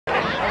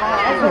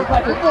Yeah,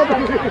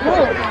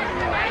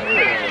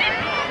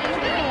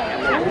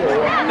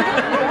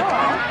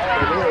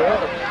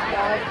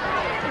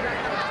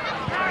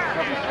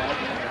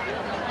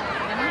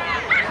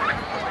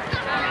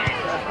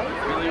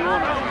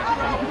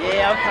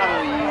 I'll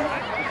follow you.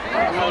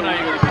 Oh, no,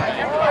 you're going to get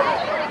it.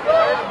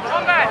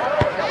 Come back!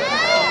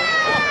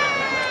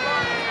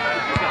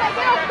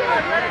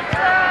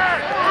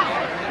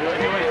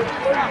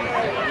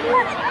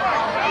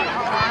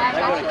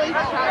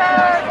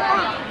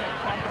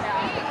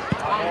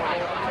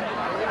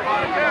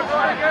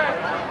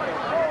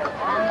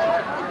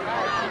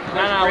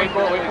 No, we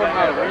put him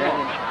over.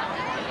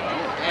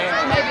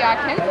 Maybe I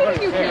can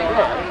think you can.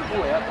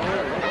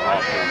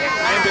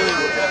 And Billy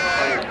would.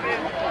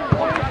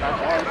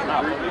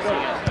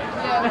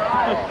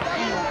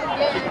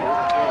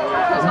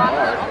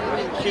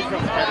 She's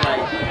from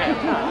Adelaide.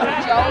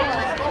 Joel's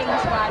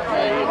King's Five.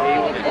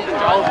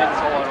 Joel's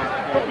inside.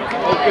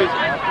 Oh, good.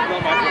 Not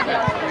much of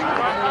that.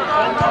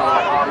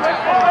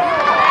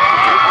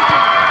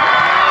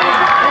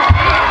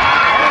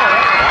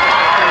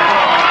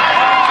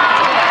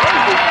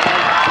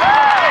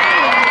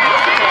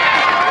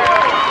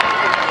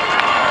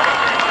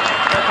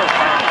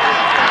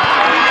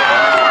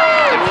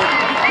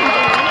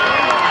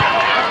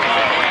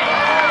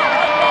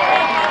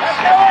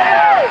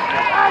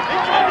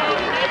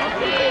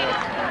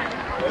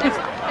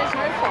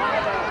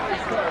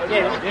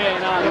 Yeah,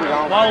 no,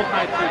 Wild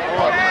made too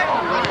hard.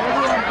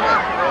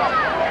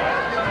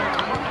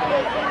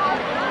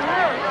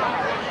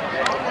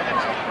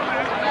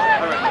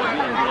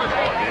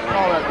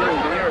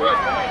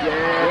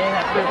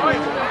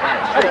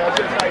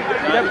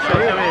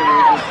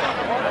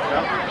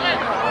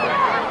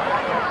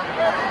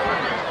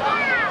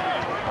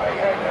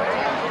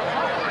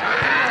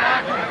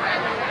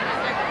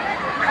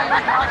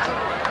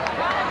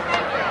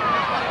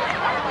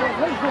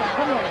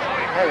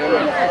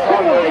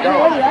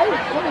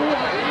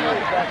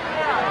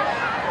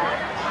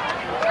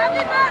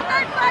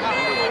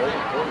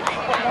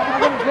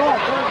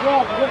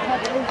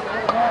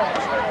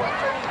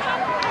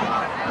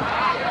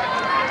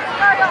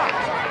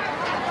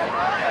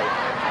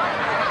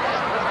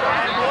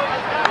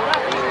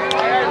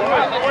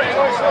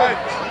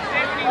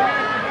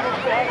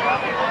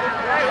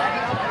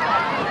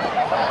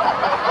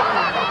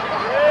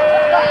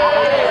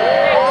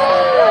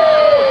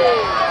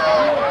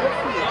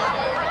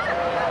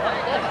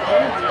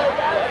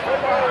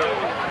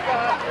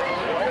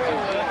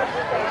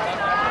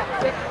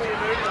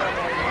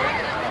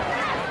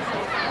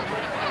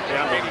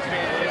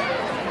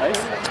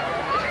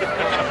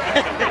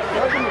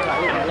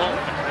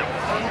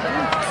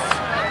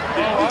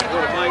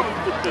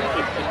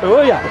 Who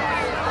are you?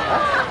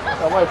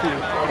 I'm waiting for you.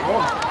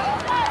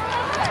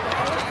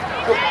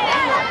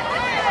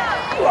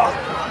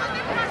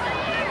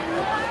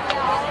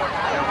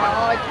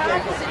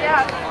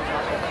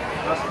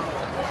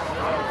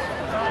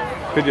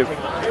 Could you?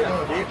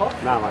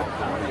 No, mate.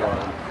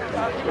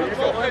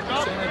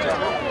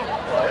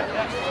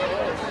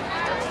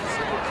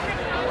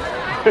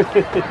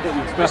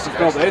 You're supposed to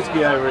stop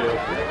Edsky over here.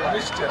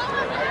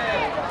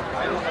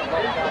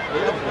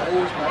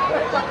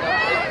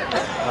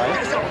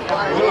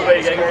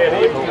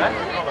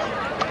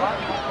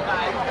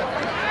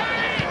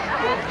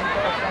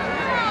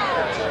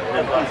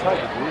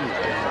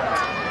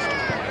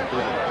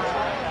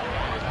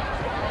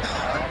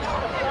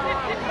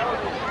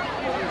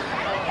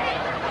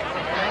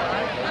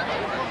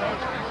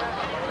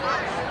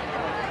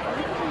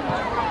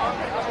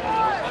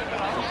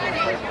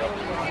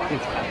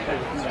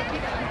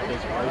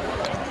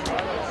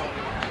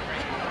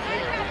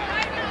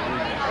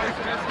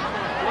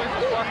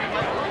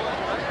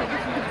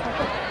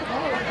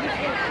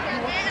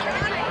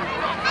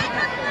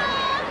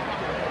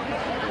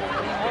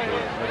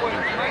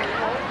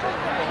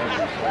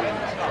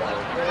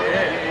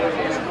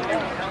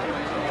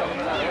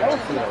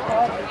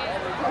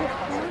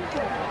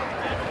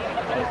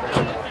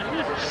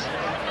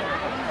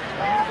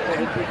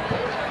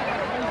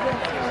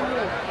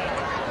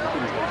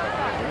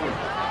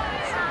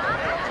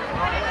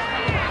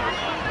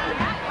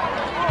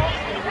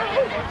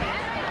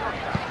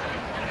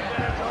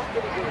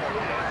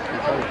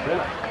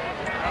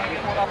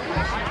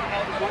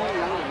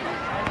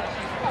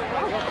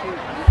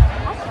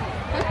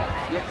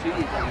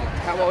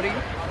 How old are you?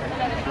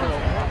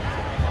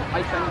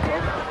 18,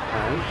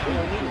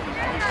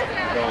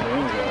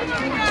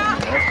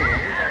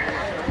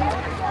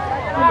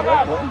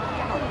 12.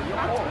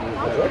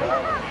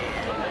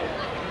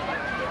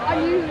 Are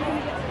you?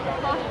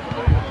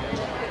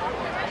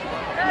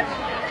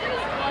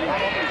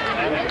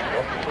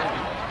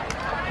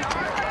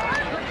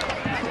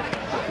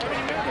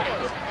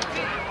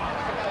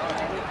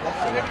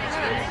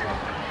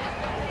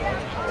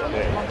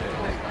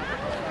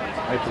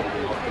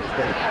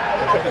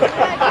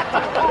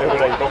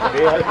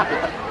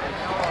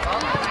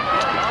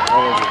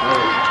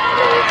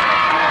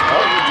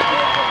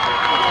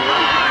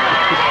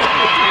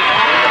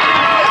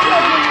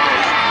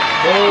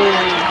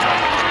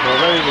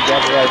 running the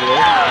gather over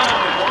there.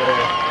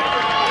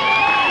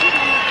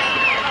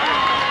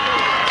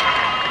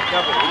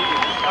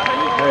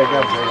 There you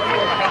go.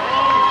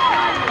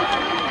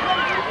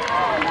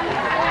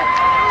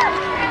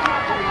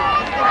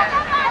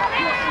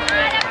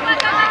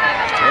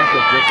 That's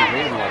what Jesse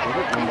Green was,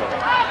 isn't it?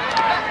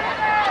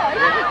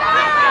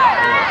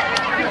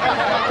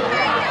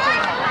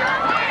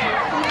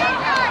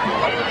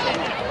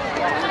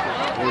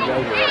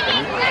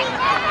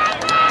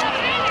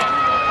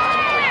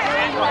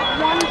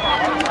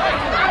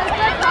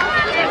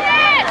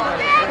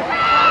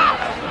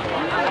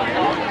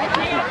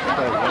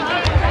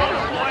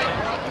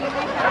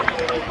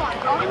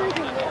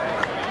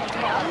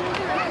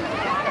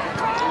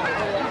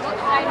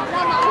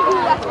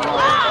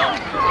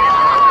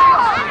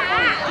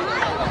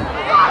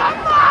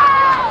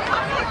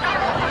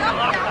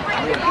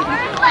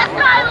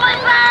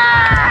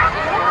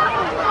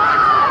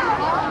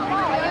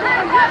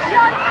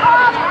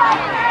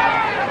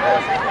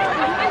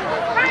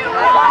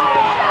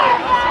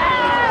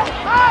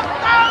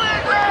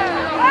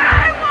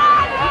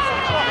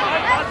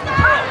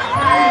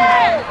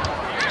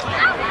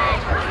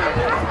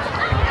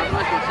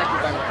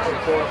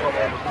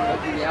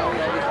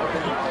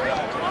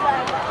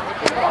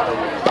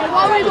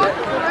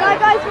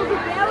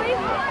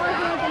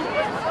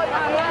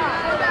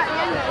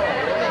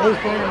 Who's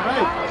playing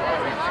right?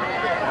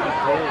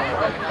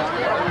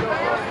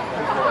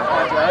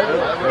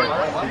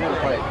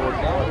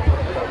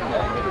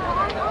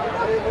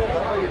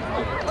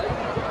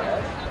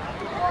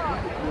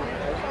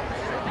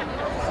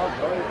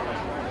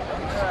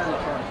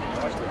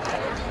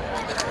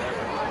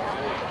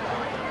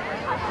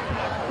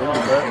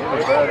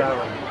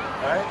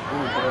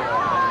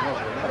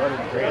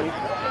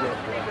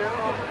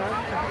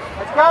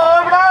 Let's go,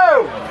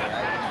 Ivanhow!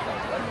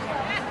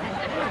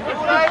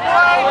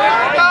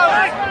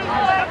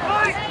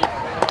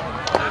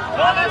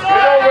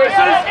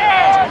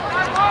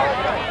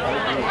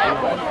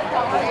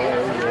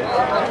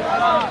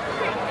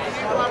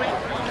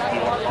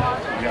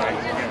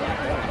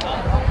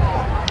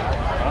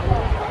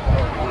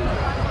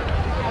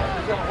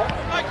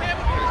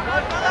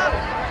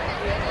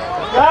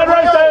 Down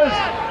racers!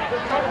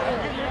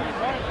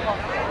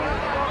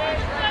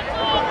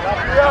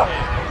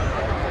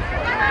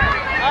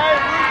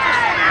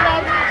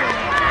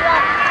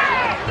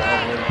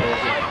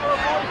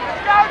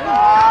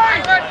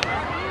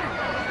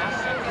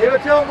 Give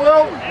it to him,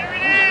 Will.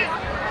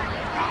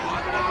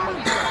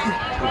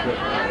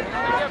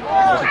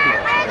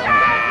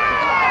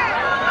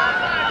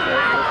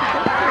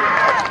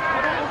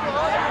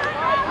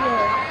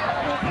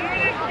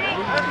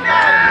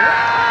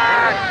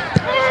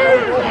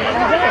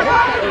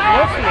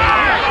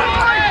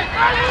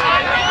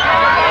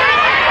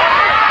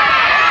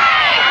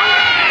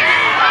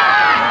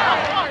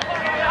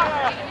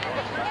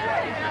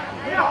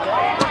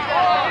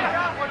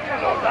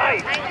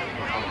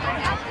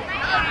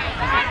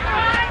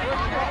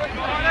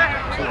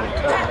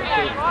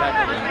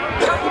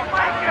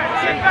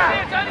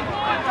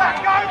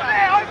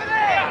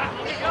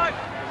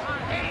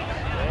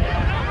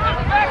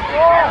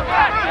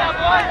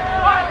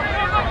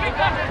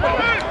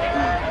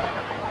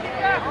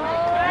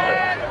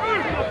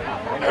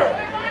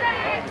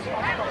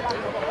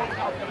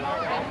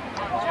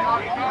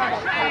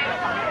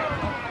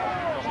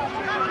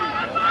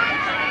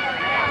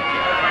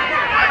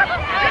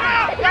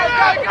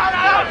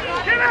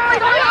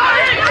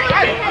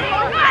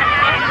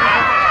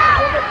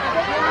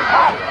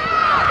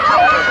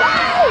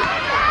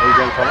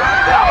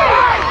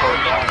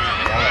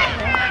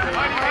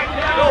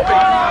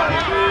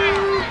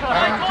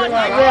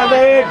 Yeah,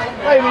 Dave.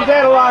 Leave his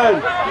head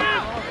alone.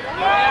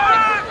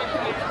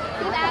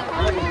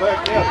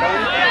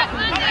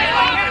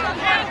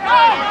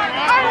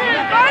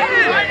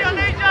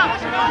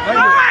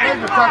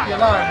 Maybe tuck your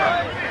line,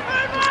 man.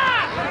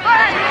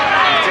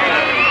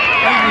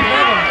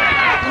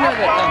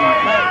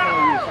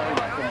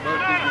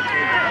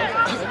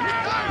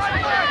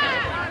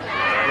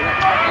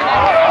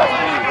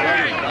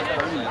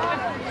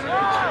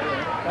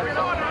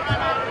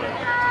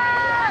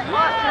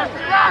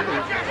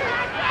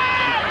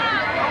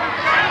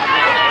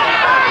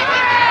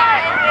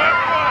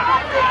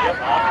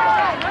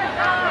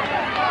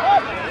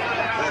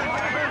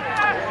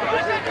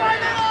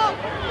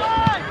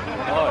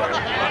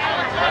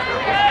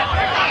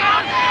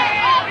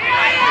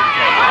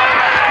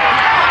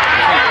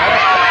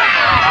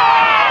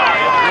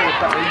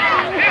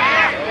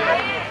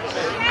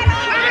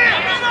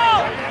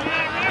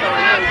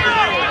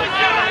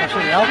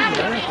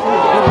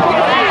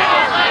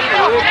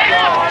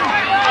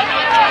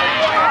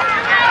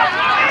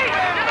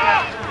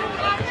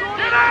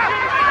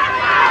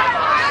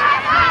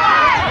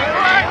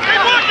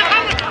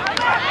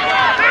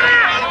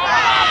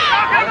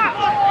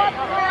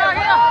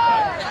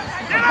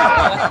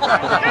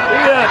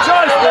 Yeah,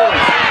 choice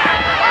boys.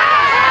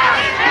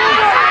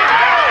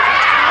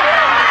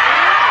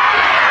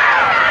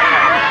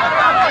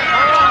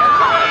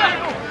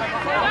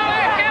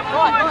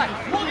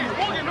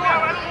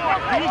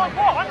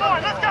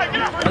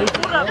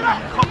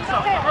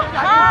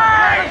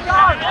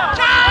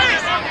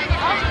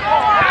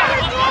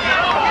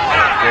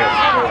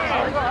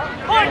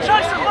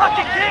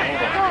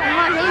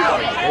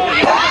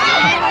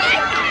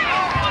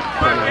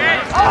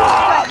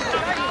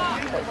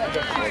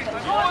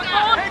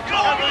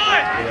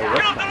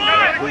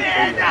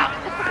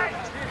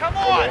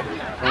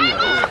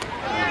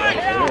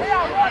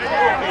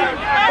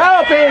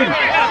 Help him!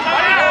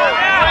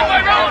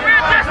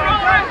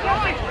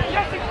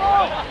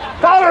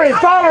 Follow him,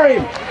 follow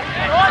him!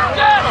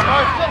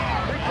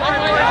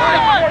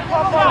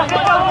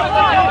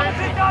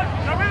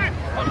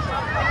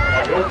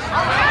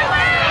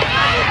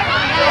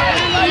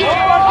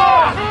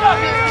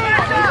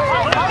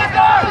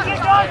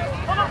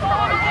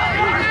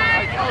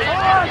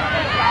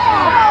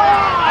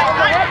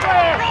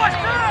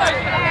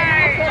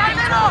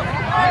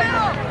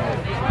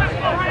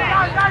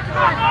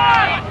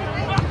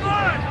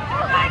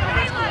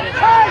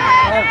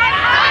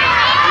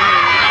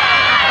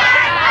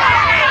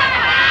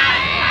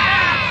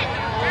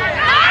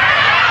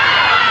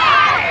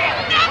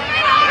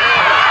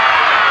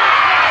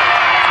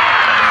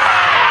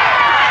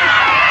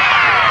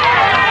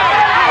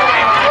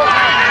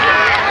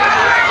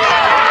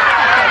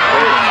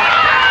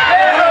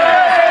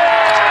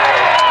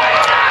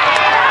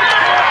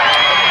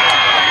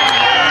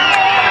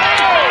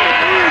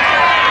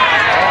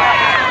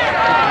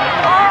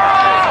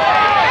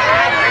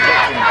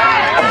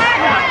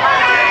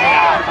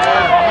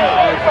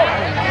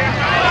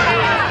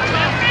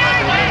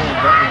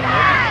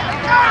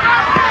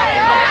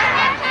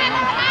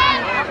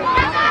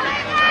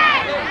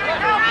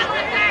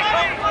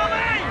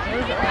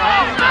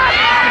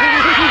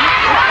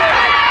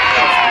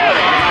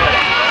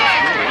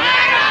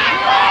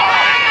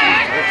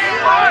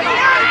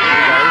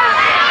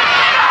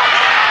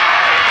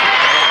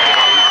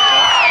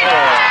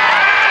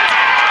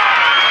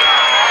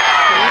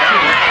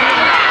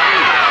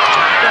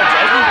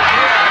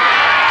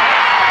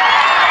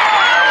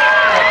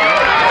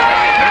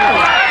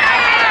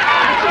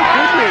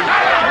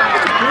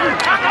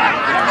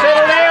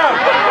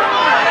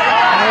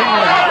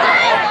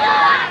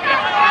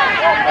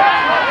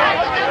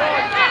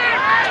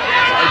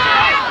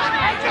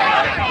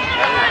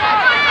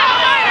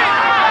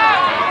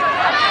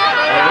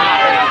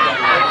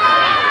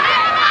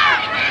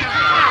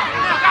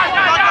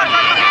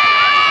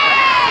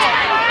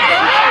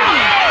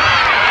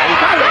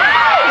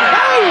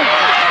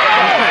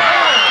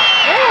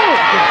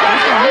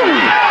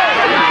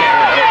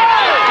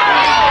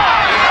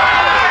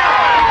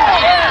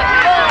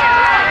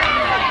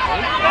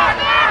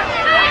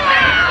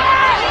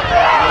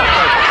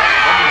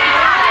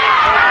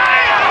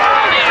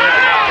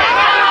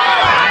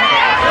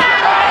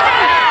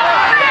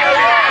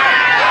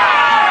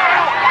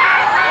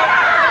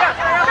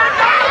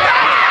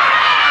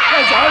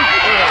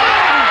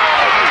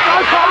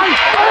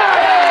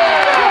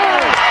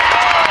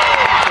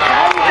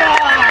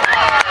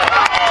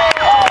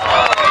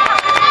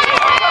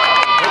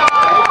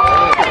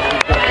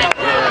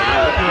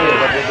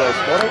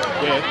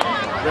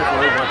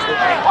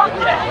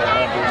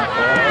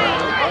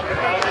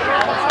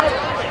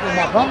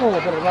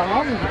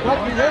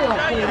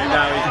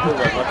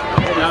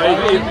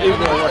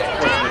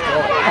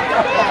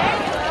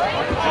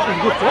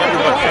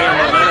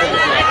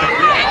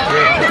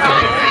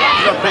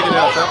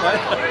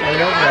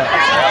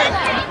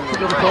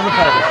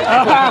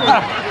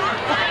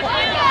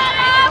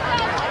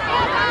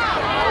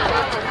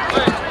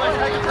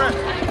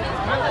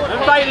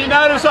 Everybody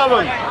notice of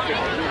him.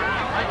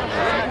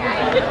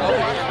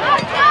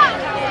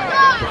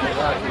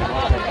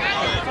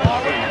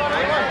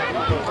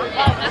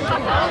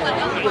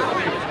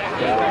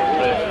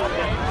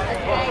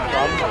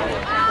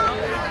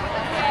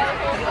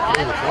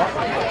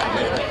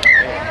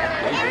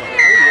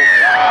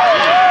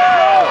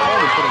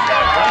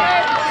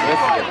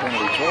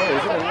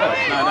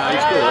 No,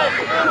 he's good.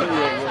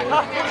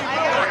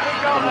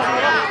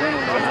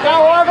 Go,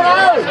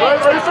 Ivanhow!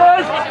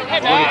 Roosters!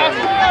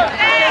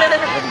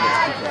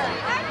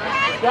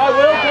 Go,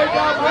 Will, keep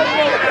going,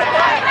 mate.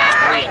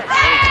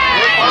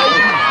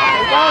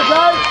 Go,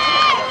 Joe!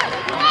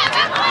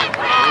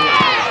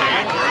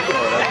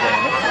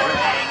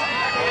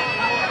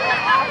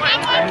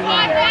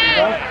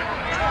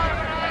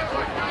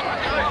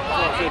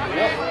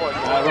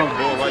 Run the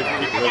ball away from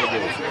people who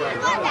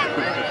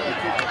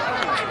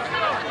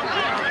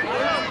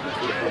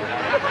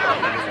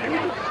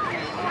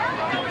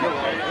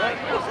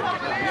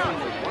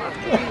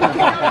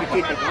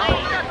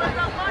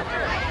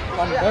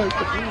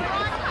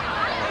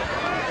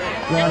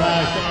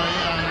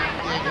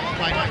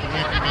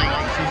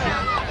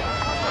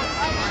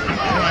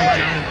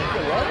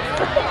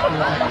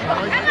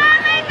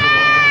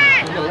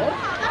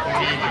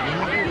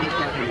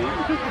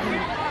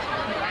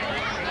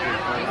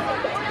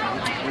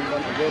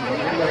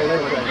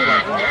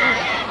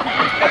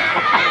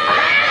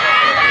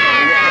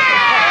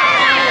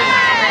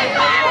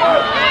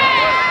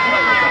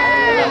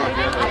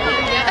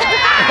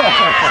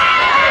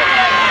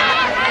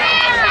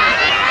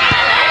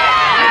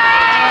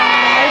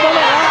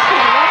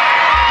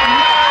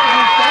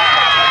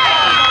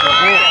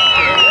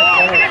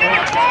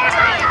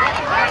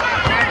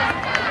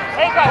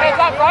Heads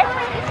up, bro.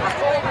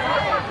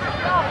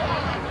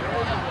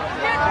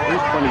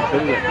 He's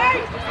 22 then.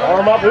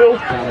 Arm up, Will.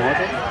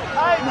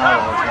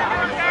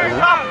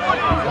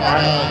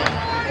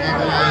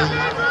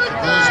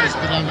 Has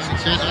been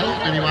unsuccessful.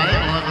 Anyway,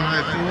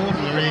 Ivanhow 4,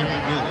 Narrandera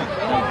good.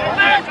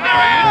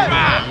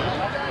 About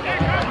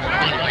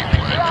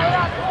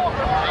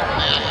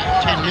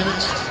 10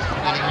 minutes.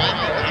 Anyway,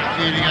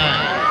 2 to go.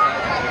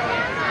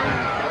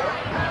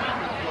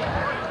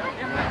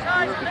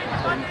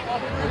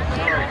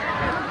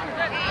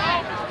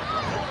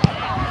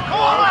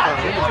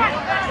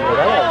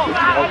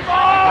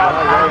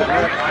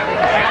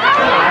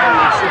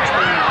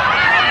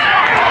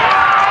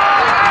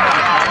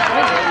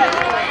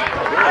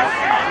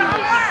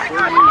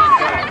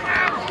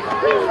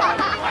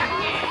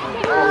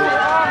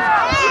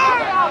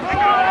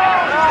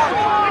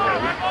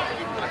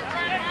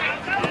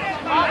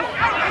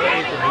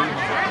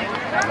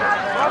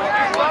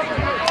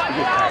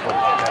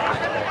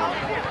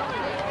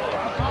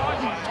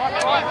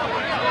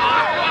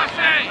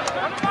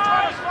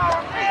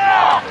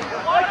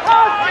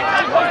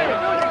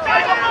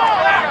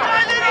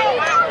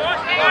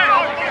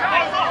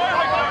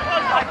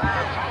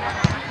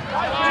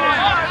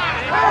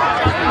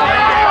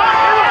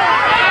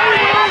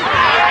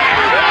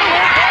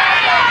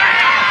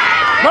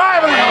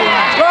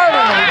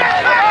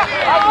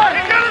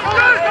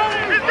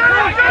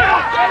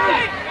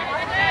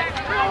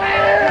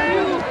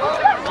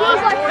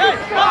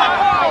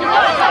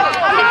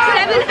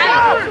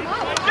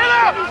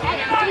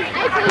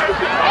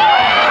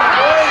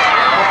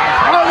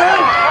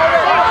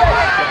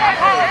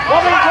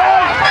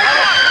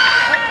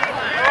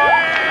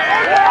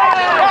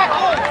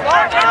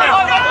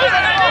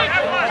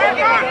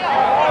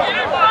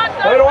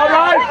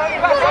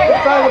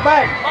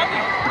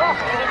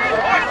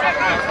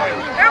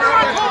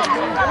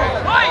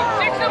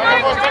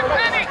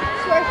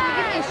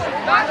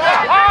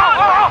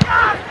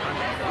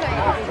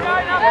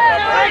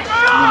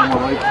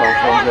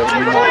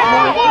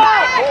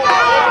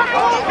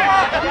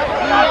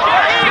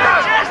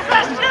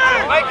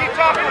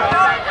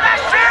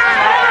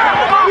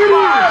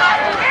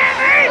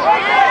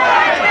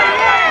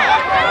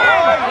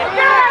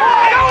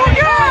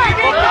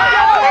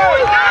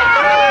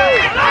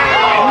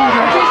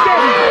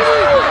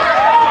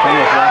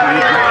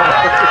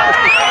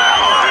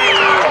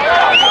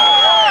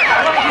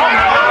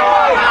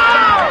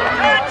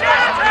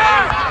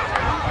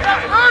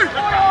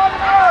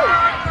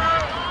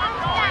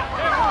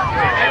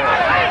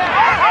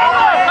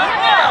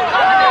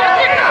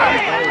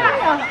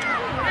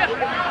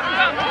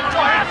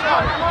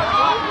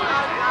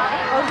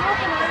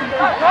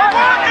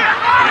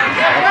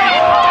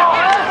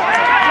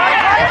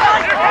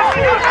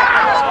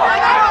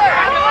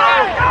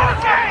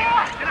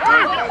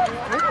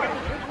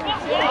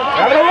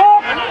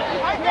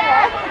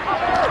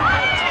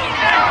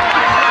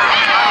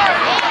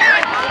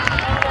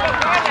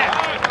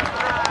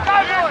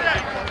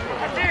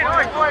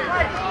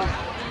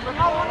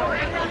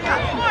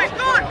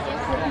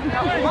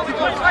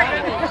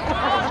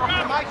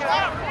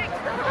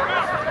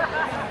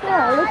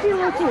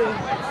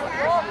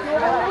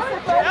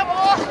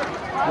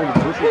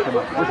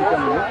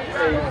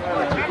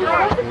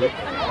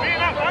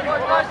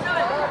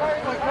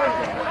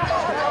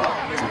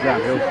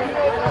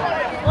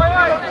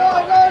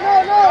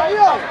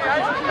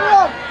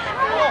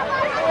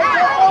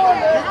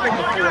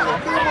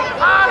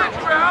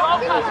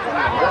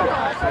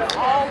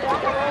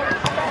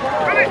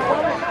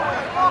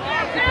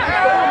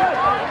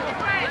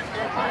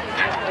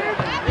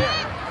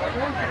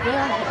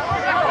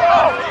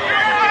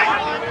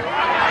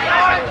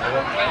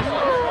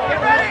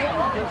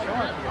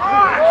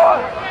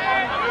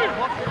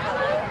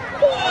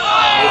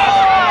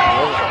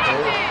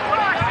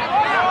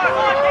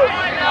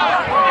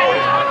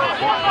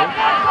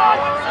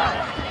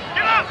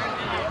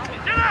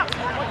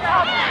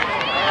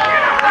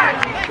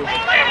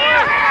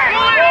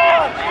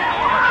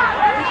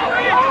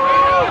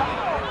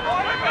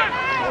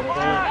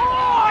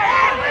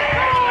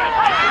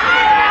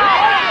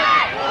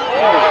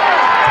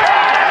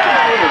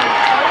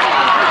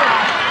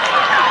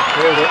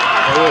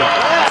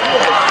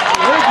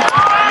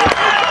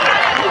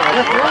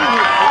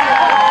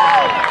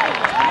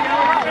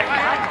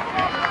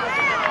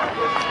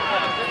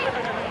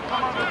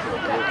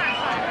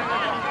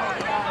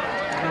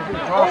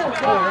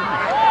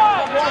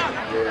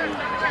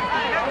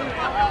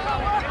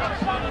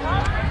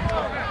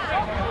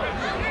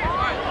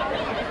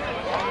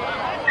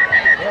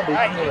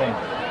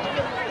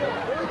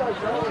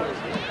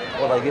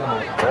 Well, they give them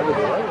all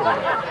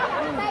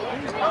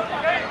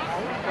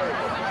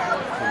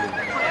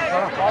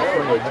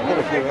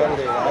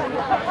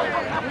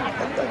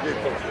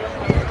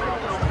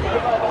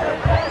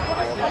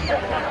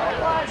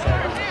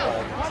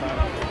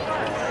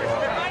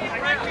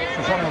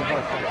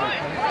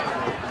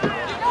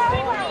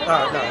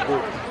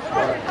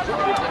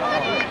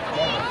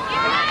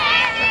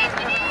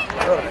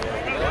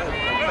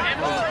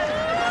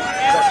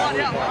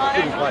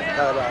Couldn't play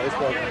Carlo, this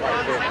one can play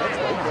there next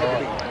week.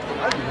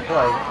 You can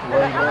play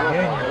League and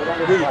Union.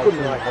 He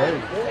couldn't make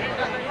it.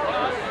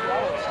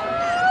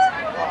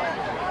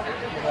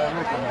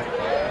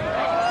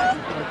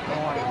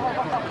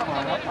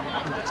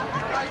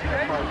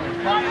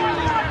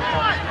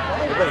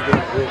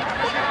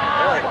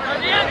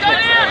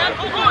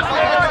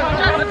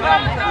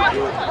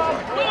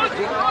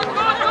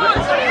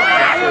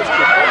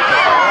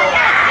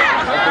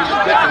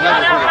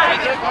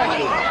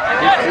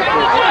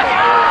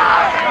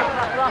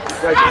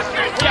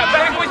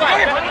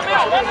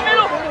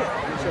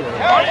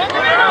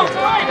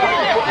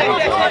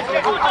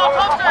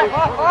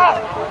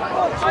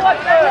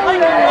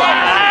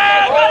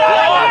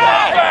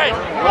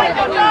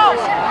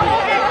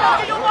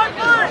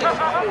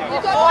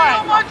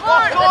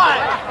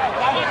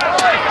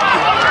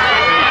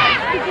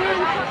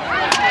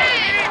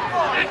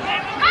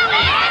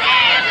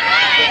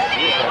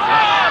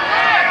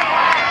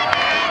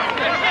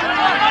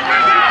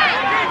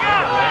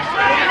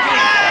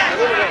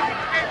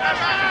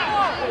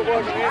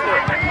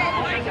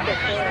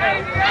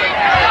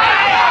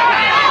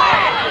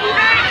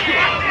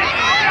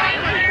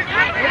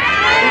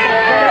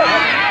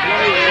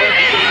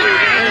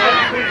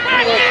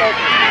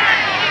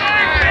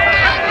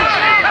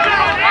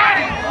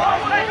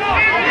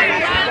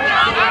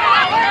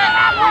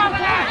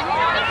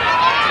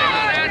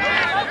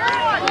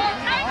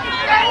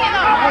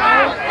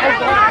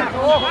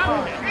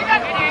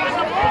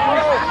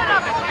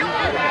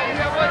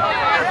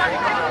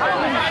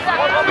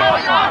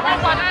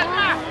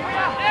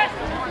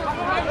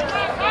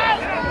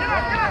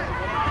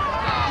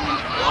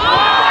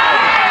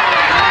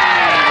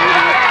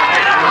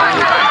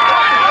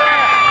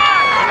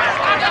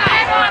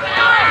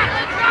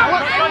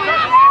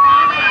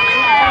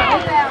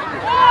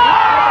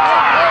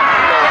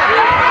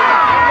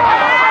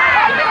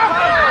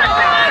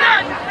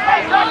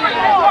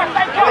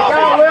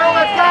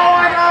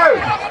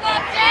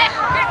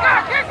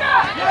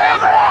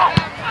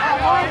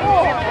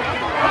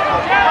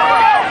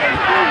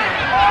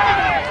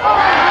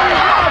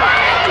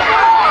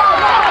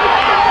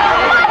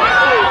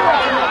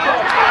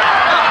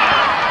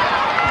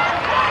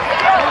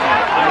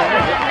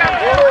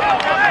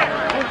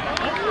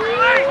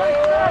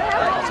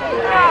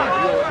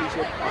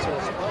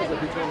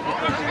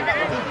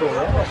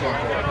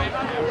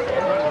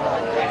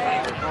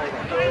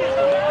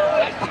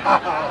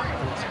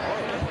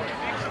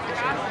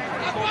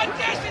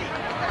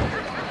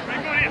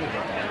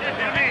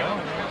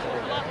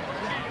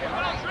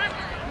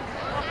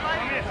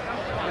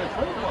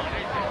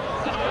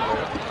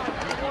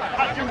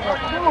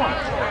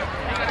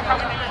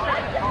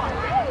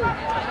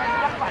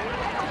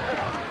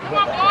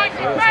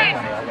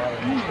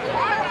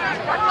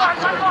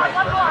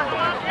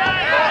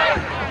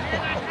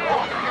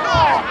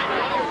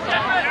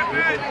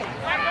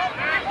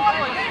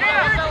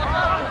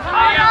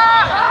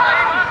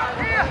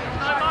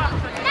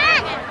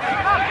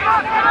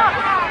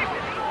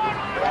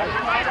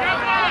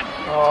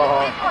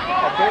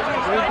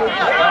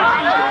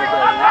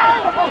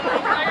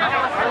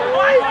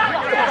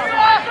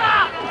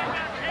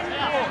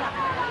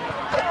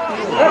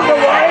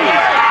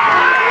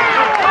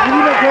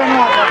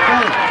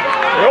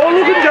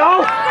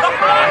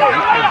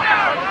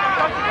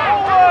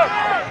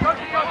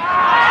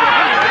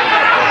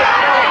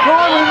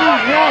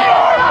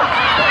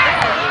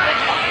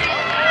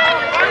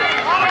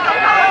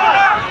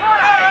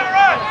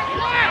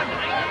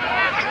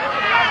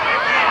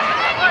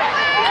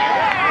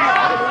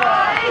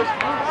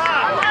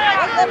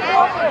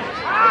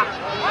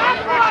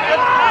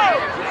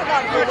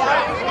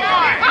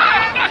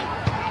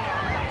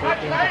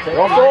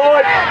 One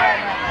forward!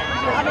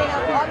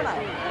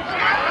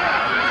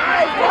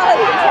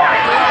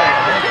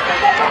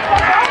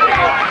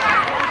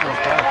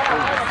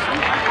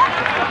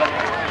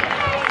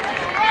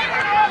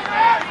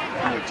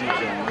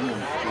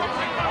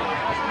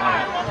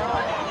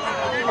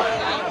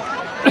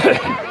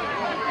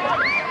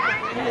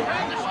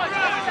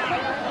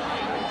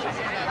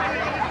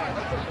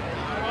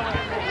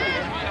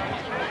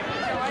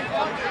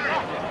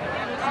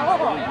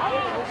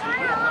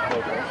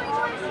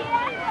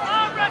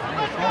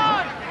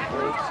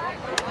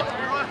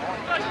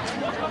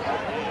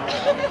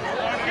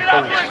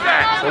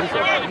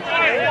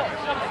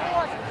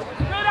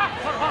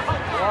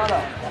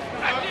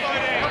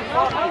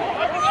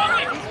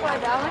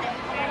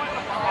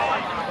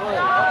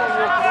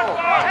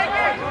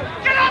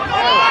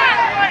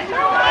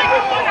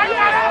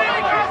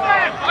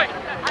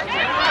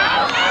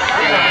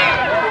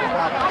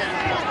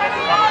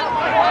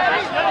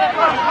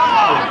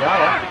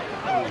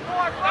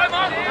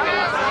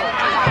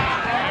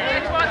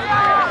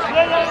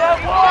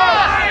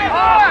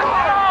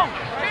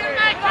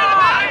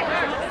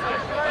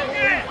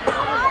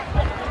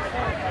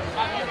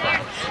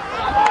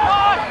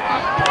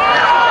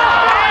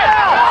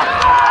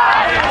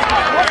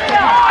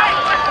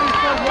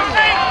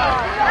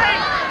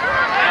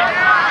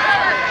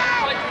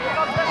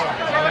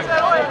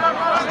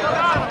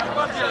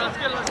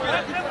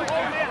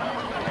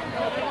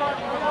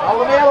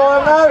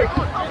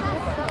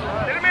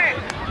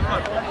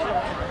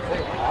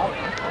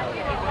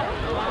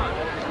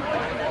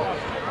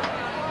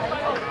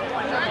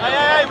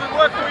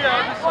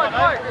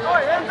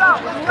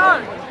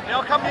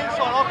 cover the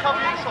inside, I'll cover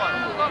the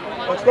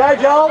inside. Let's go,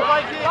 Joel.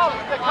 Break in,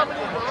 they're coming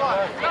in, all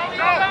right.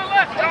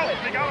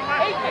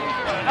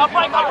 I'll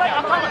break,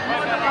 I'll come.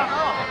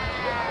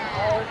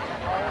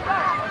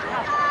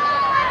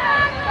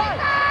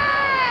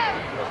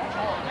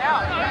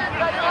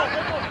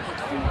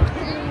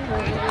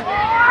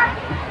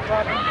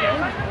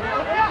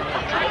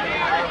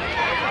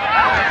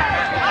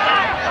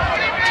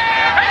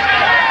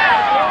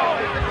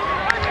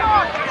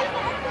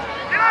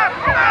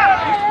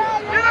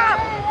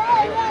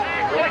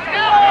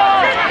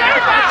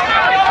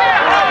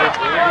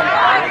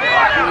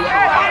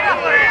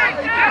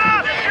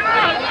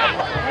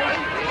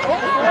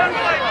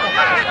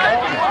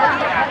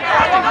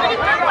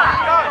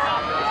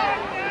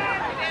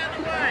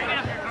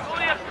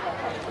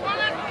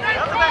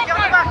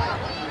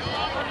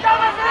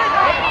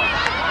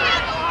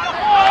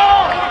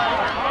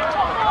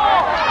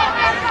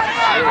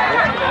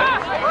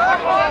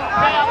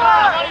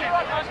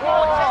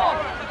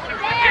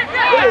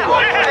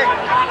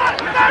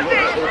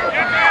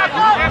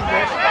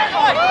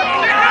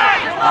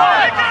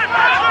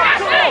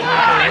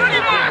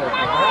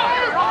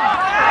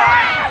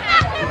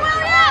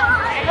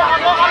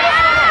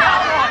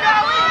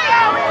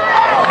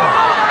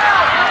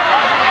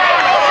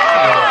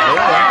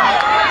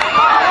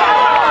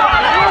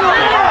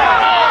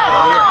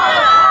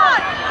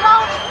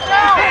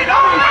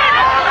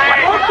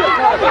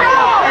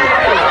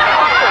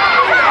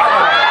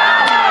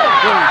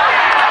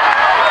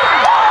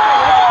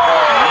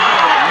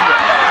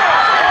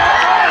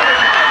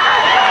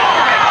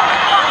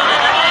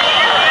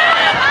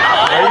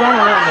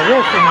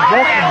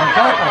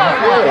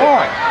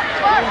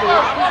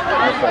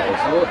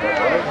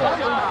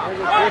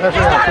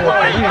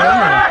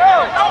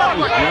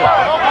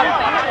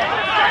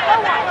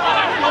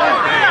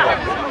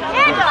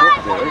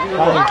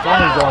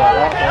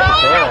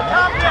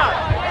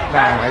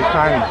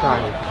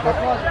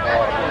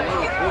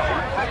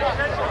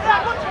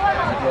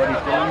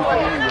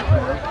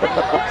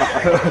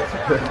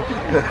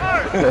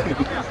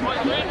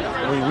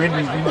 We win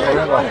these things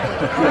forever.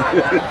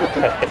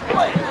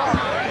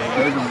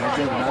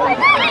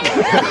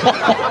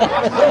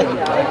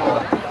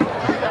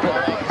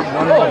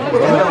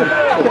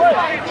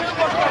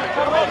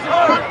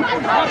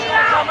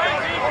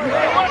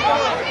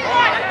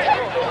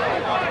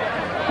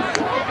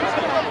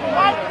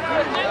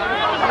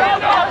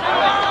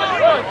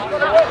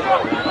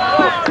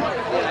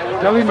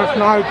 Tell him it's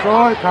no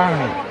try,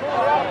 Tony.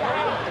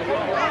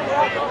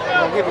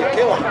 I'll give you a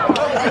killer.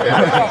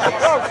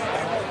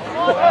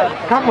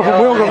 Couple from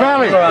Wilga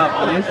Valley.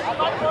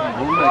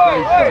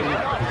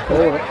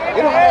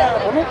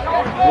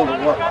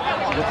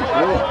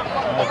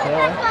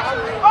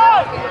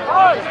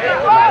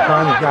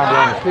 Tony's going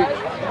down the six.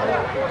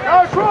 Go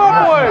try,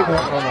 boys!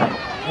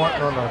 What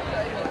on the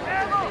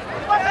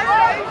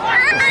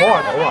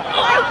fight or what?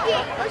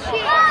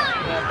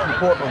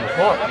 Report on the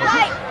fight.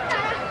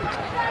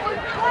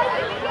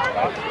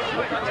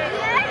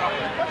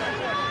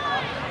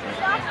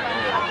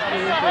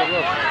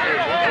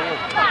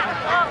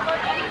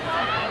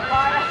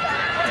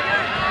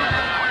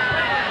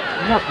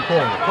 You must be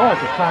calling the fight,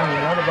 it's saying the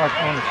other bus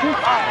on the six.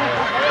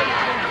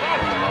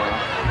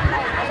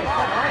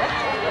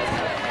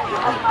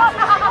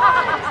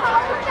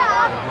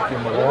 Give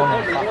him a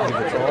warning, give it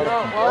try.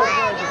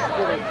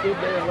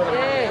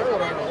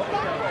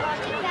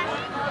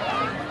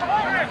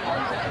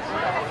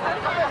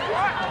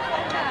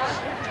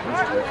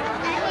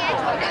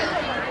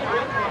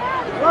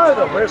 Oh,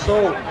 the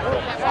whistle.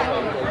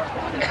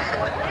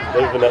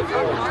 Leaving that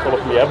fella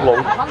from the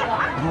Avalon.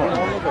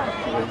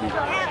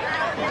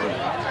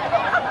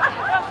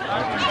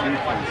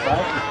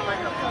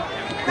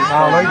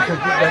 No, they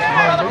should get back to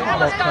home,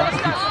 back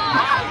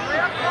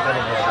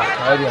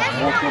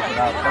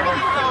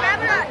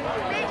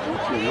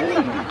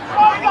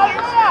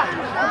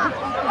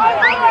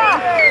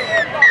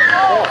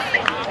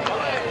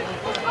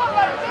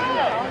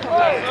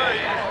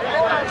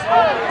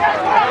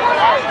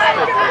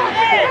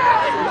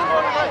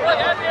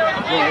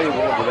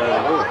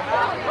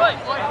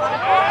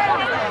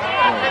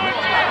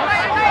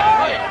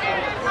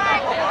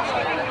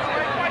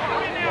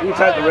You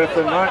take the ref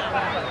then, mate.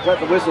 Take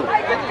the whistle. You've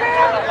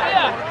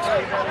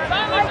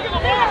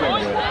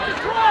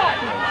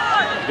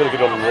got to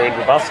get on the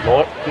Narrandera bus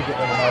tonight. The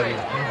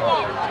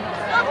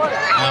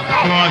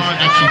prize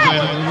actually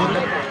went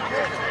awarded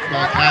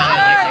by Carl.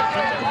 I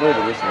blew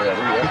the whistle out,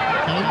 didn't you?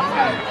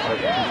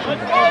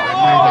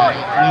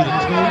 Made a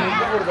tour.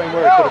 Would have been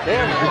where he put it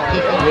down.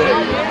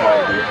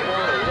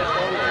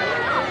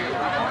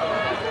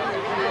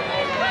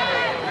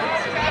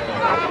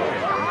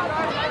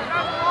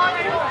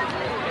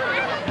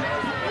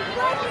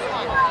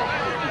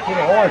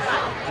 Ice.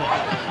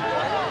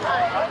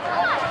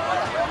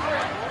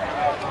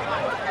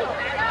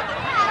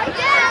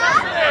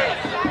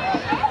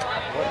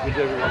 What did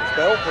everyone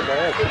spell for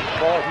about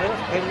 5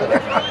 minutes, 10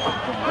 minutes?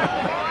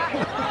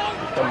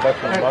 Come back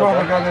from the That time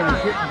we go there to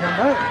sit and come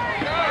back.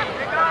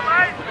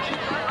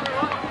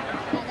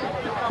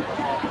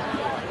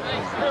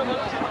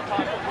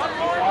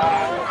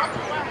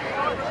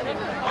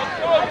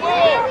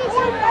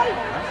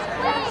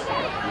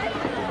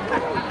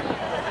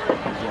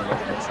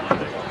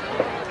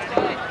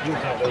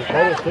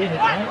 seen it,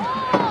 mate.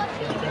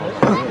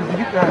 Did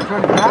you try to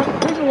grab it?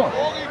 Who's the one?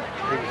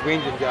 He was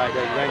whinging, Jay. He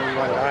rang me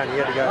one day and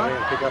he had to go around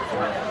and pick up some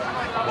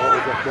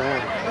bottles off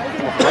down.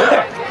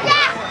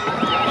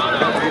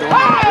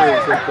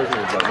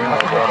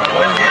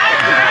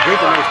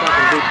 Drinking those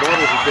fucking big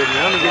bottles, he said,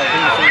 you only get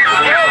 10 cents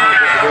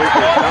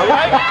for that time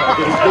to do for a coat.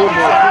 But he's doing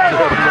more things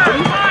out of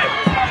money.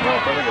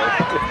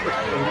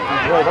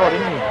 He's well hot,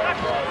 isn't he?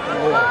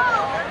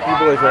 You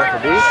boys out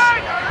for this?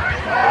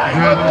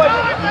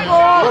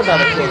 What about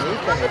a thing?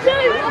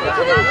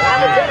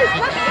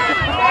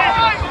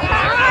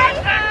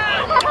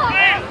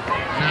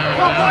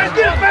 Boys,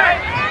 get it back!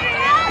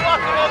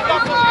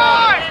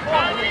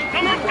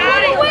 Come on,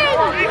 Gary!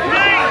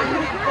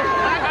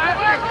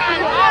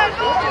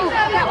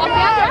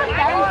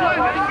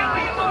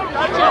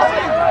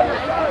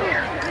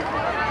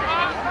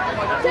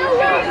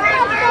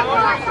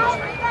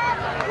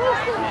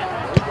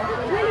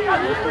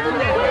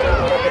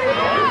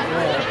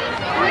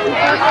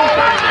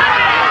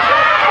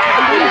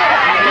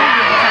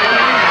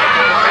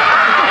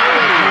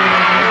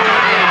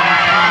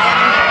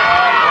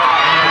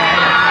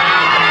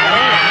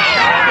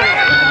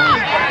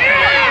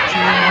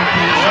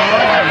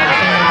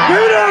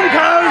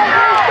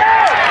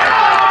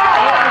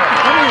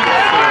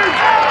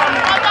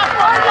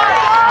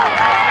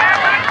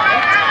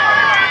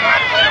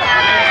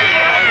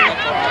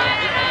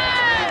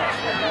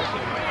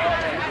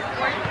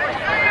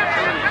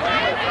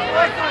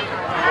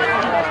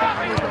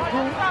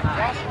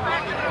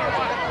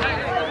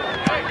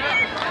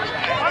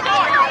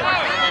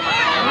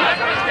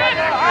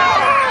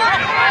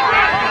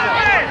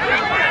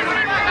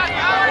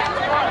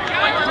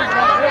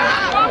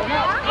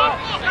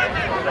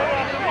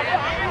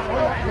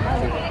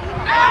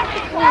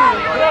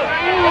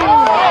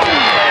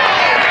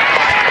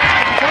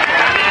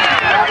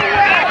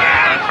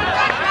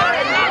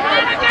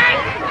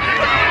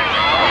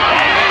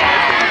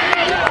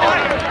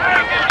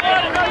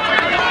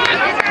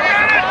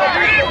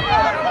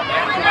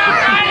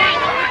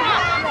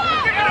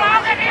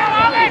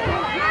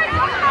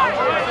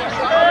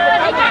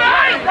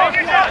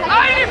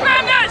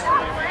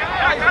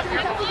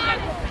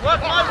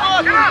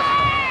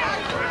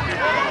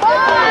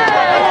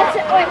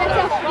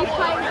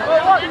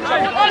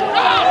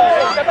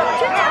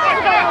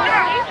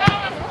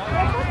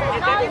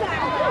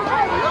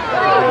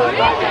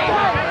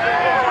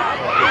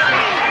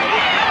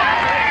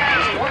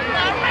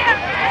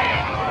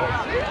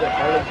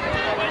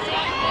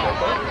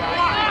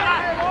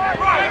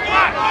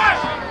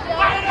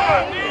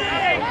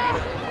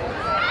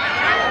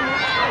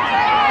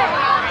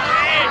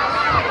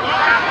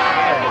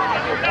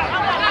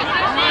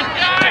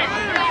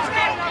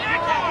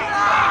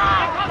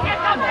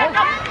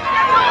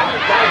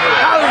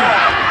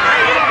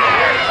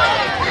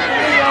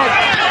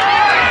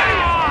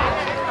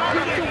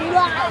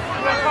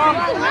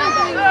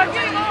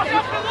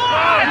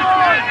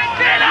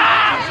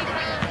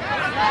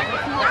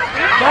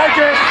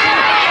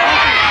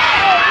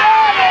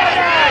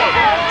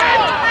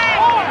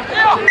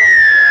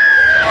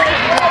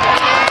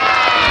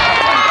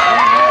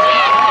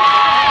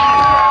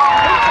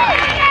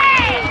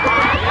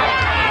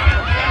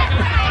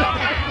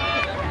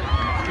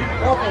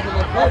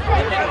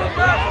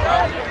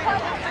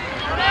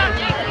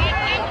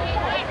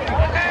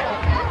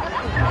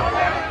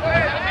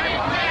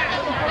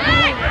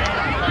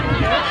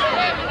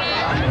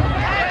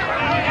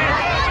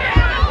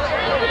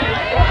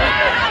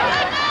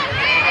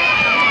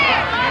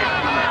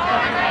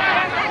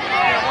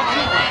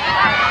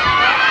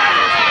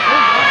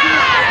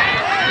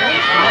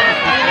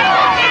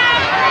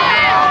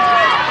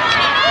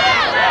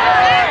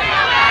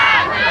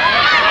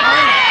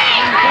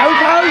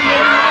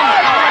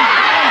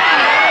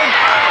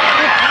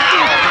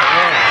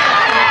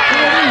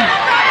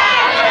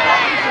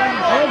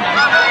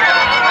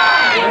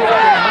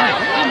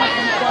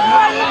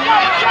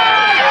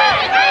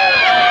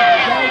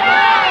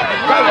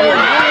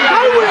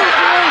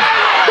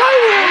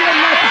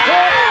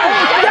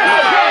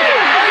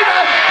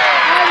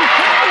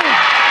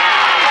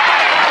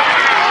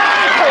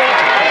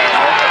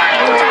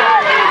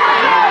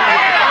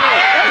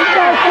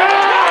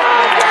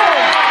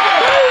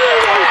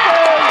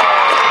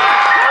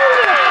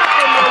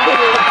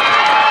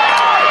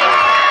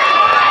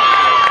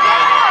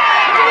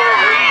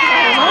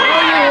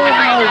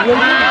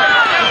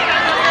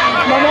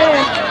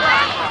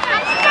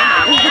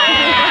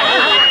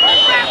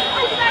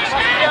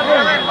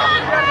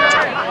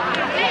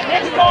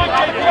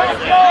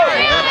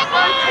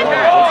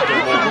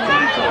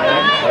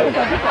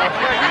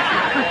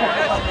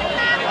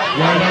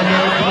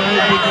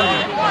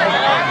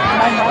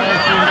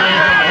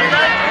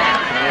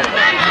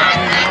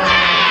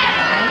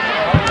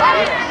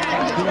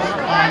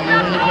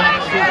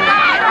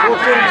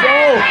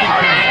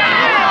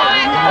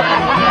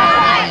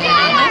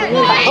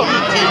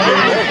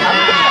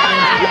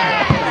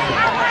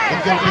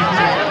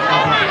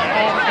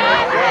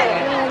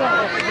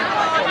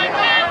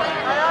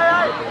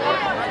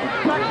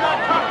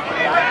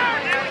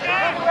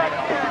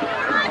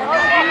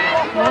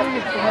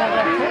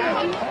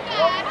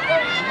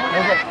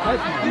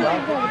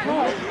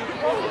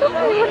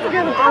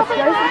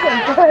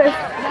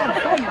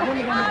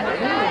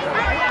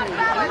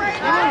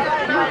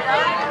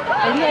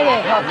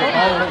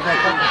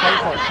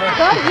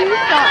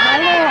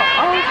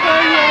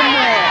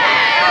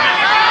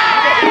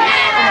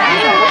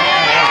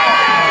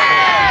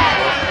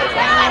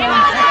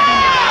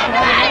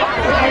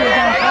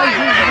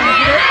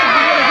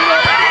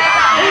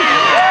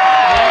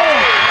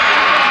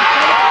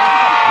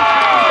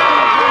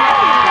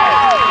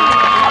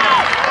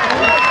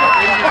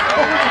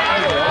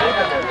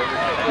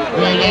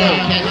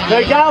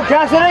 There you go,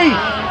 Cassidy!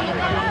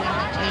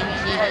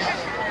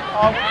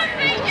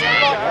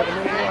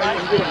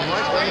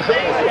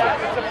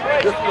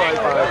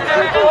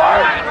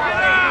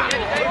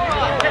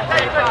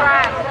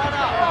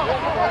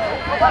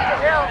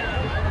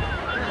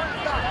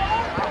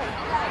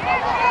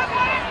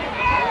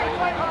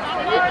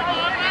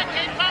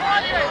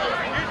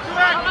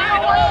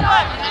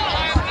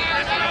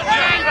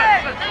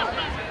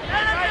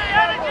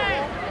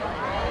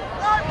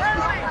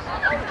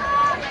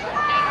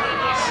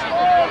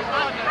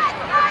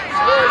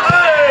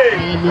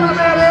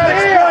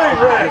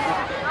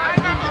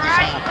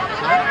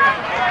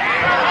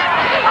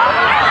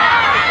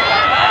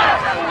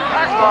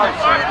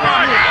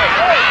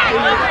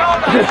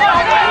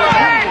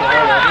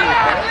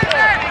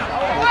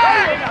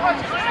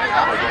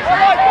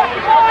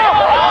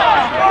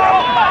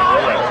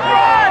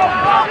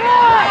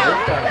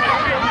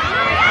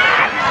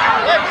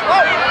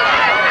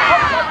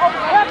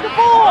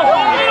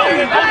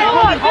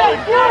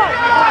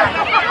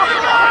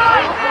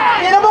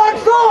 Get him on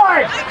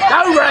sword! Go,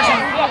 Russian!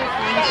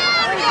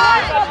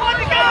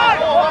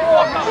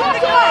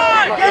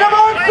 Get him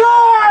on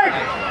sword!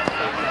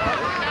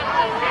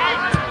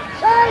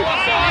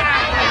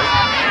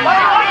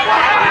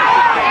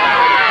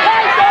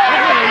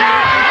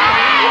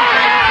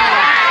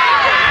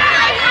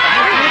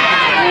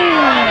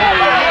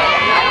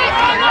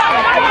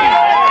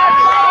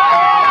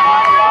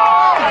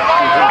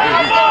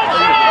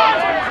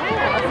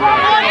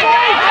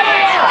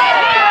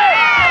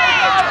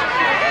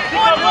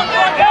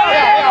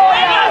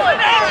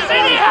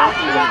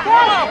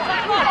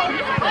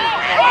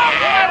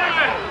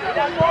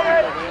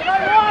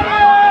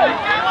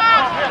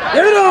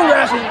 Give it on,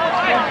 Rassie!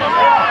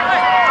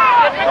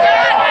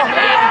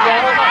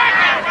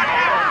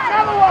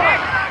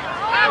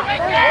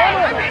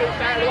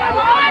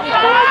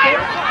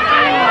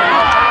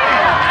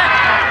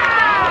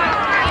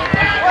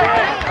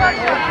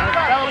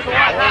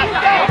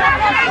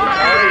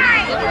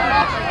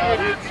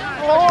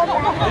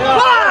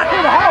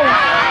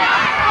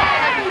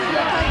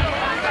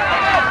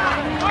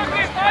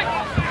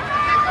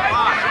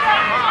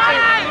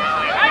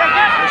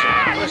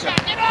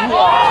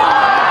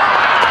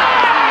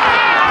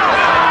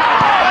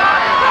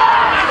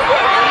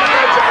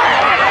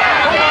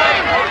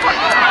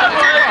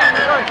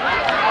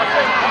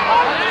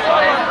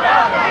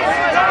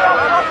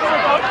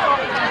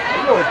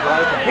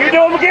 You do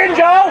him again,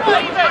 Joe!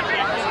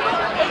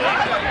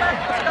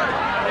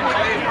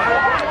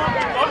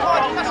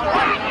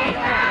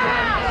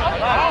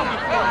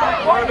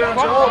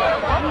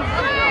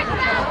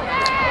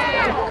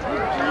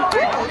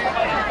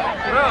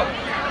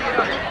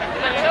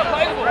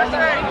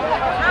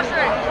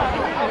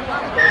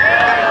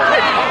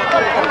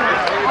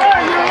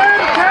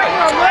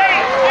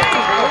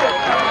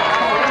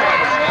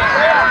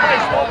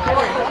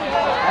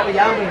 Have a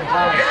young one.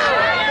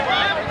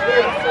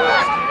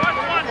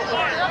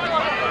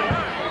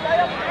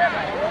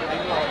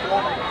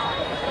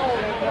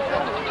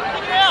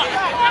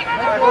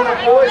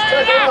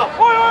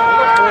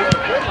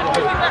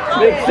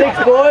 Big six,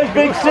 boys,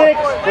 big six.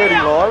 Pretty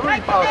lively.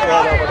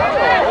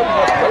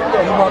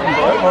 You might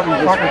be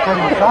fucking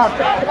pretty shot.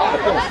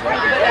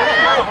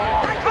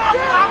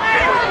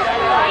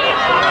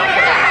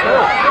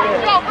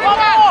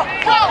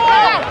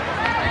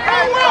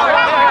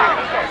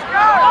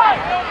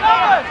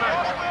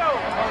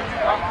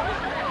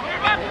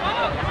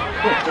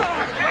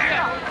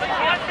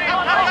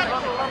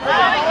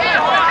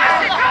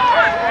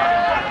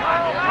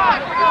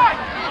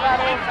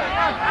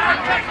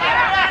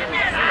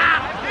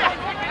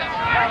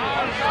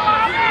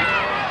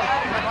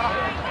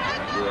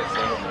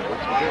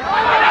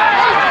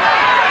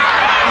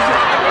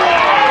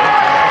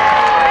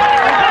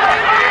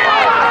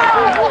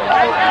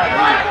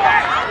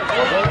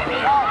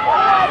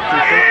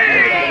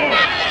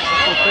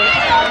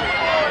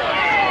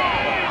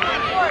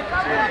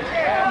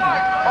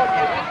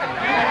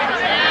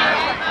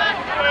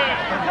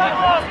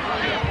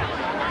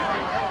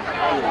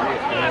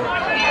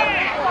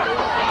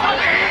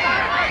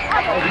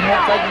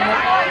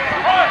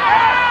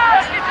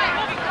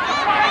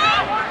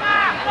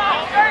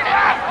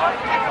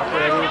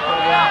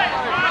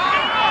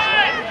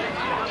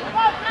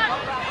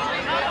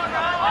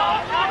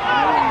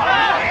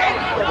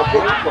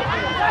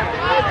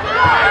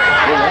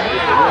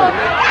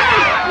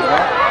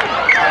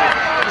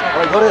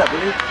 Got it,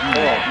 did he?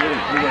 Yeah,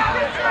 beauty.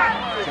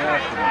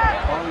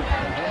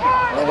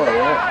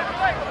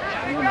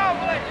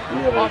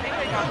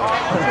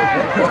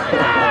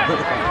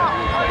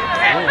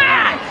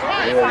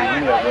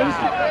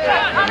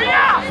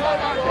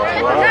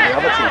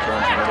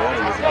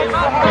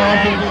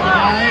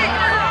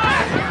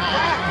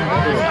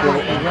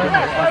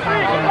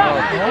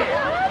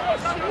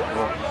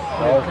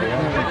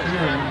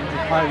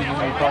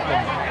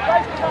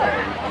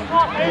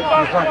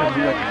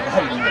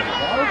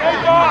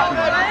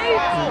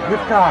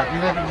 This car, you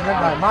never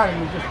like mine,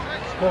 you just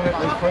go at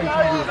these three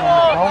fingers on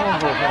the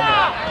bones or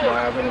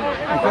something.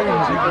 You think it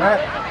was like that?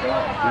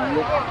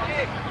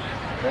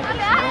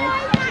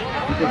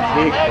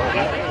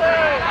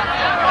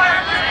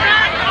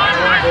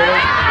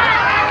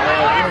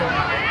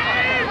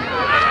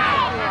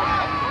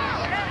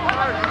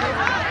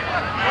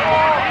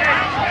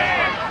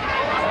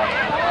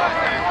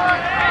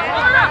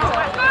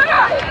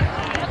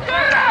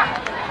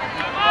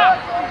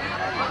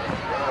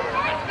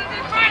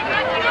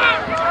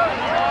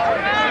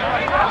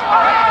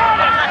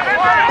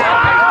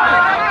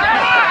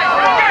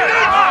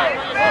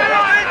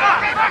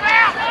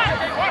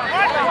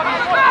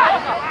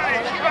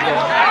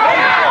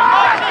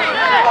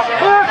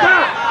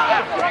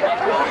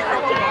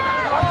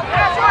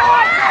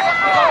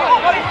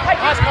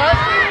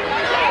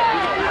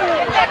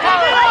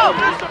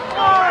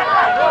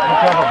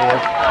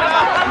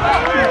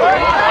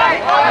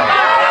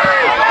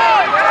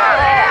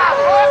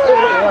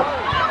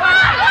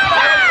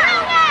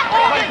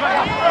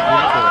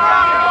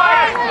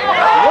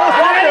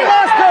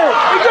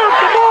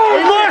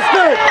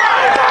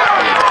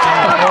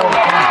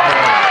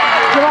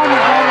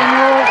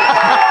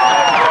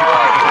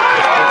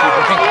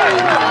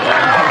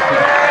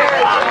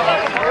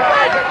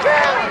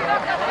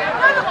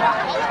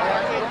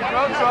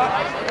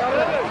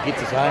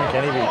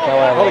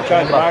 Probably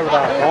change him over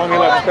that time,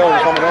 he'll have to spell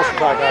with someone else to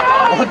take out.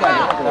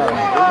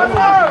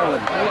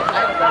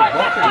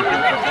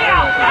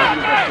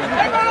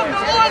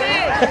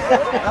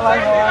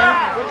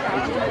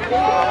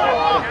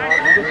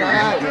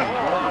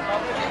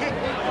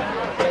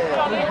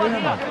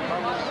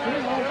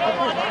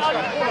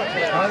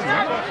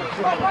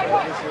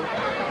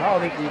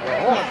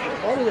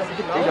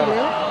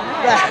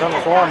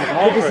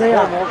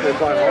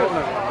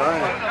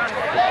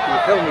 You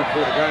were telling me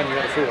before the game you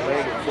had a sort of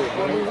leg and sort of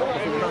leg.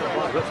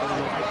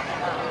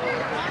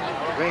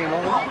 Ran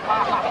on him,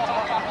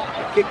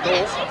 he kicked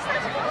off,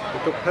 he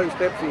took 2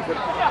 steps, he said,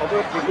 I've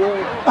worked my goal.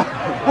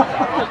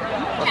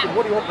 I said,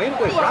 what do you want me to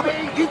do? Rub it,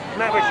 you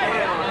never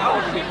stand on the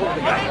hours before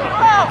the game.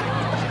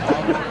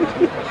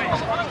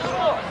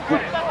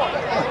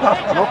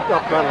 Knocked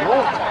up that and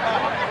all.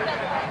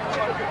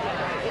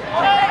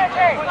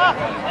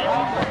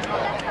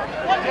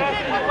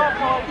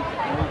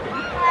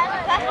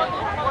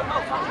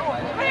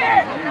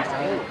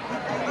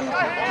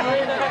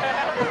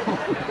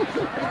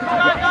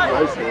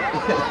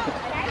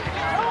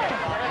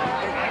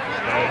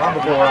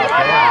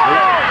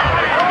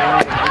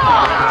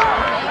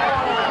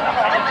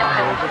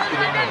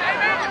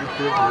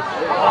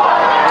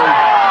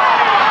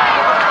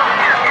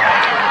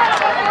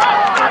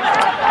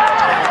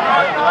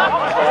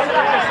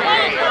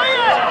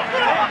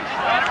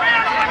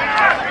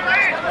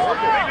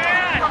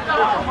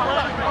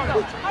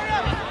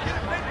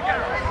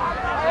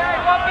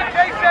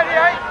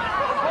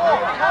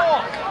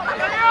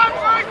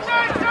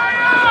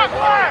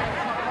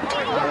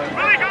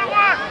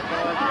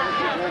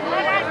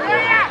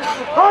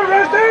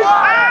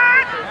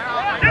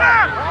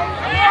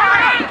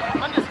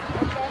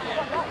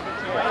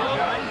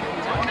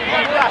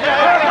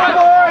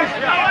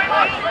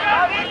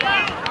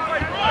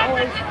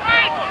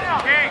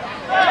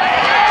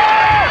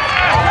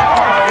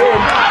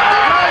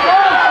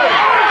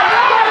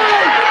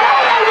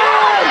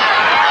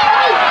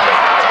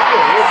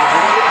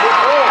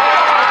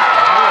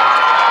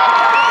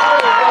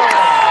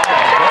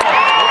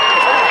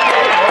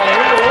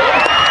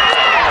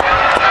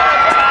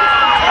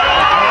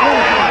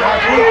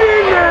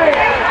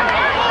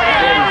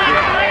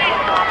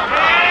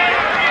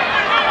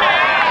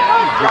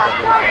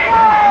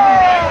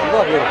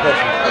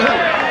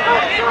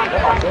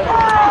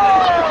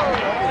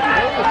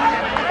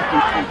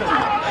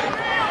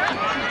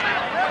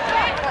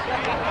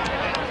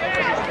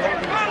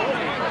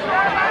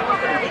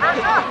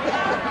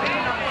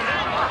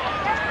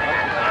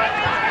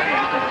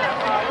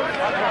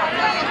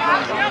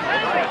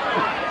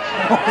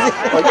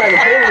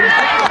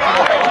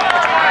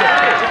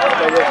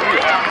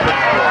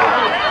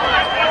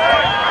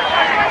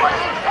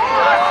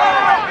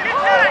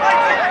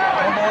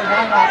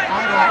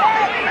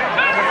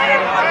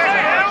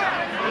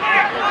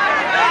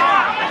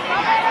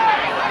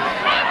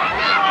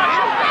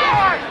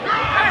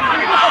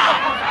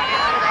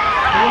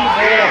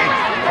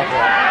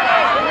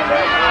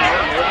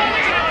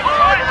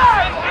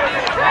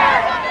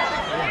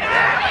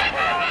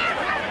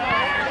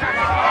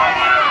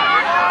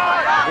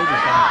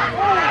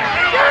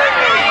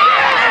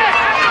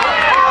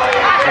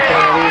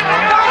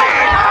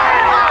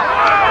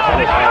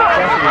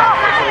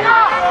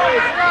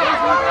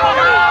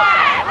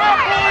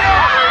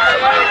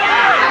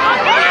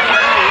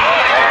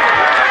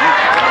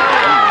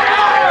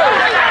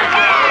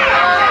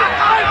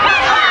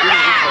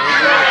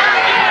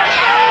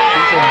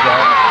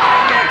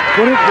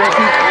 Put it,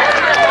 Jesse.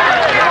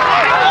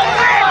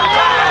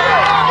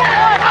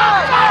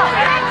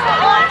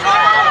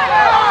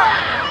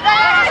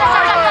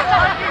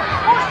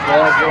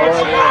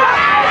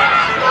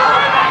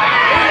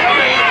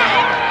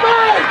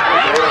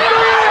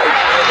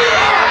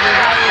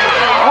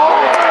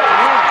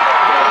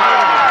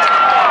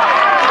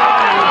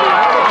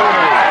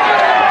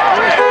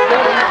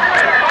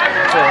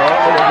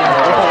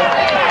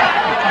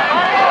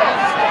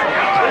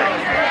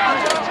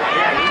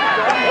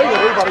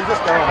 Everybody's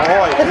just going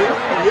high. You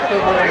get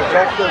people on the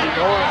top 39.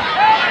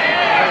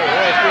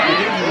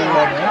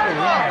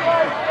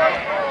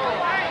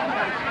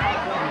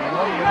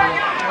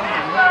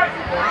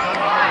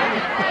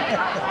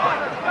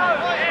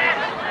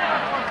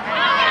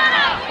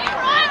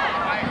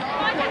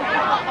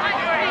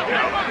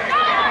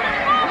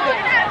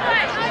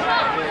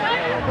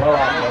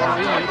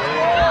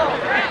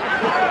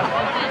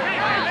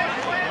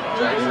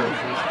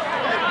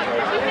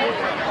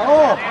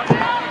 Oh!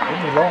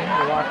 Didn't be long,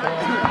 the right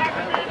time.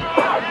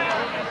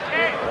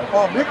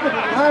 Oh, Nick was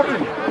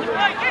laughing.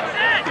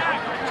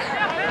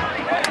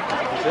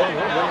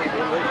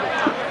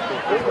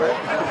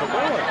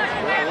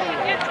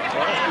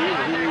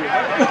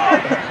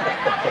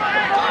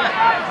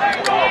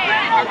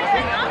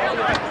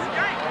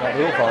 Not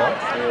your fault.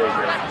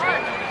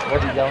 What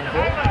are you going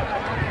for?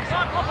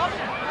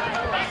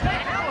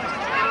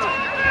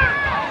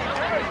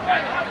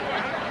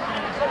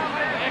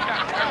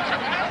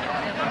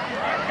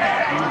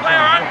 Play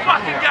our own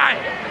fucking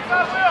game.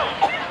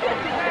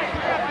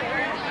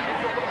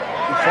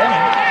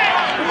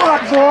 Come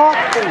on, Brock!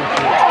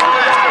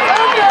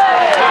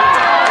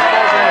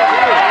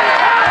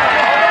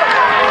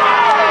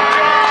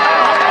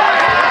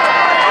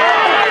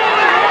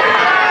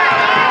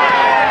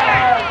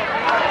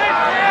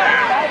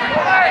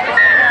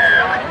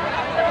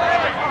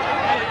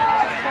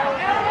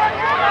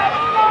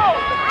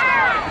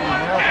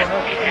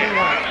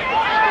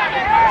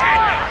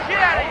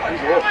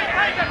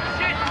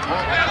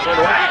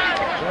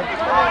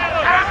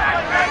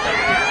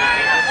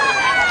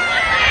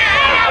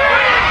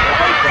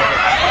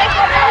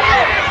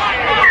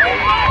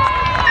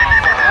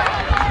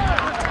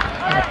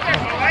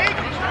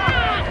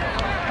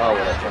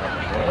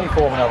 Let me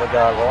form another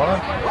guard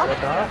line.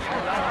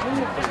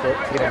 Just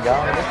get him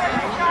going a bit.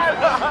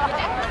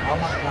 How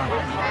much time?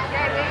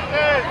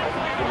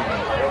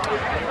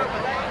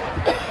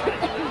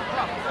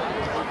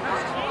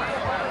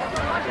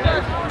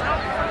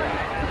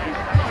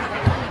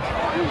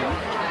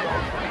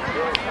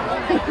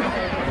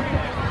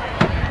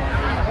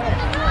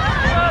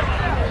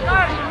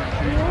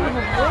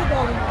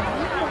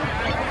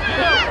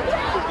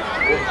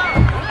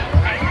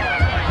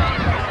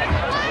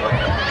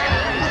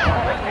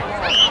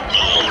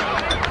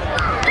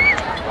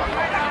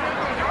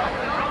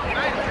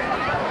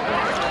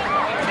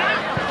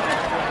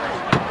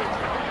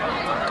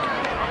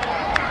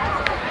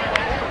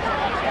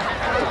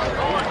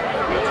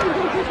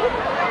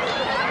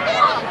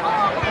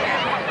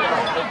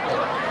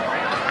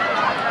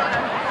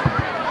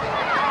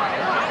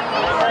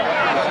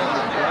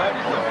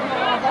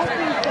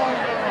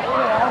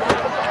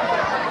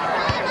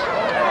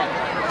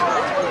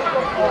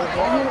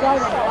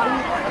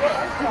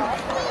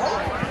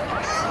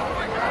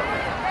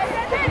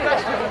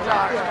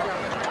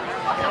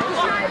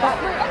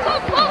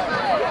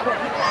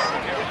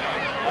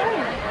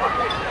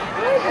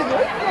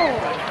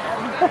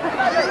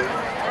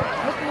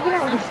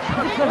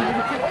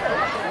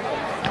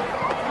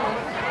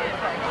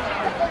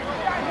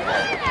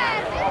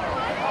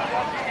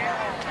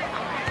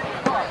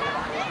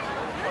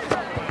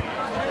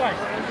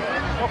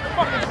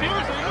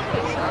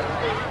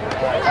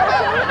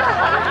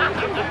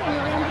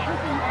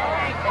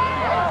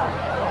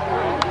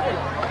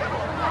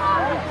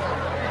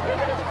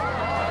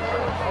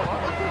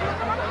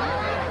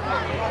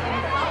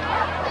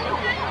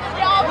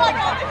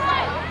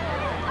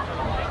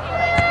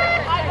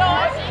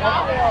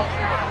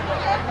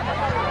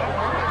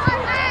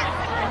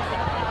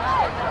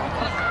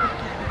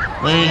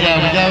 There you go,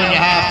 we go into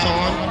half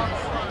time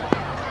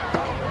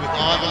with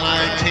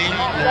Ivanhow 10,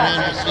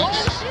 Narrandera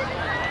 6.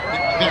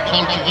 A bit of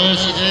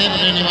controversy there,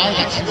 but anyway,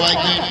 that's the way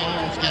game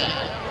finals go.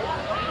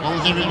 As long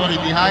as everybody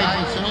behaves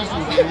themselves,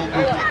 we'll be all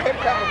good. She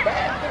kept coming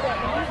back.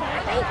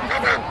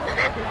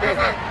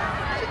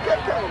 She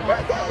kept coming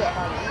back.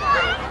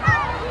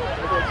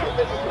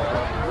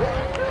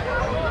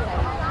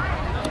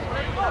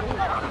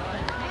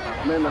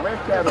 Man, the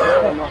rest out of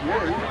there, not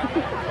really.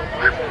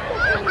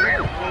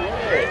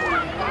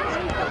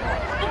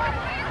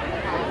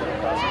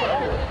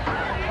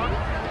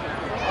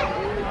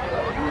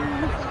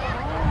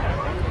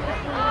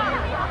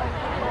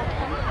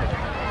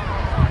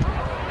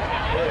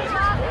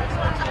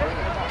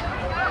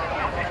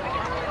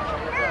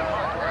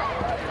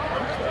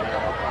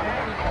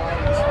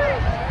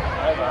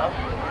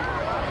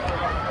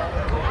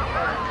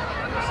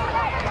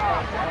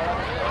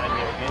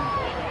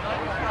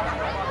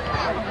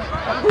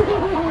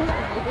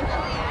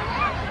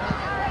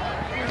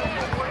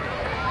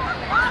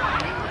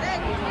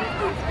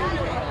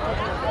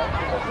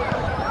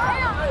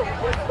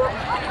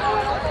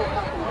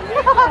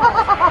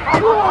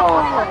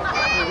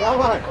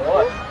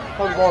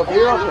 more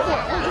beer up there.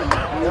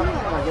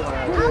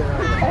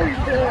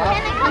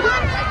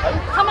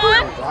 Come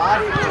on.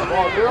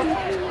 More beer.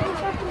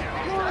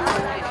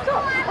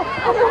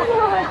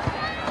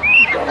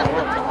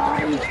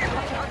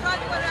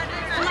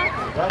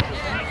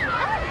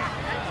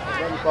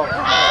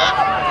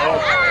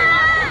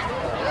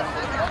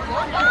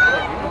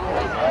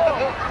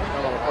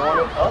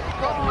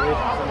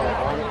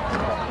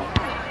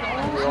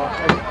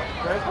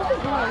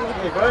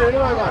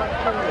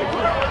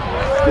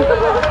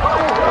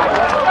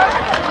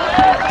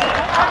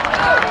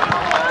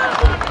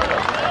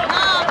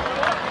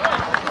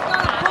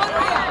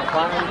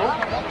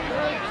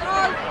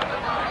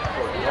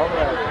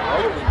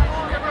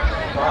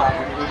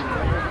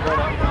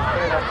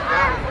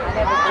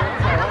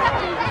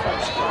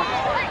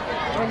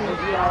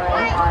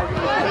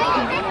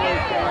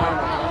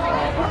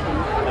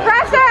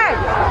 Pressing!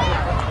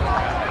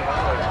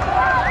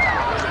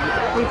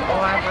 His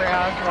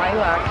eyebrows way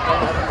like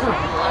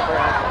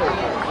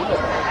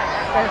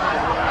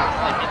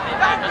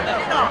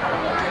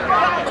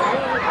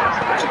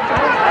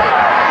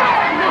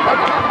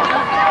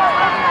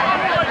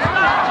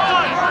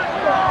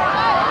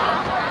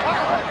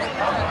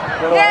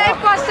Yeah,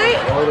 if I see,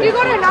 you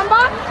got her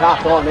number?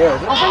 Not on there,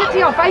 is it? I'll send it to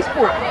you on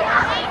Facebook.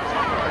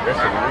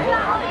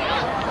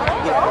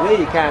 Yeah, there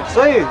you can't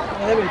see it.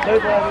 How many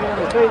people have you on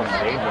the beach?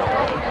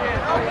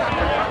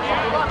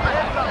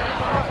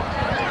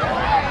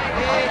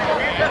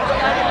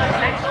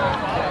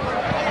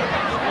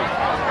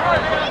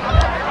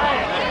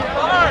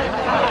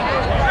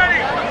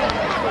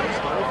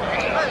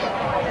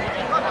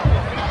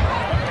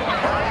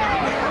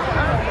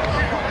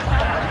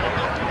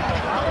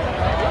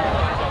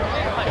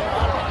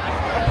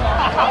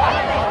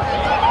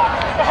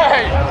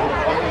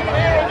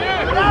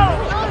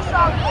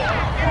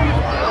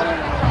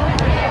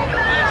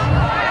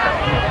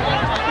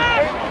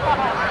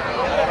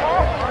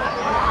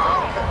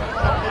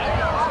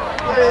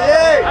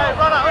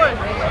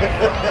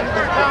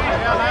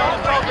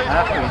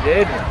 After we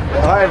did.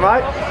 Alright,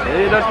 mate.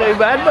 Yeah, not too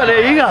bad, but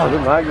there you go.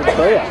 Good, mate. Good to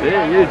see you.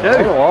 Yeah, you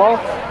too.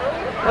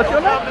 What's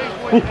your name?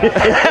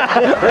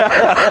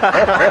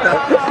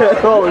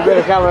 Oh, we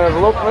better come and have a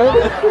look, man.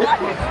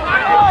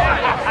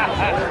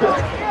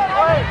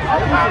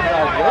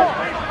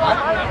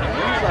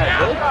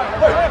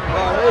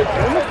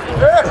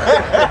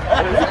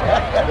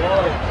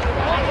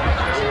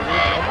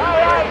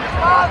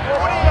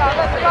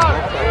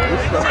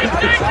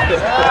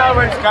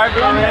 We're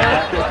Skyping,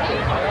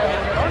 man.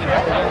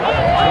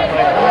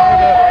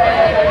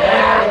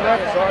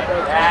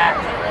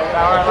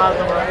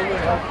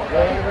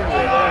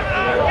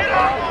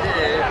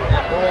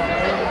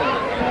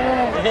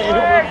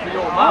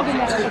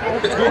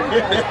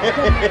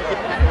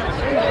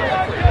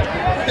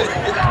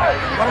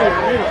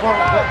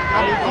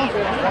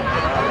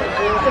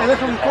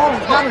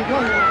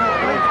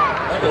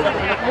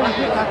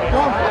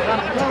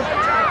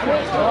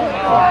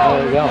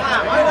 There we go.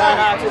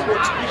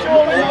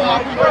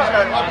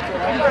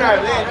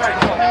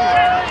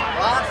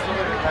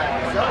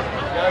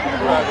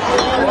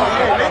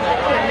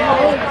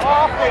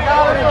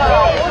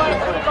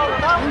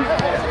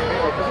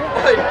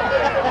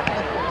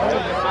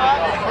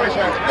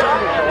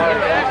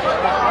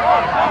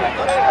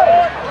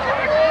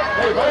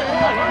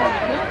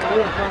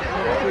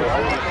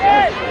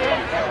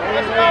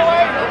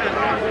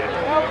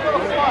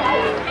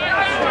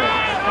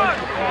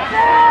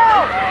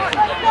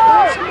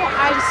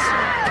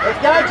 Let's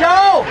go,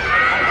 Joel!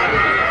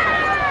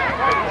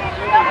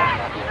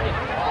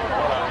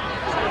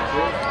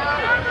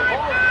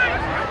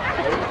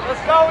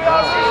 Let's go, we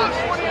are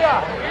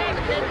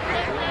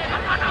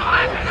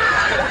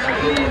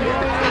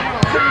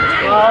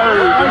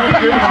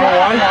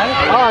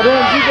Oh,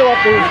 then you go up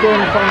there and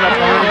stand in front of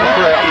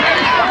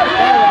that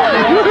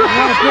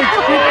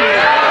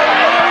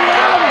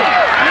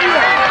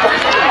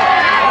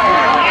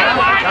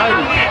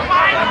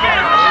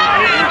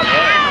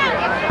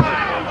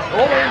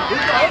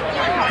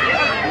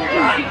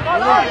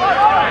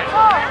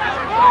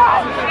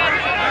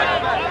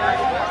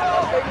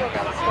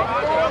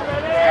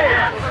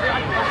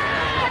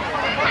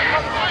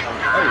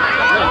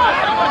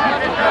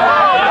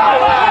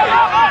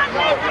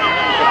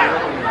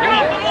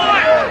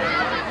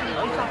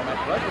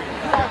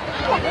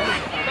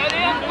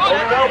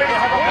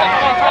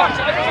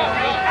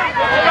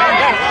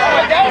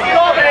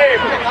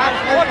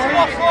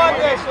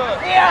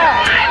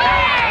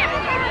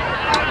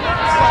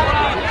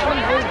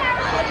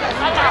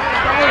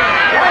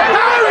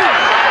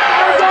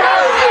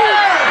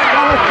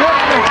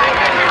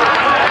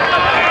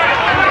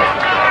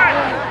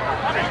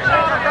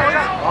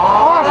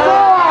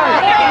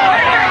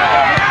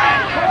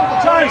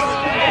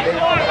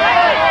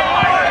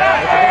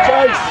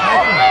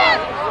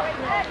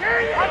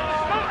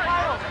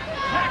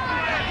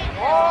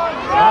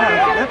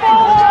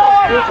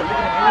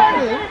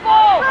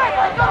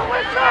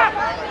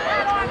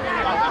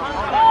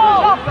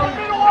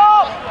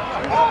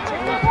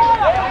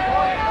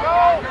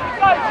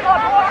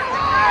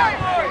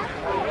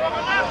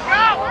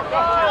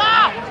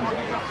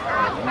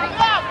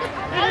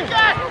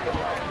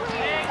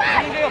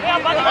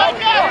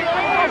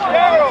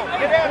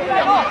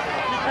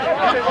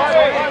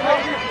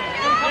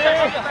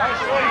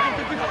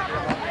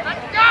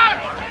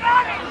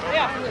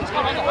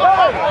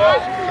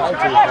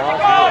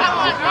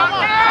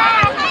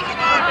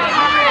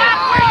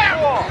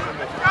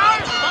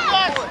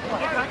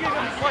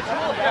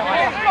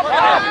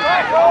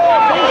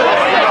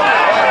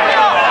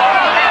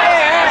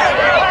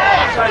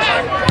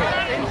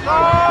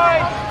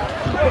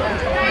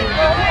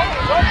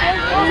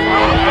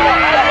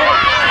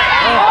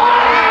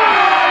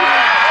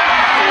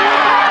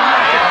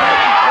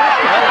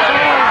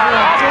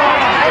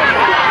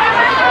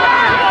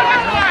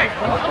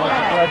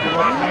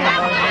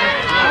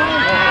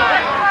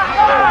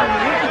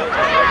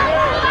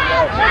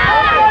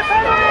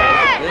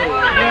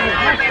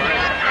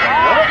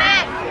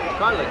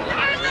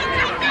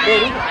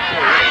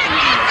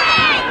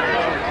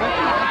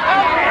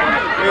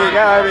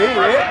go over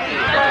here.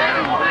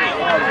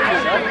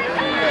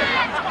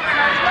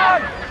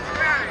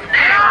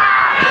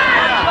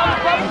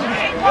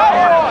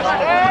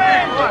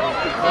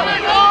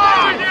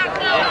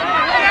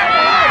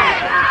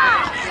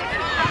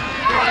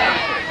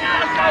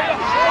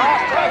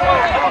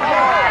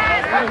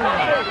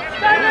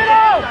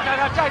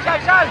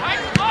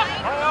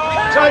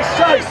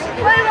 Chase!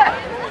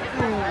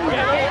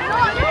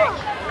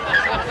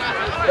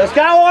 Let's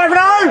go,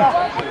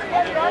 Ivanhow!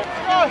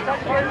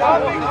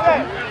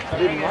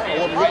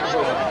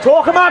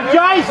 Talk him up,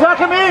 Jay, suck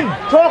him in!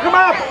 Talk him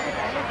up!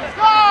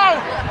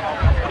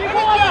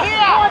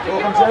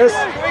 Talk him, Jess.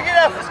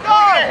 Let's go!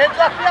 Heads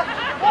up here!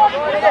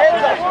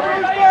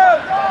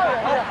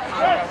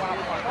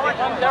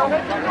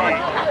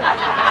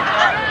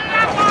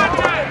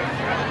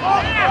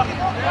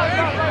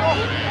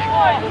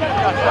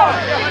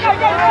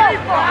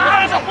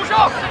 Heads up! Push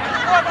off!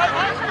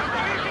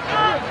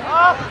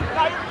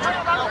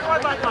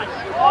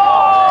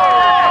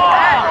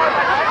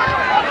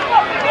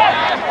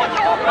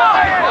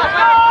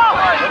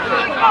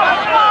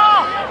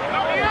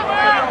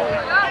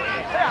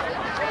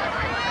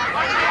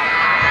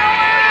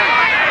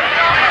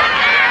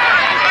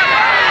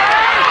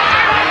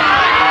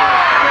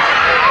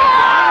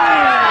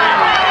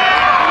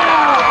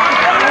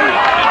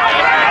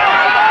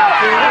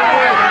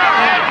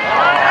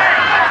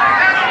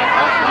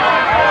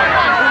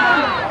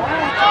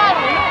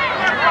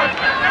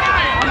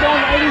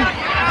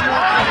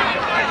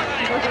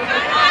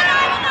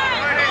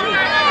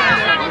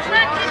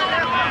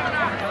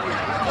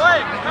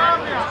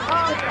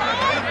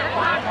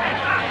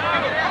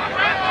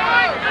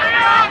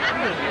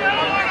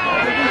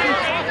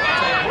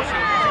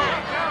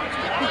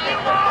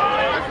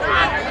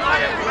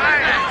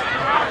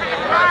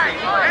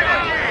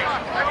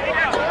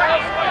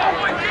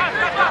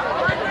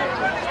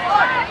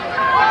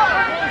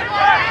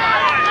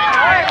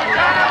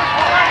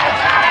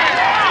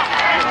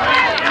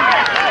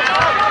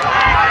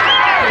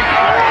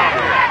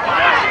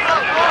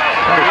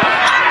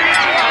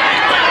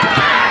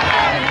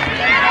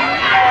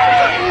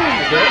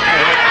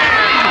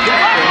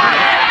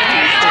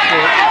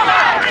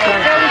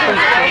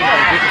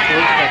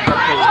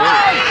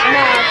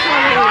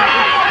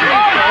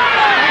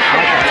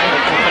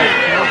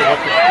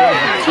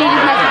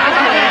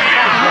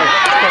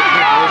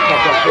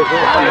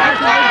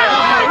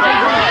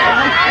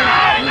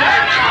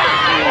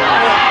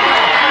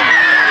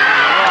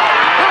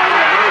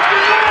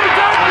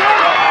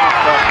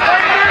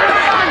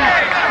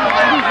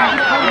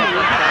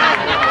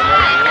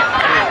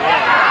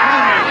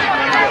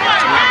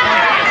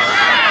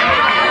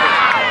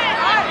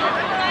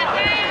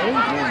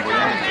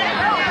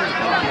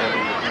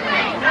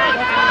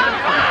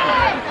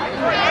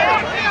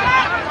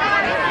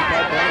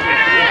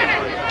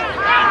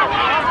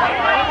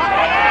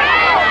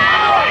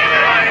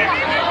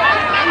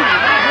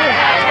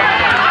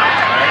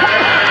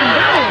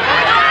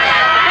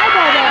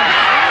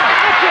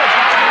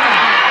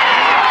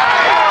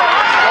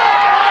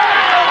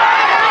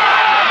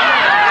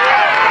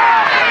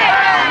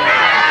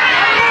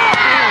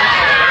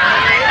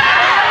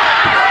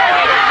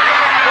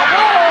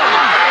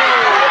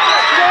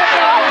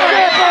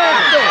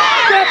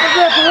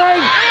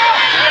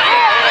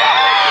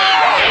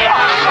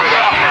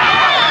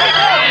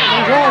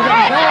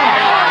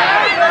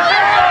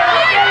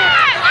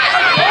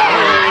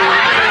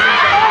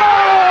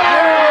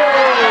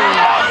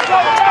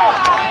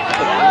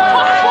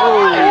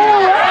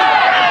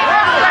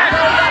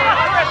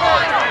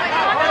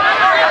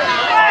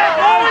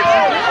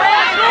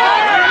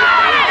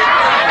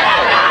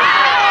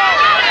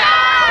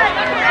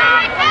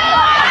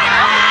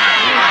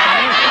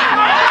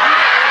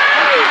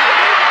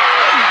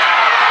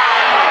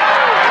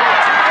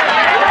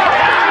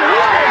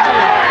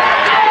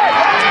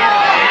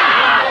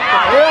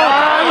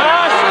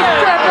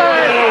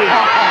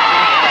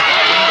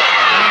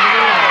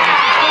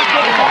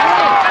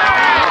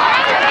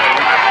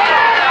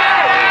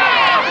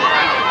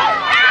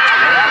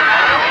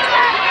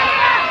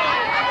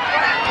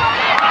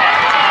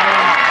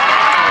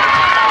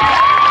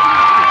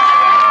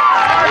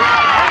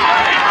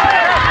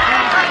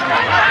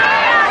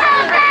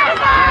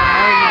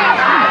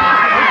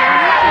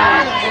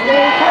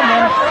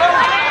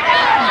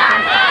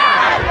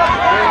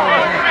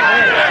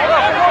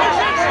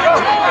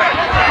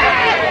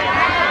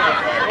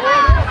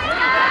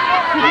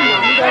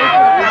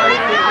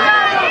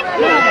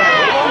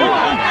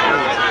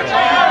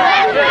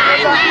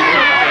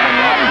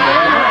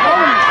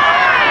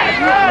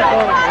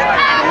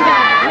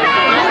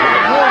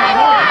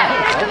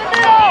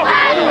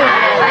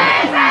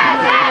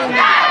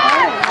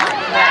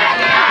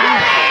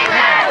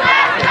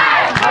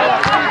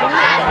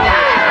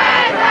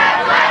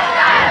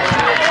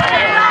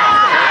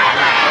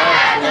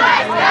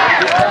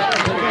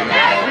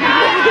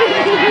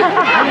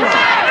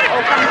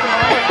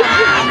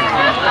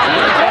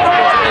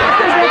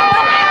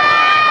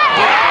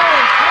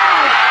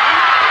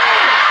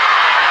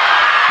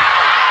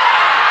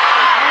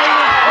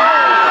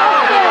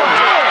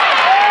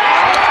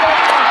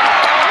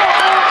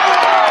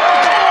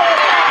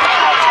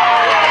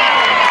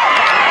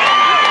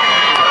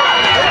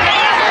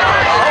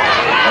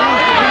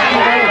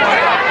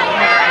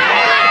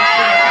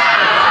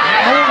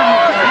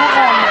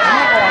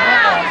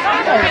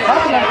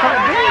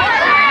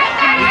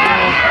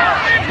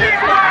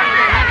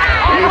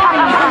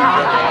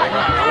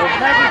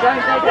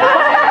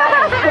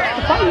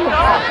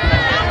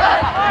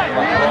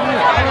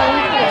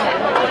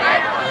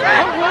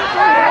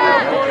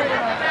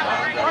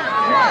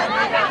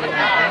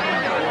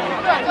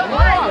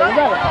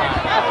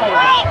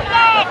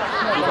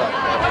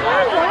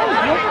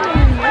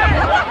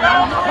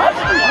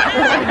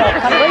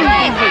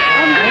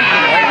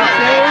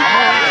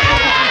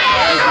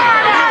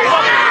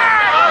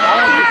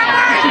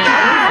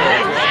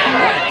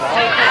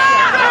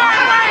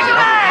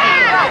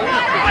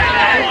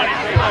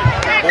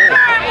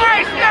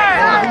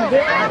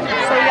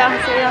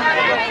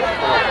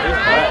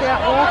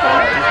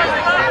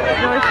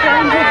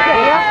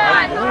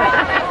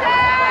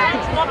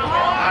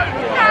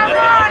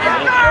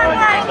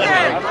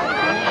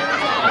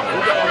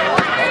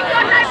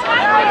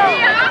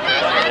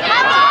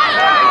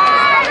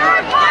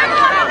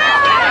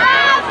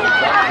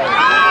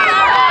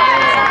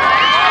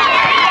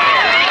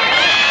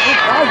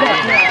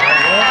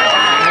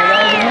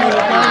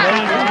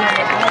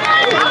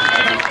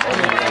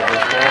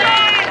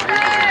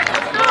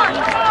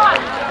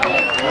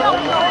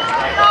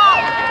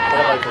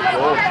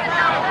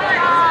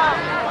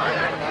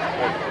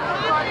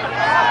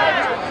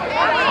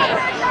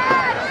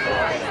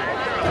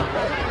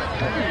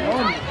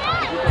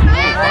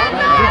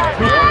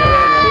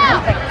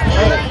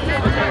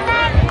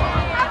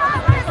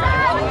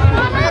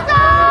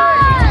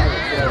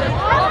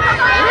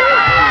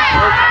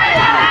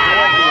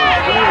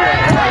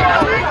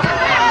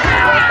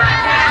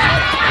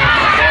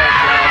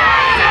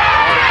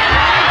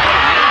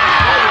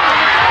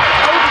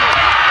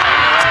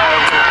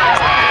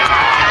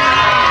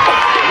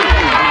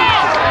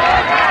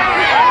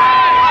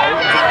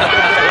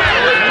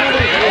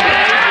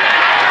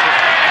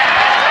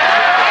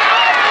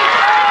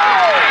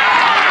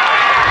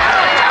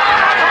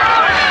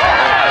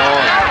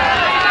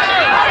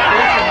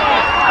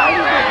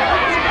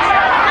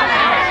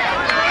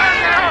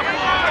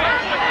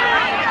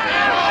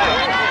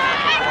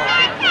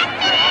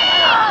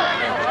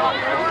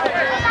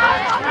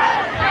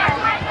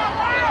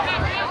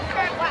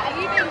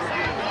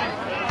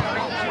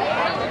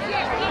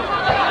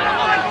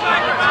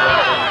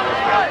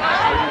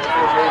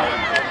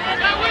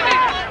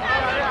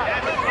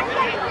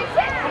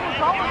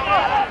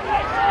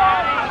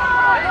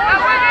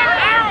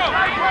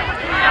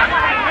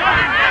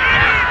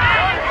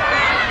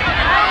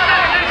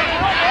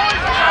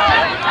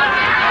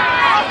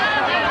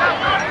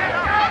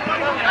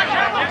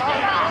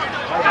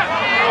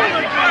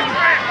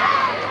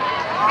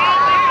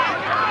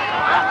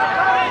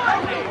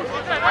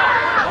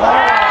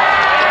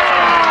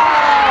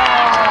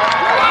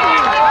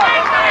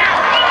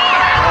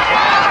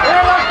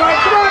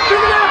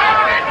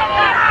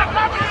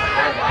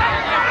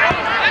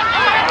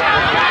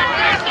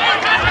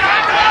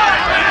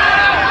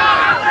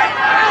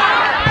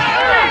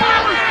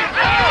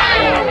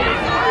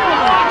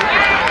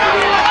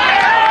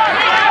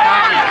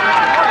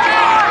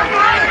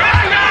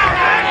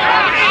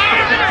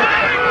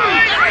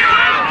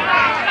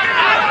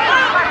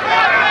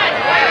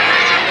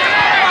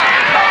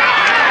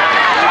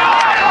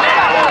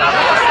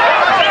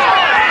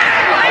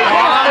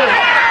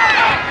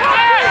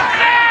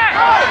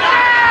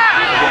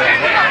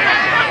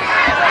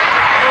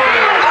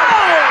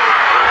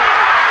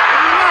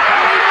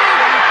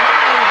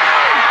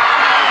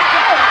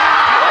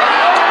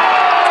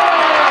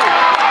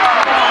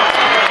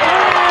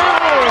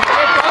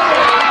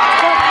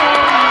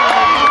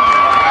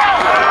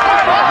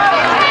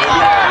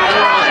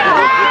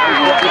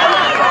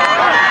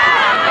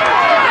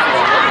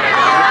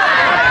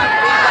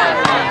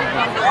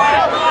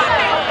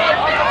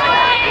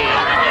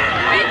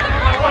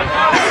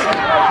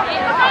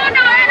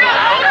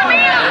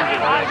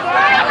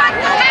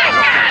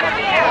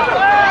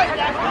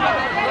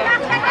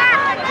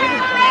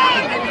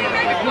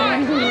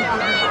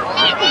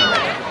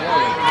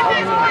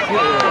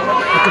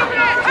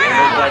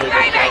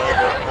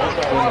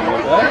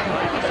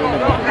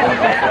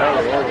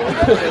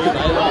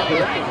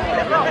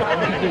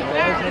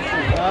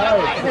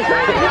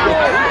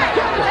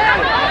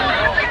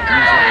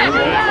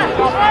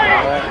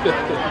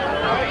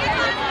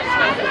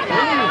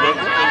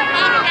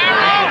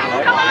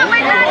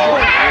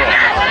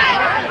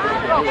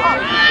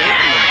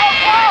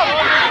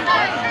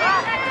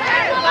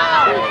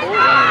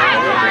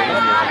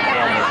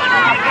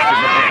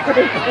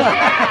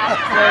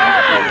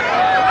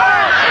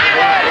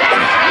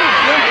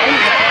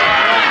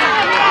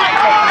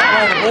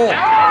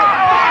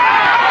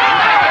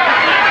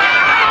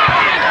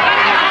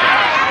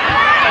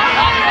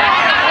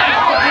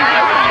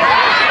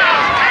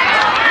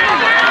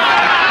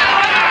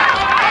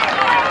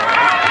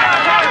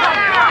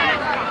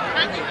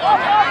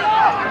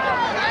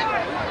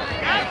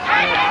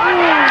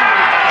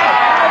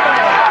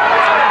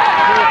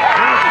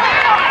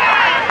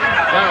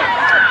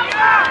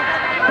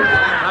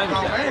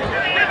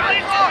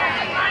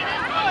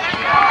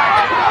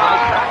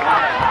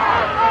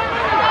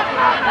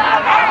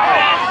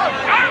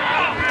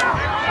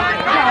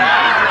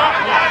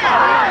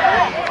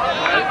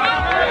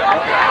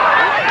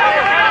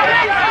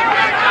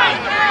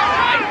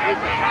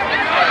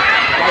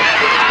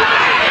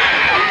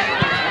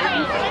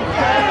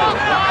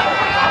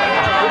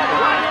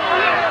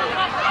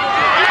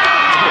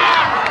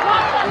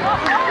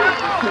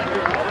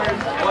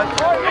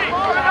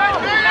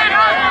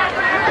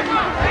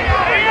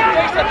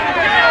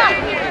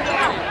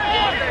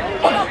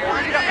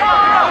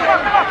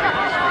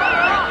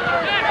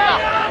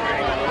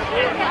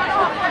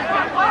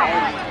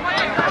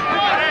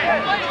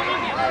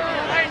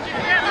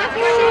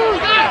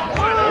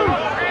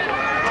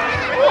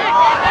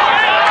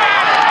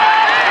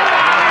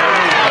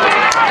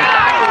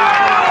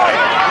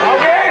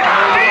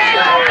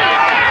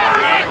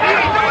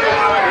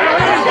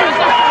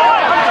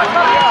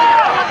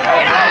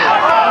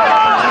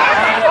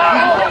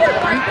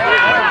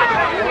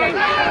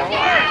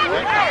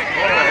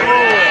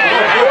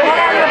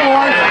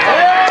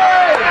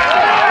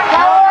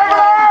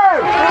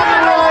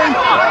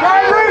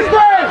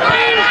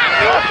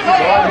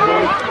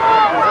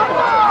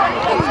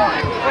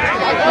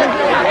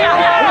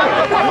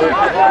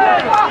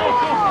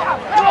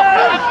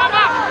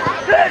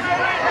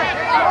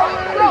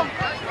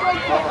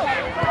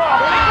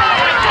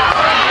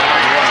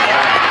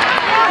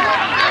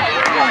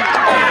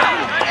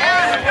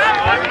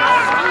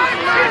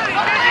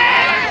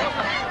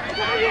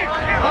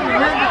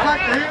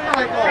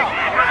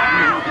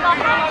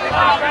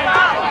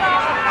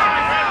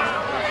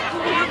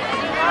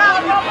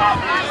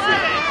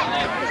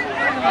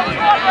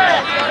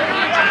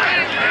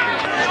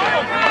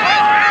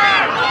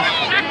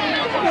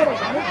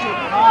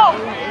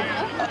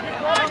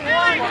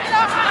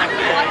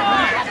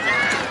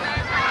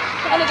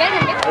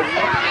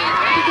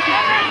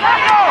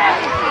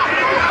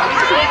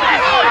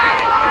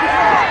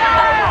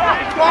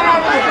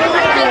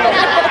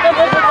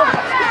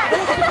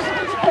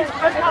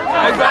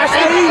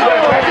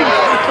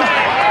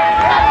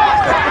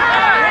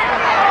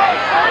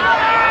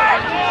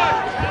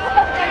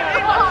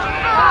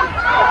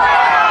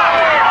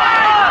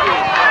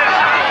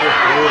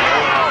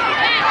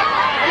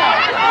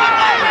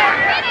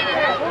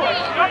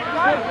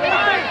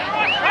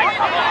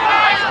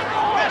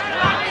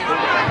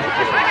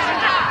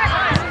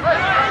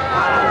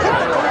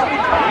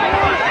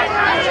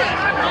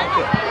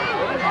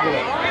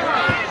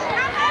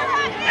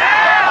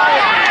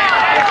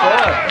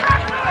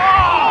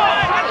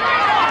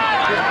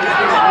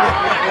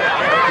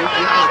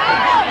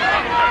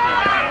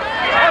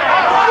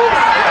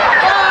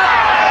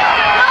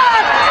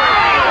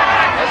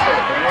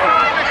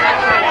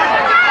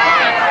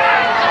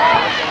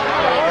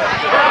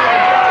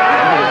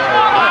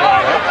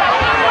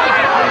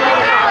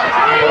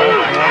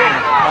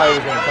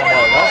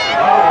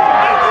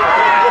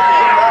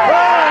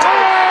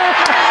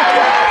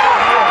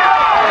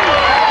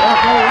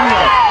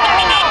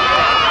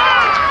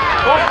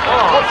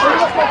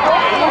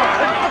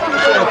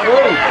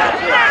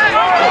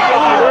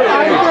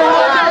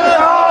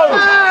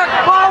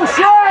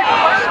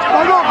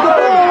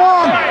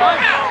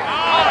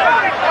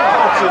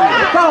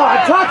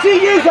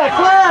 Use that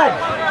flag!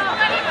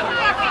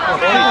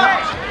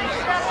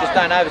 Just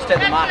don't overstep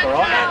the mark, all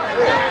right?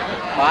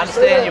 I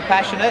understand you're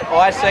passionate.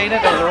 I seen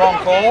it. It was the wrong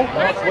call.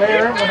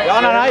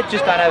 No,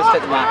 just don't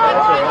overstep the mark.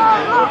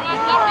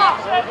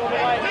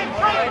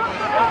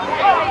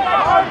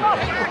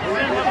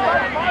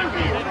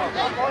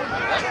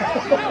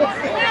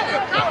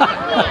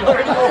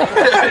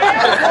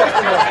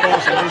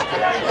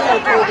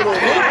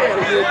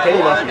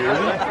 Kenny must be,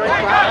 isn't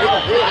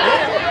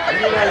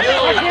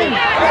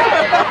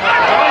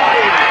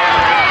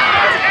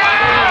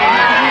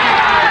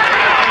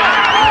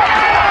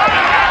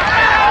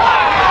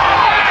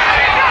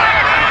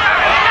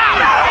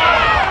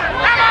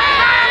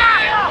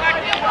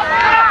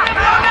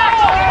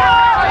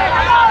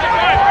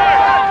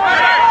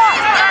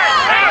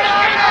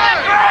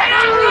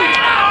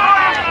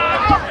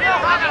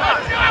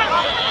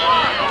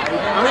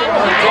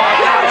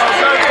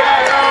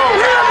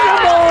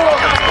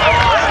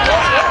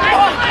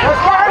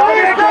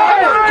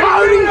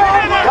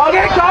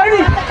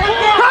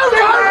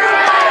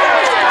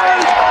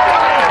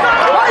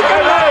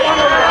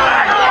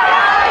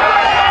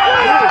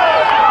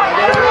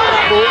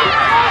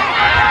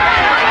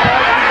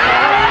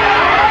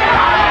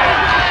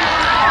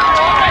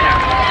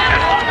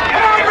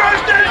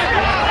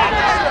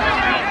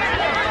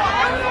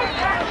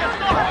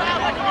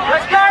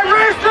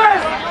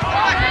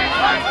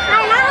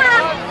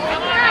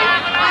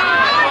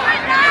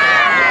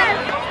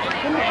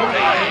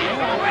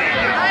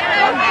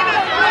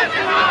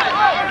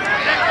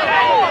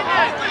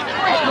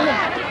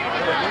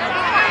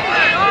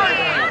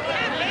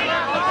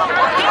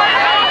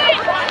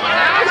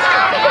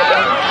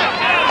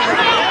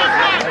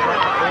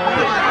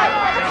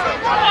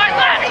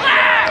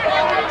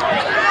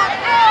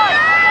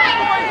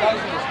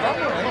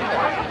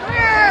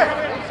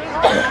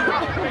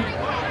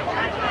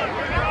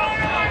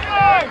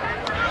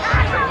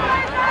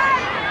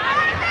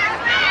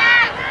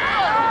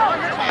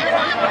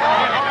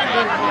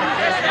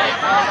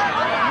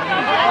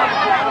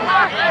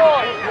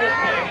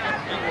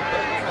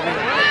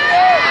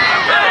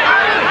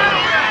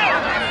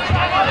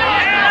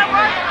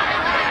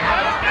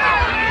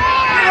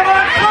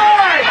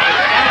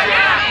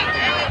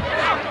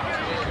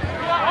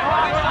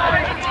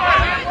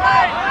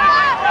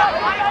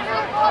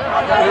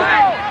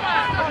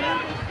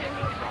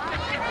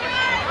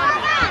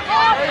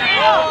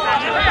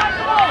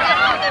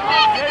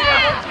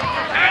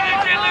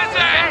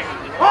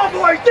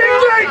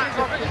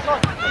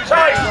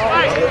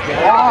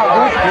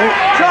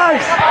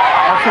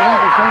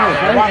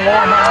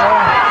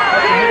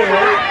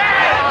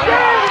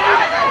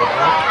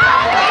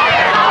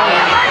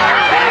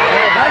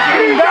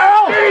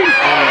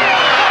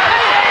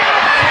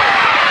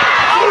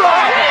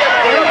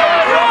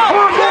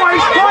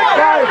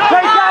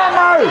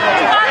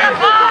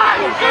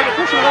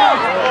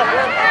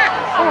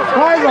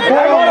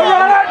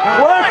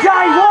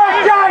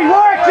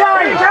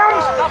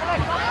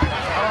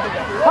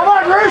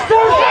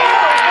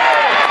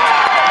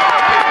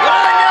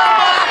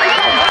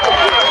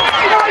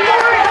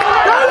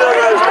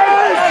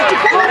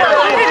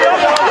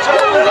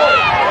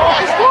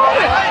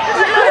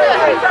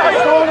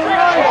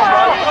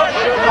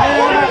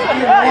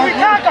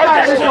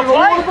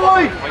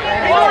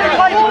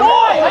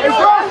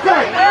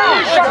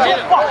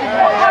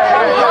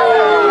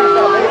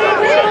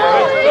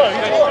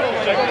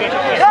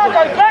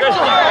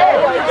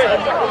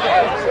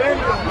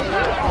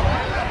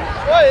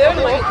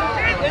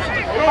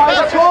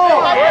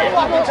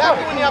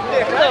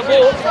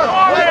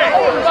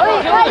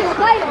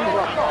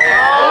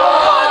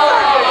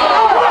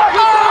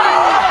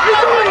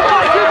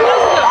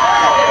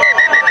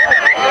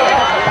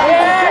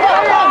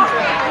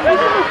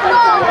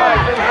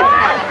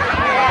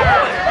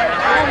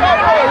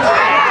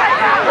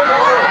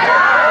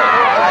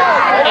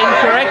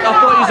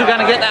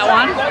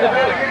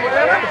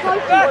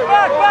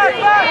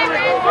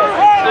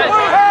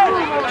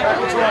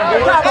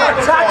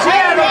Touch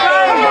in,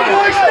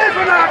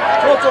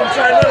 talk to him,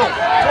 Jay, little.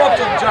 Talk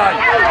to him, Jay.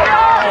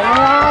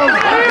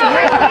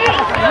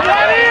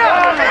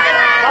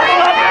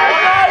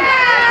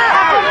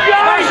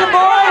 Smash him,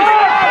 boys!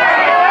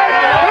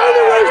 Go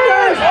the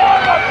Roosters!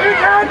 You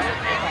can't!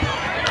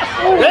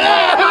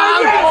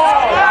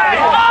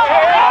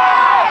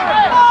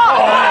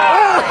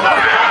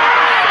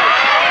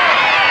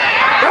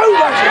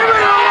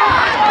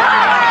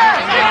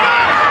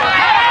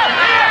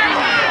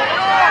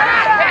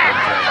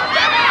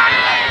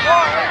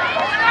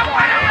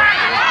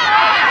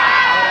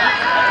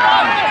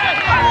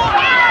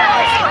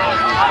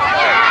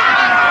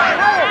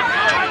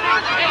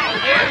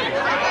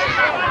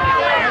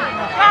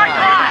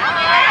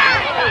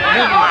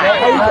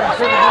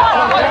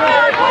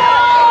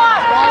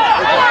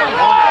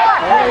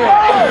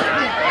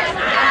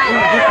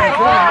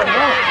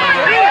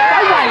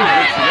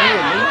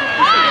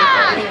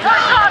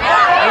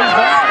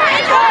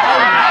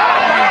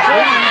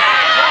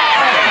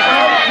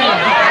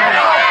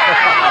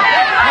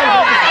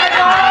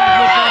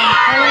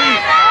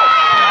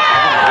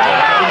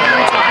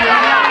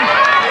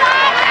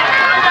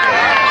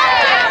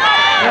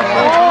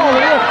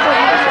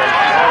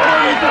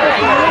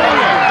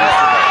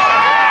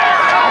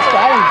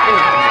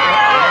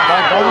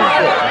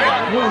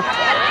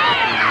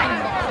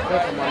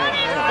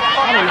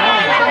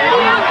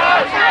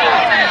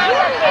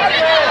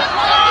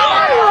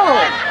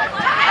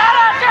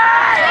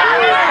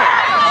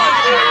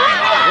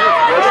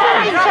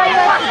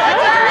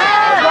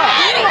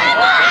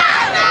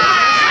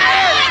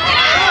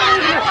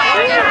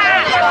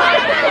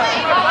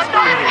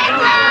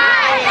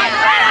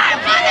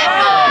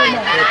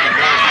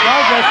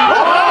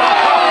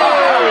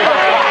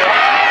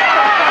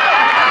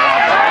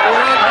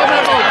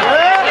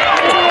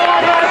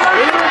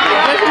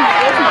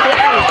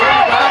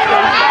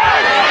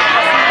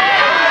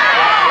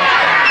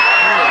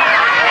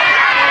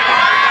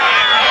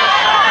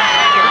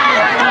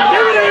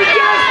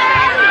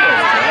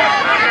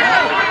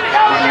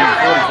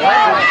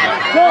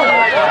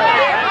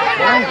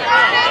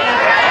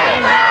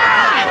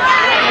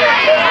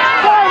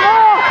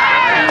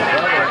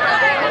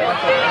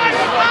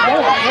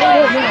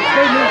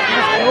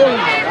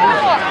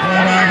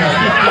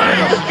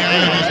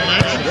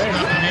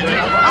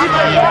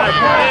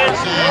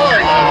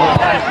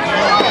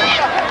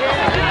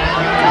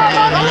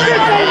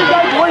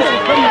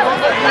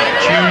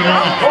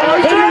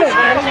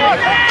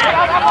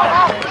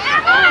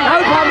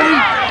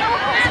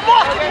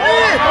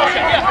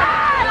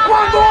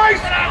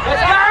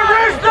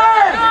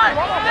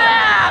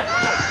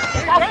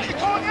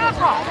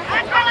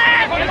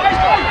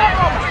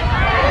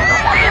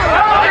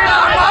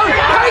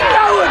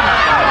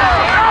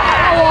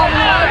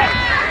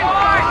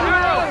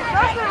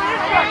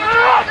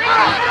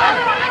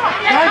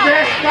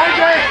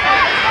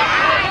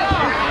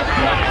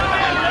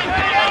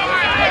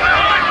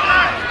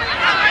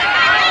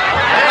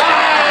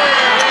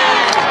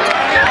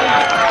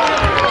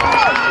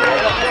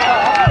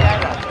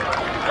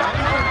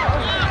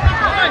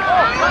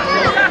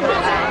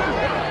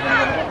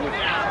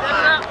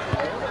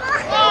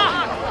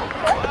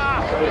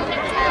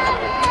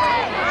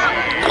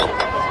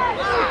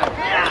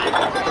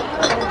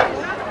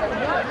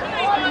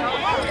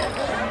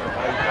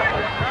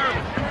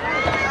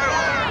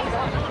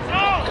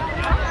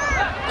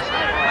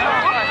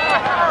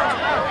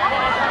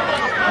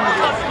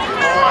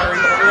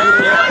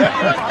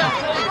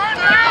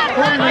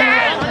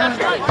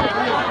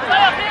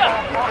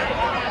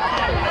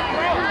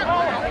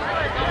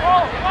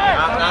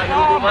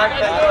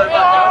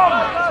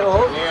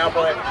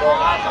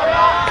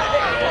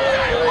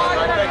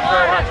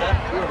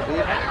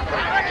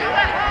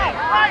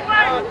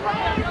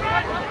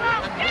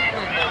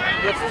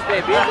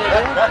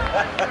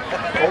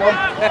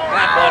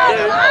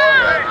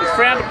 It's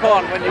frowned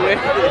upon when you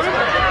enter this.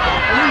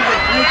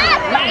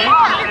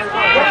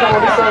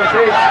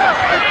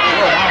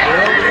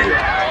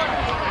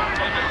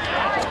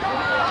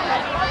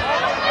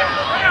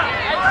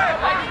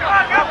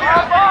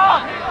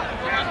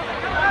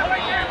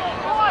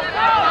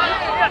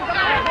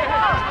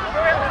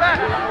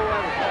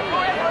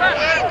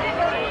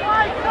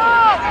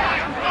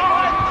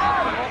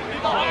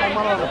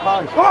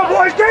 Come on,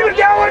 boys, keep it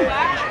going!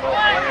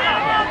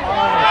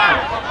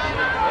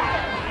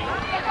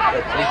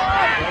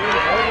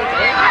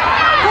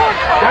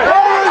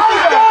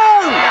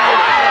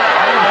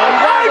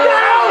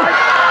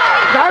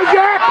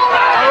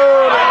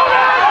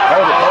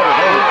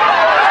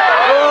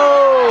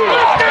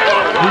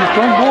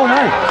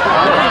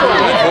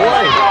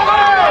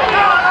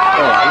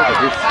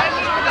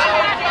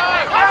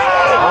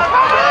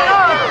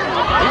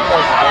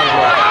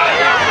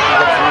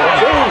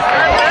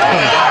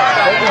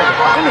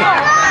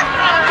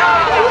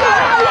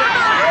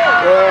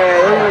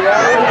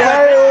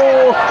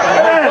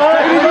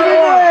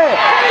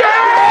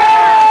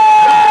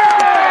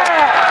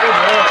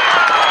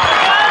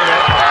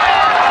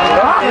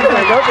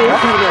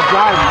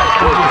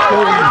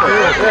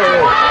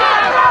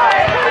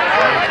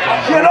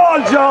 Get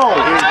on, Joel!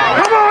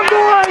 Come on,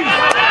 boys!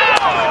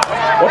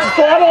 What's the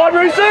sideline,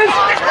 Roosters?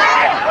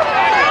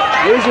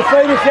 Use your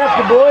feet if you have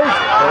to, boys.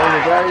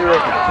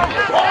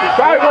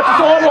 Gary, what's the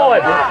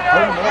sideline?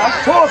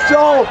 Talk,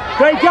 Joel.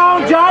 Keep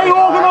going, Jay.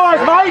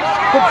 Organise, mate.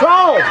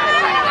 Control.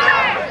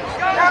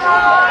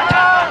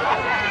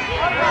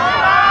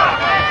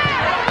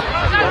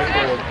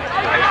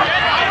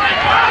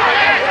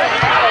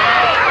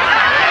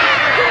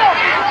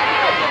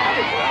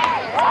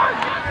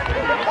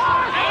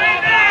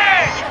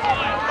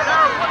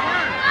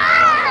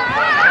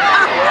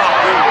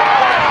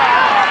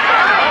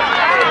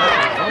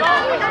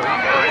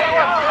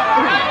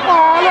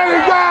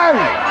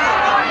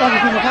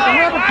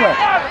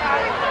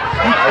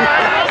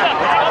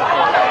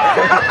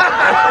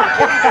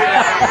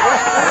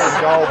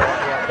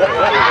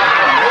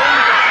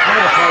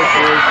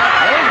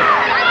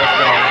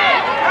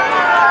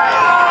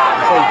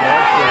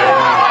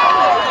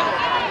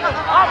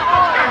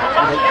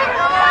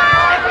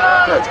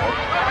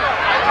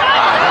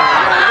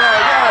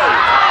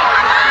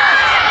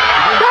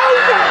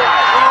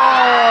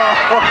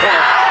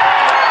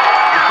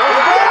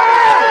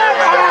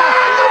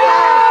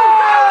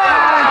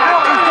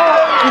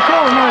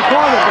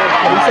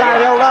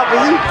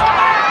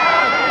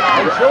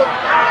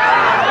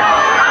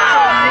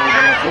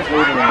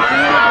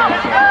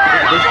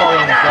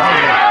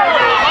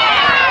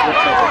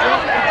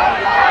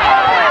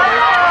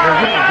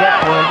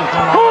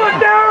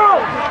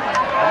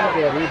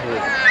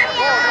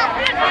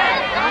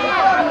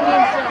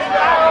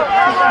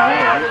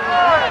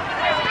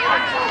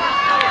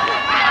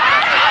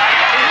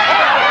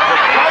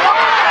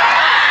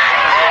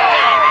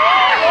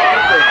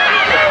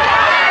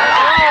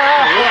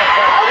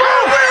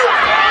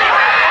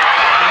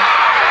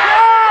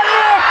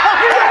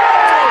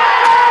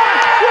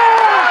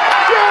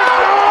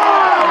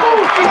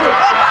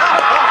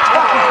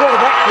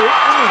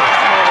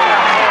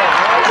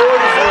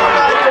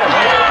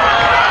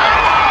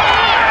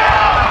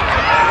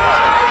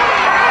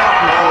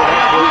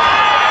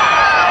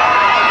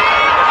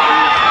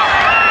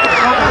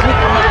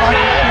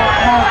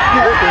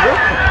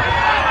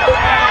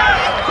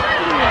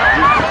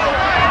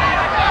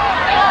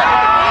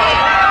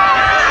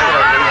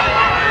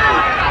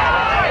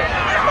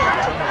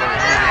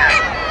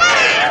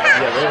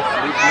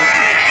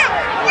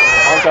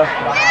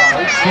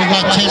 We've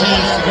got 10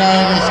 minutes to go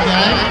in this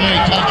game.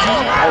 Very touchy.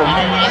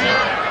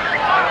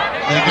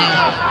 There you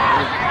go.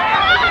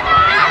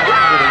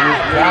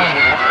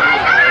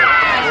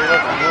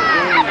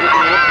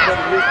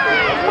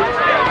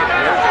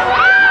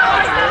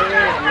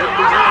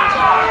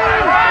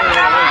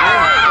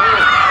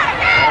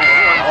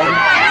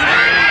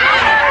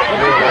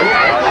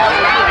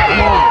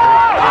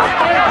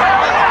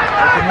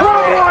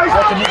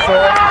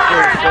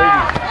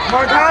 Come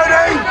on, Cody!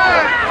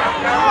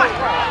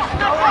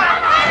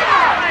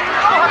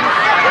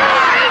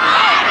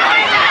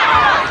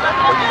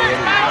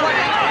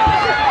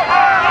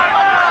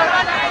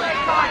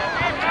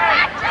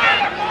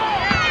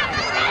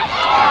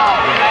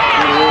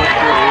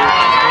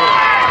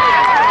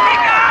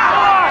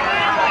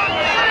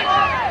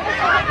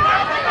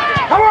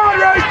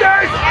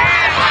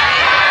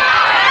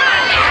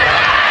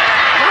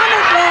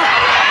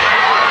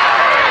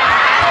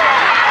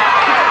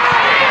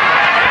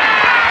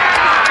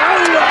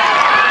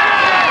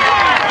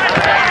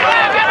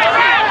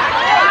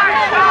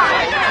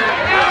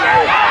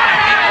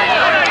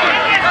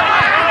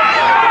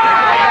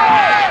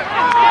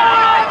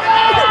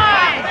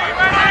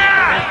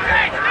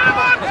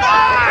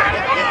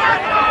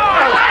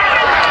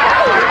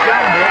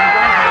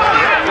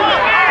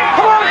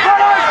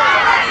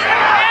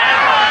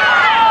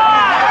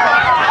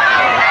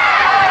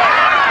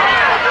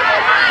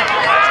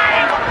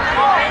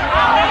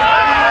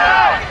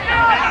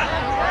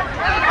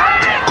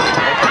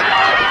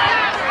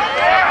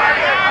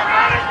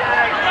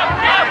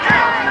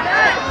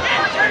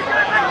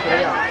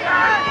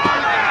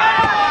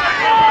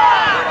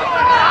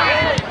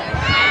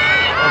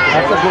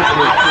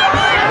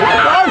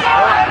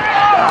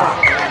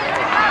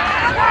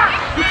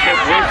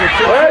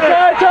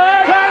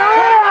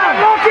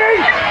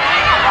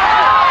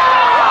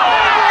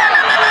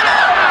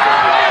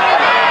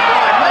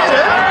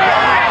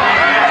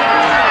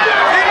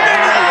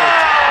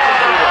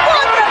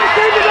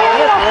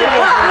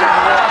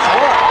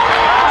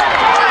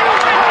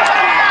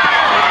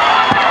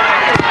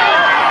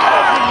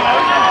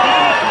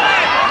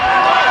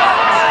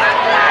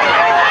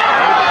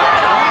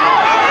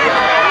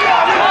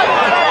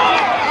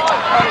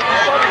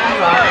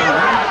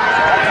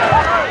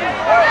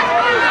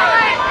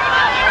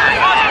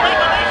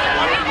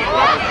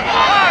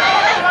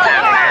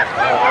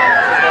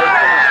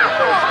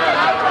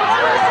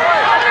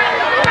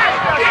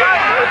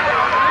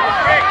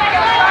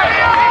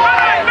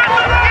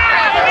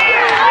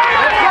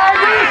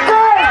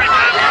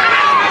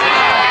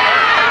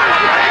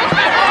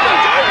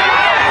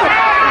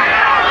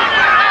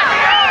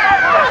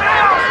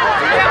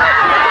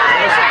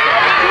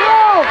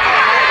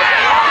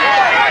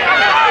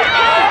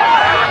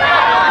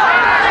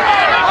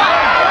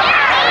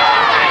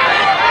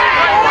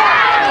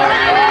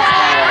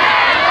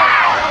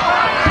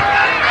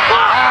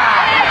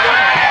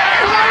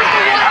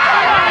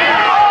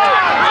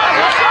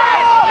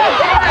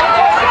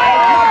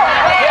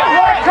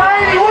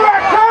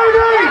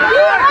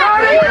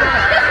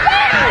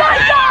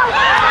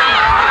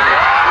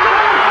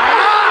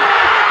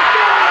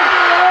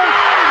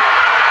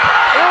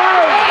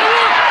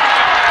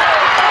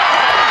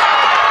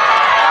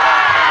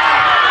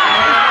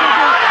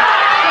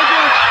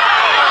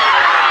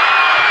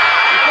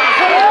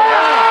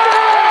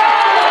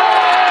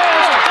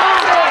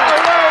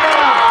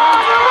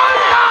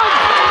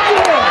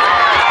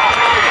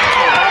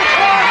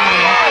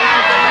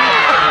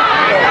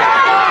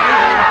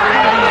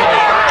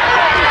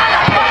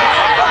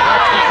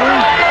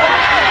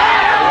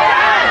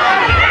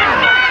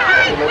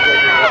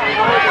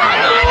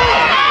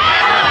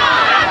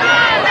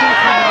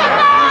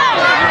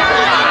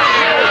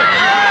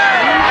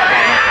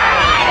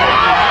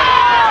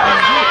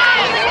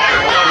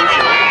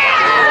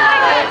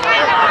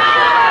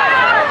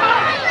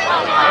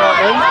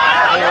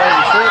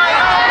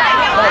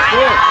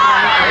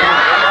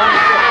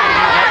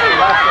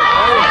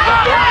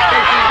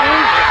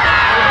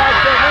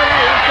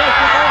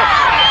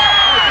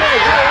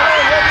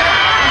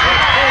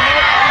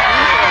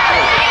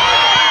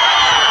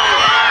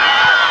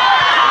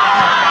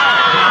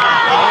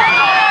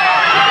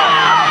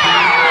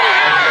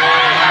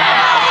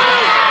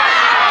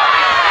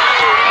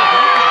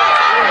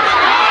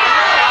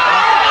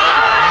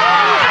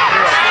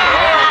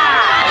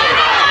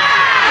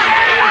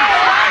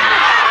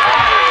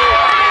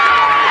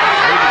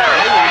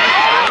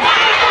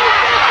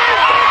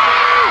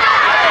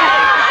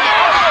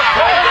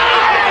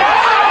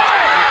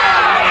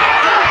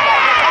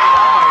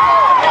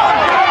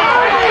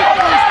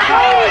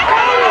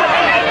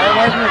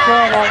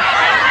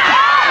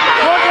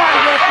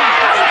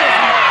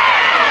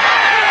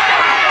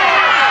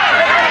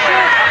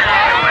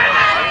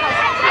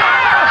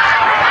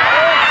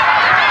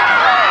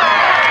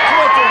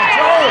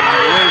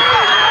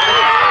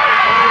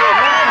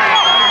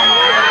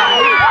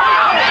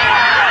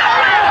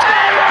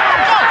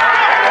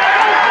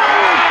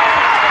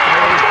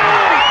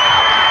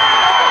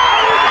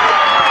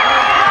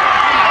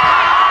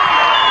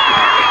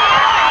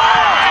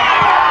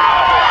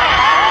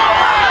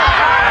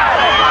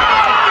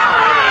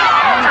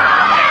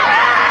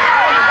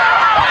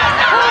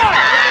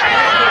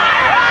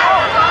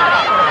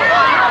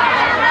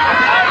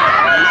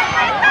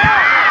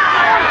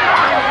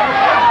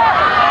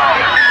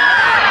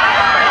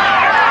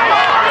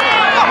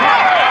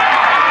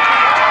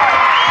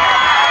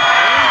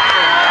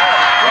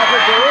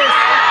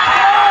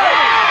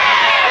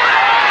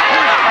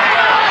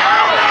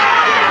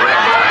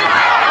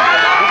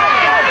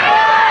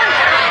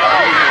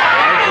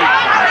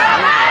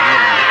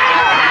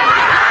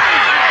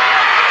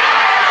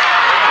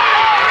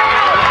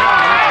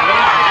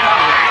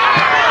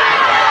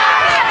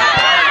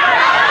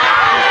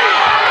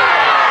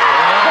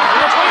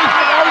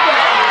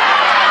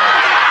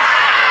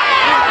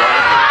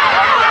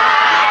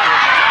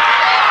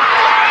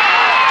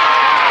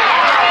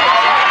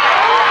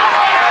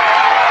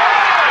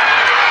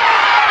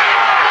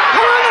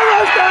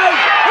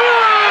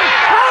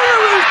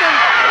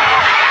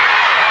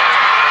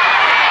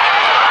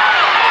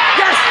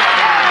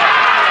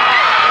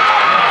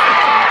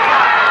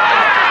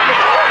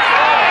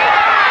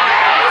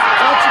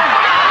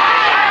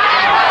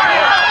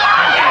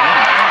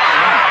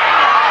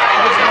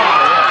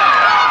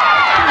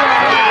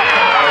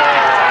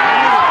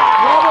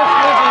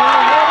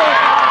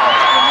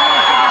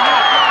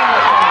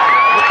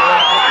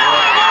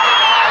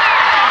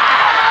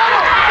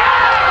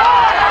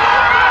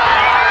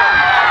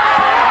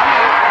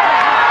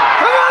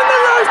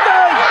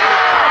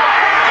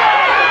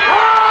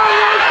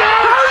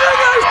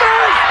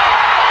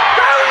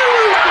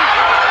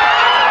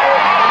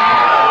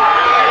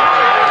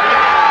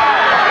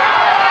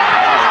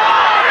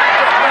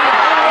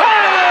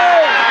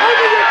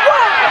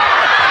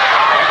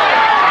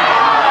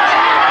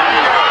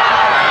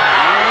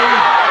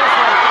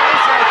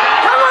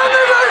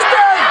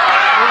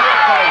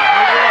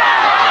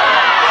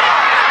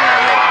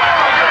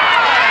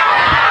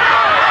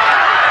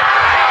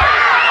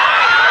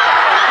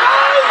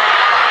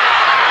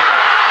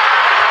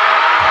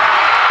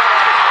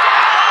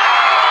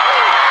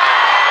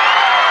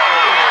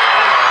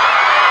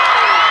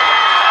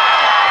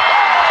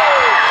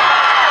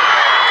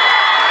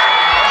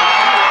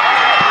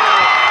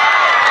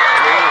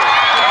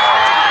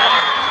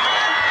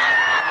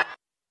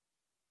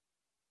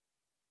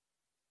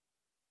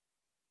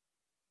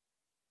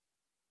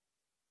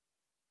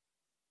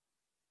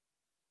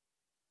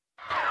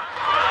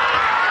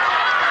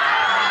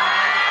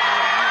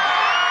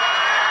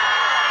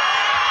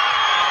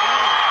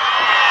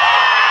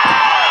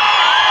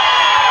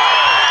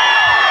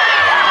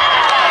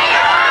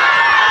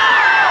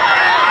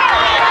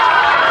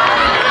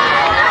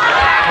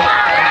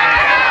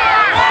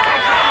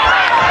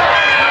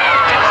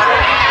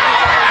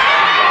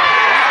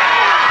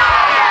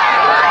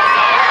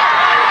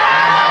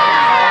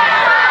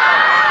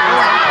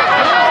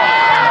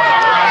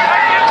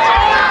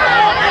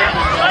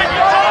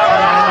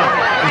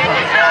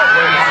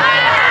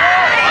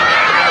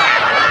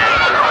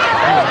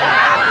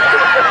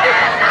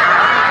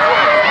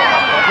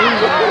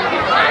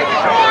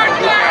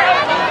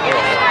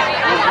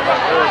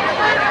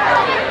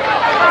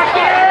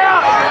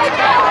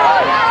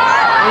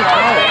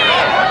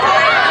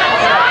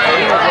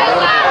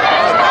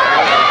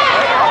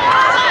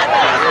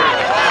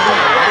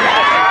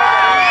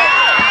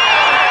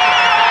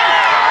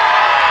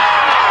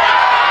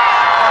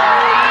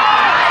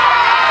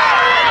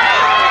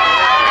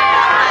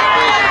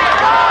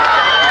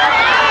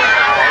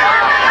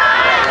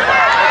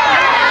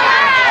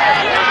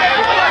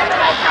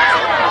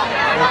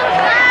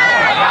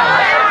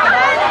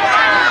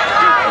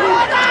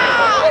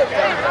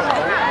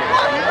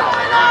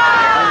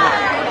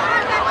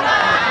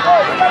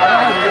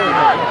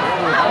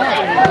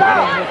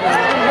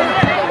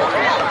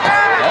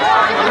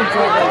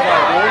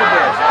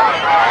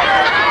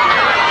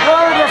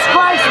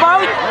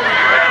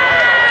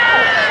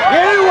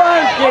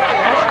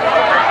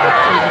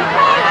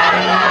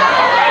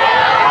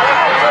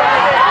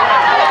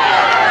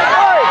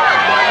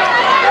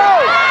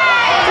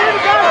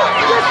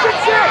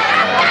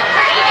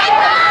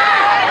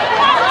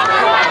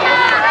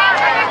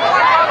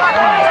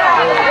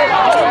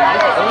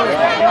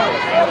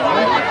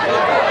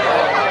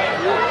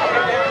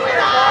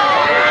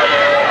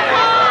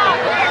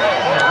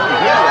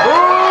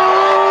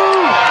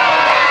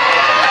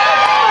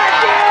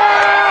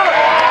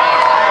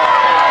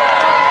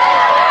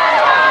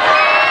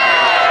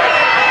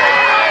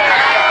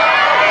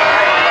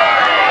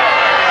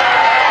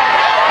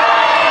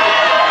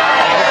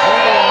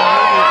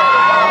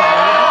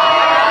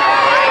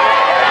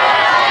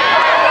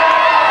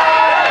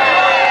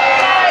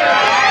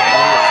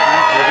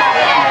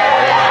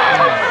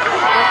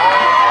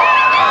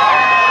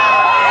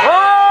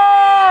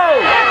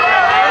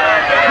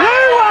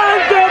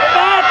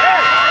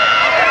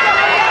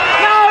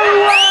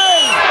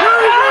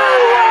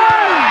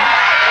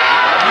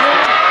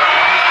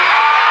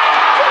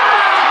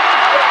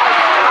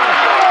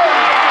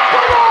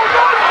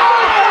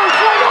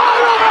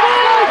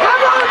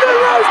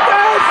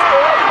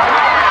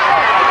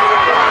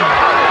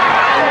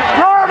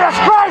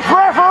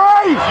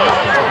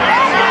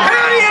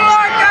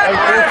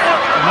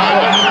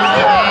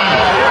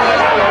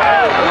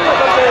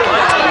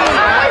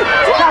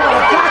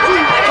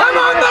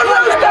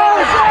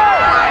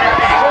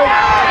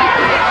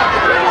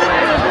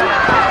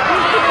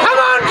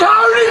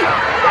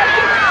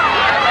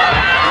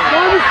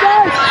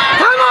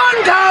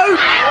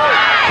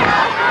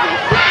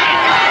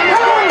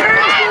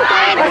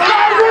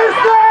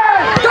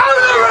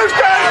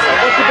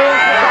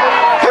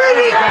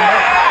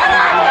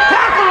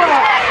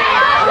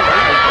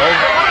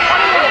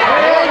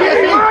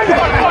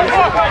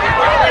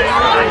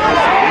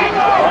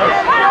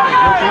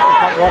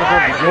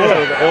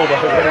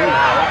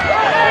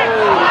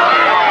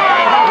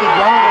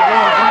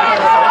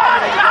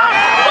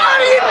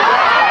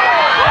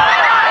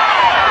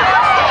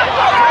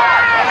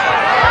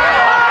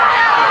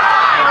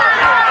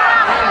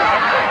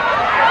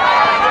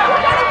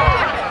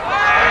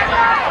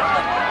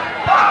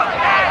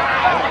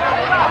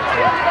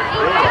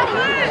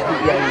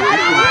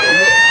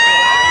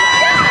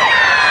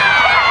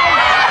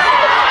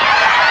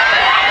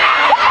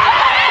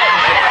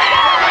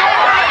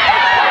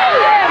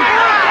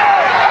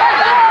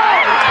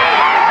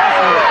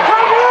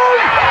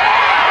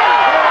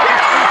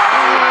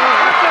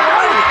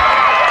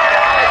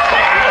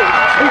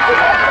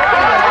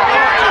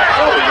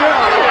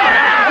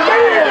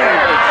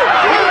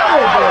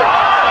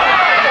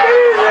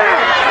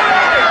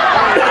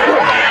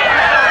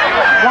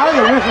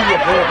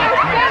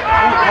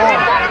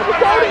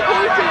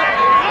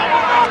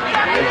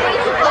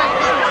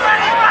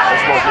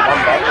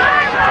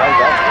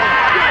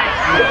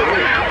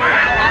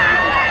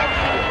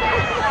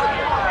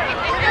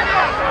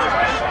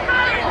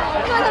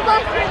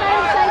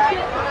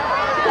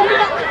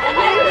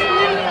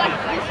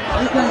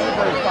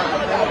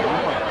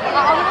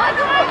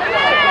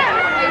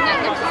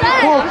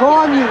 Full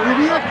time, you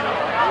idiot!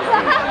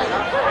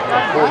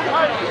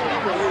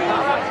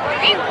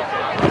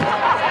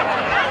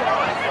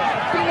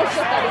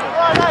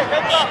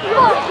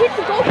 Hit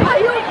the goalpost.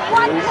 You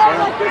one ball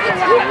like this.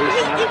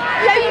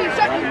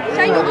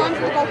 Say your arms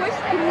to the goalpost.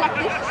 Put them like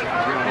this.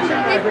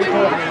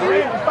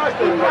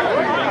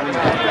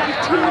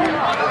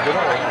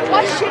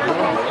 What shit?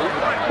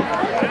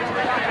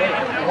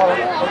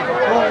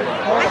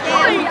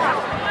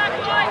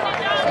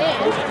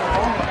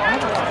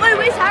 Wait,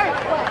 where's Harry?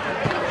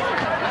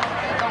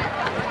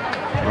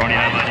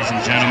 Rightio, ladies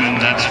and gentlemen,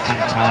 that's full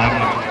time.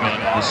 We've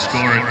got the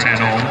score at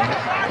 10-all.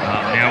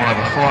 Now we'll have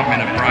a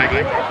 5-minute break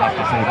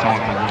after full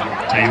time for the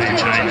teams to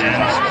change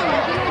ends.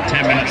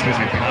 10 minutes will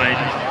be played,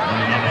 and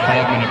another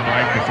 5-minute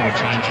break before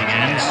changing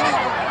ends.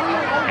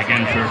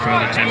 Again for a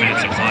further 10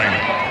 minutes of play.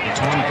 The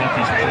time clock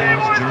is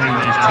paused during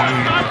these two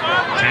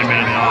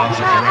 10-minute halves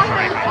of the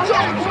referee calls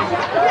times off.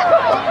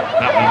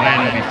 That will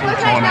then be full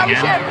time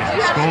again. If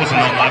the scores are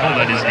not level,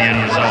 that is the end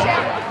result.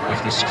 If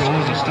the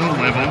scores are still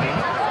level,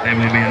 there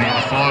will be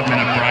another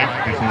 5-minute break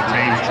before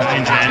teams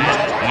change ends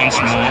once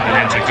more and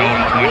enter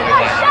golden point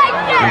play.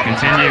 We'll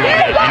continue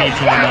without any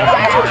time off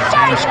until the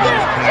team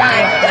scores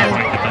points to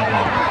break the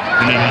deadlock.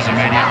 Then it is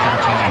immediate full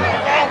time.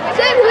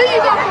 Sam, who you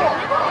got for?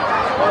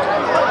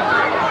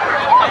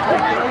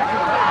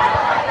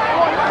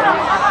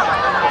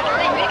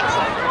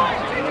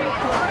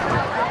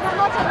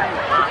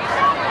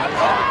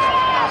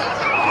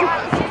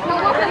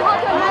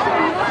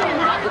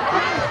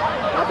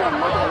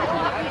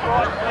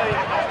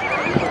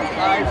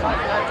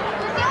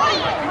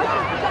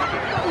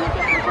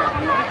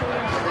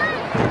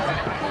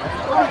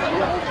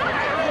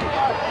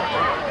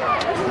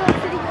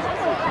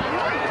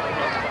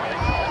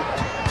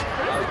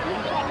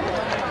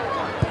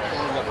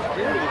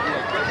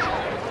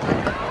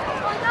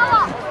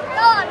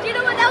 Do you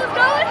know what that was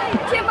going?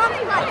 To your mum's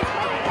place.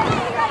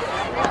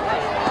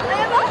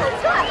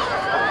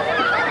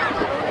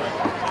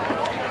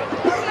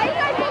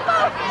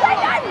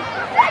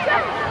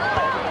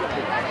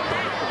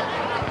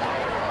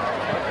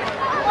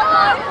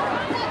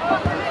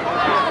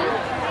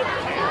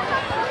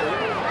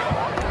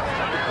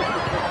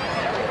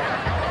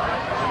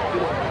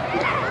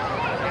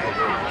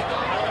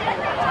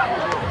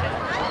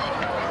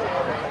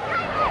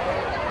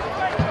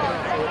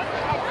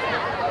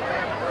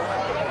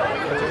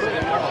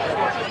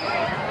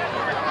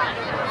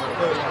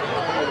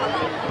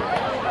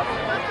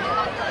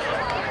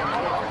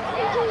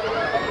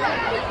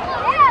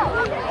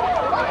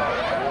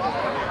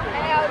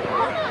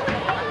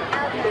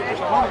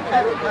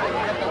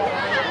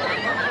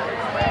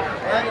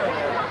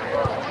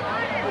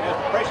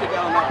 Pressure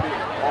down that bit.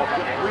 Oh,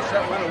 wish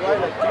that went away.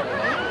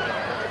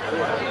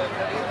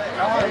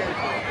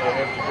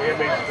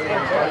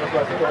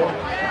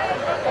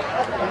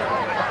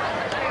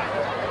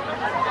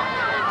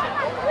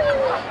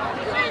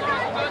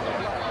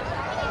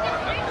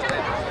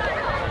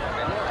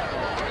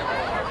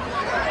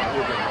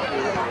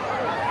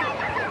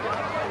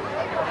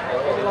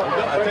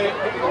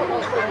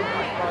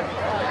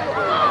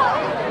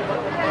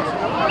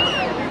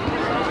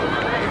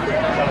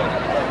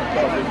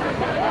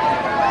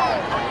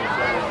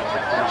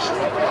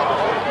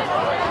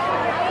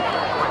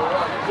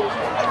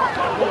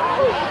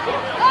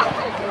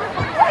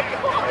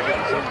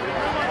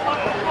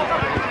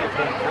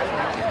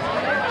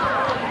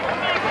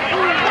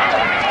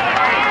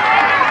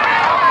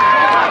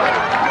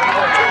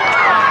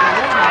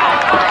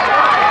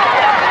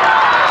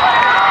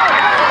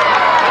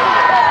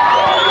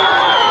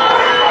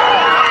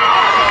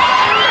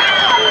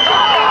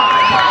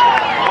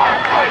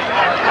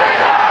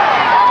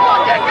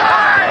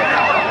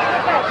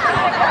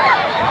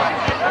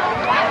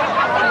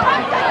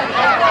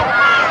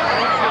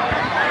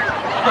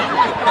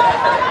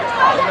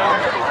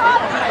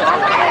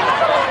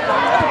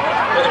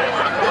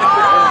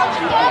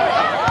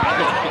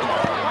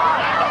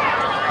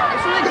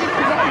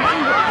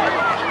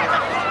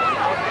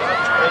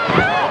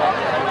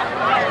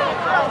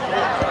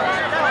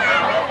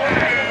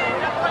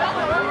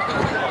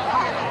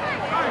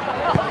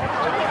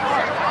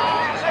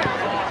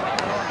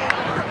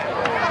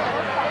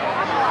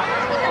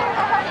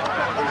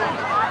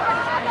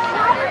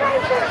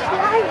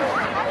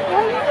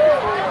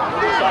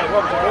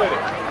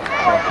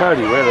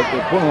 Cody with it,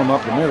 they're pulling them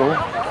up the middle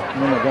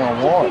and then they're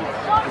going wide.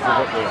 Because they've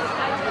got the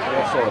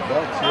outside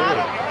backs,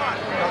 yeah.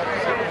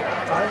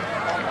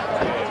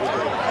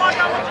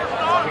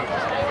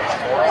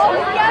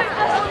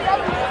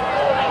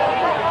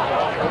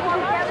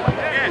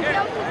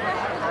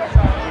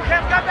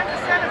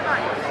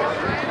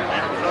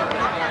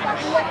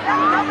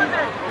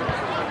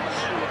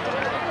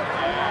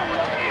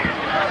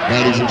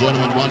 Ladies and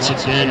gentlemen, once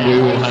again,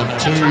 we will have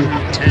 2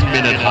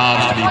 10-minute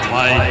halves to be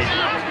played.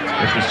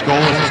 If the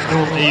scores are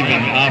still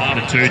even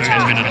after the 2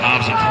 10-minute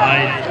halves are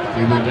played,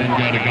 we will then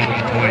go to golden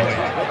point,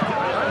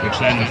 which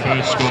then the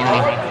first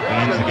scorer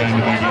ends the game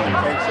immediately.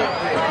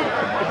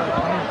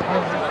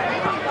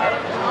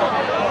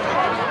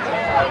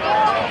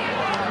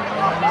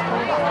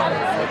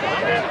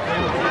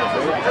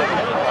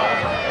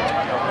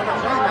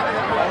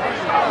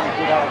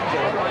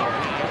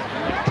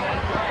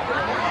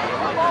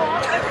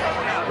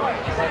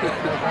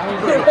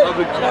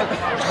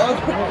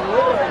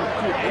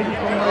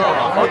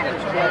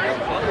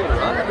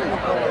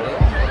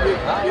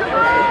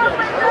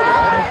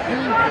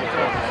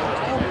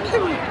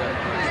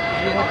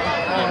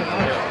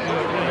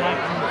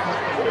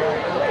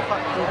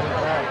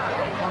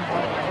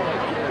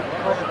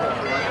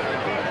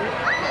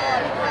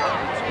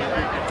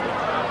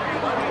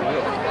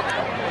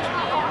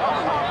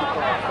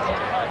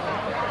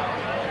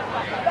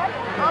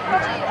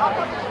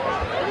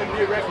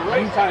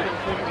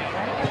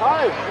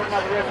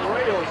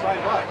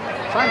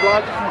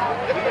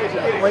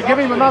 We give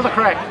him another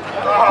crack.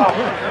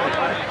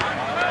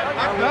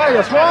 No,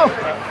 you smile.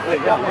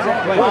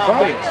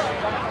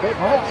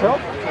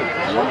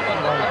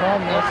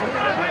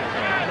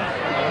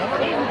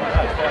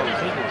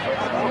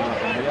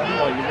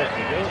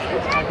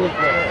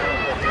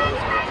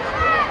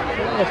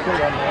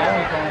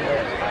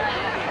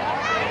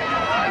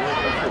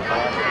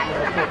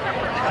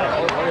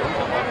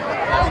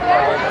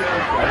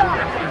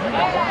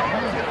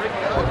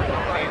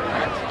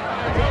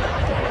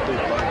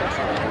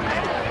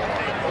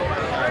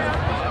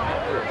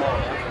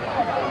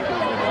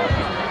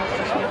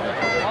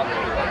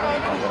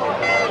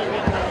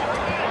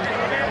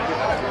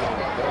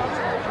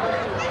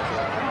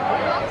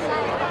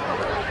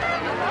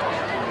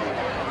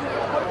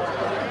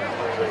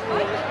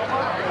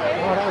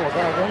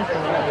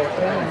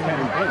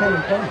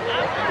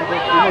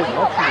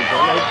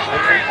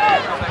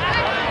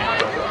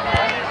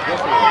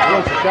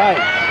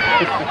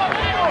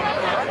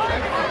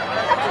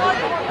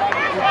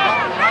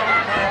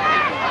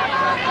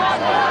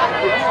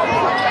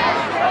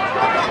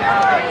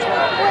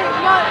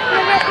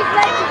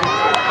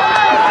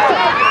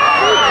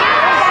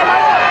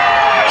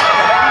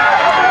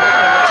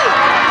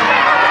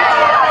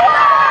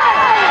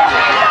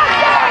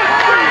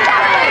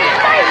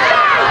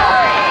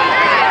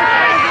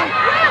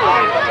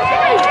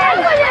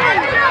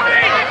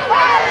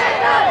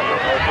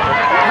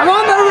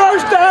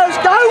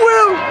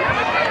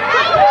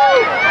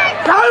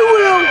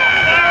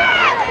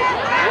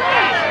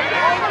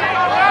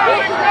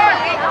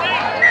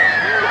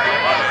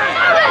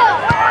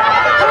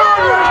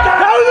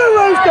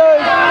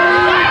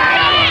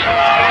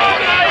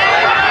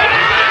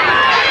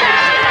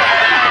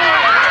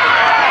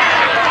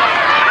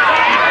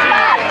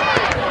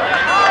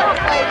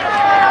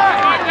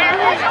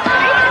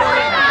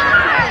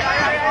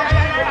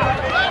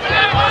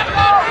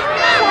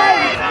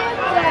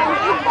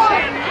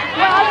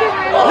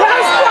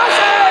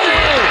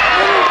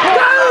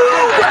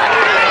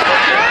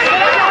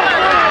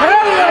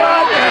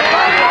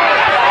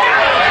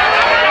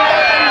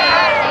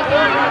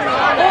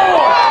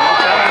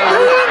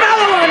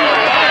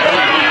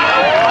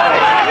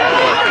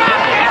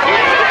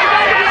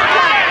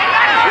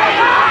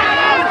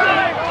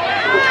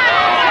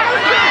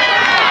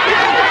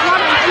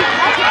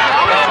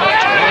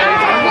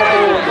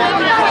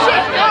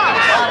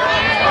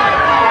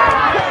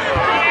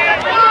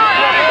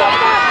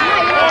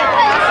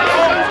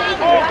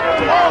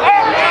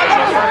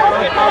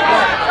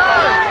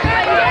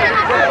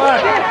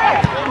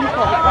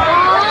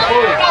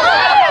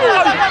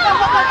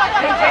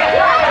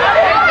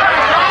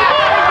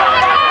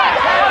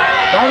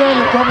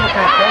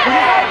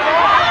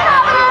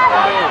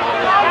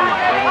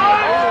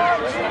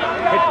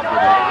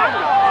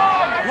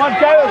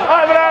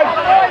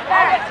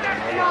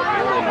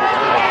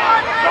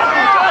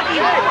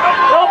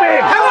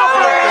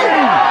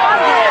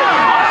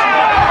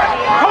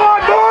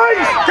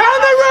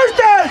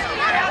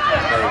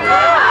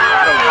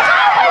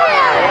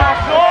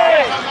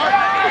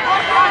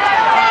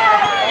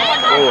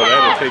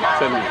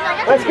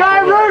 Let's go,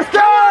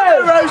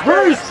 Roosters!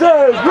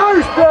 Roosters!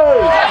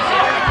 Roosters!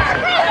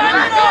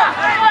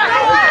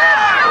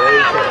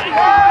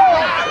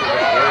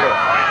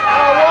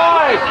 All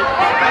right!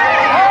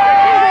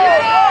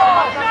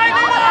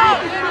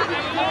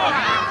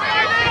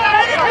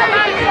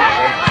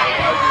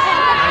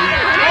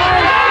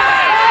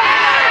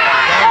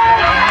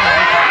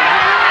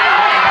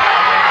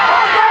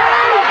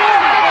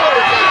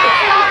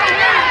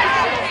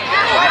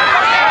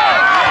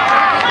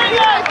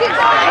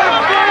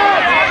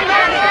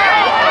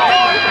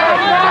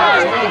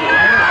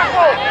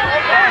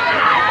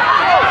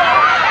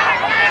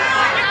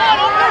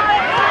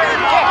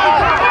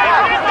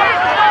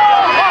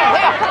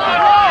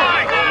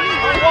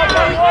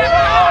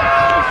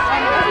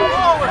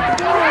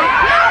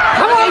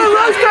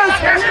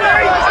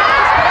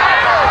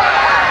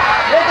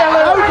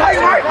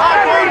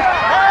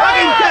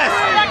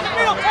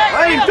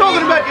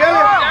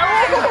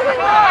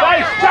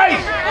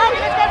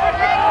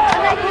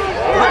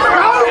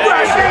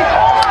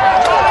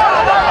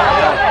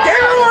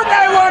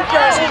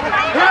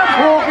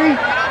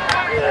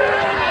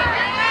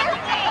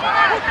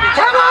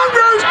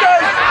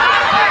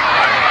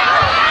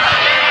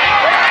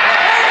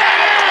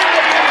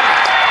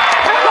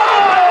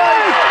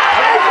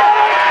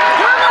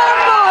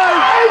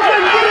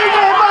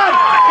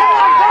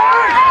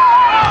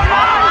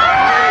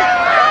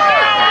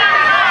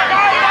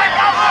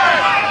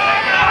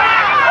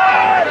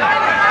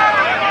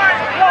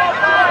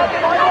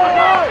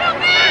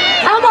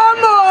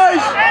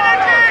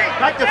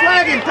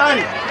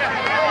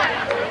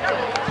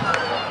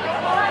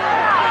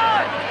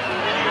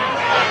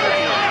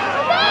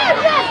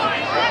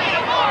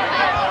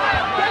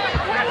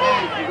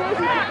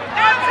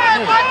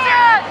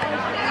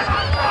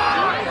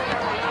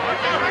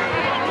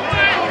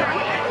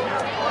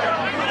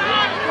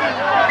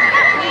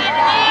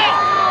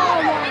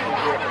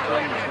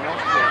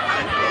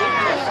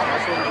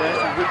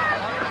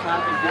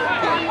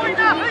 Energy,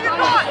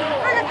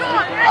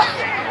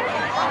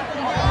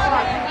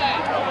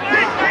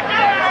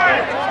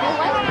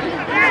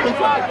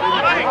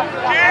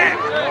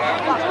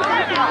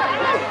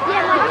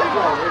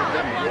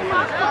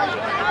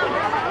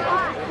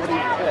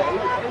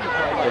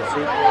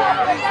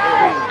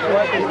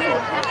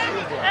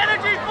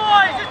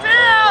 boys! It's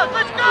here!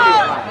 Let's go!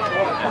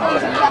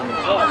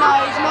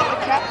 No, he's not the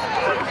captain.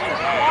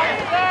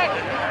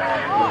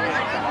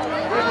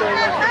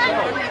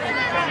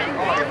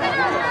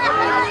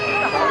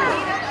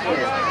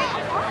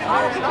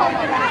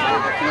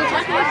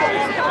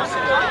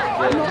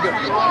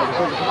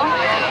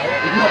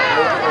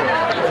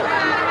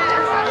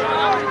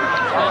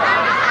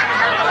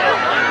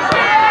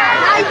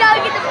 Now you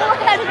gotta get the ball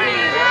out of here.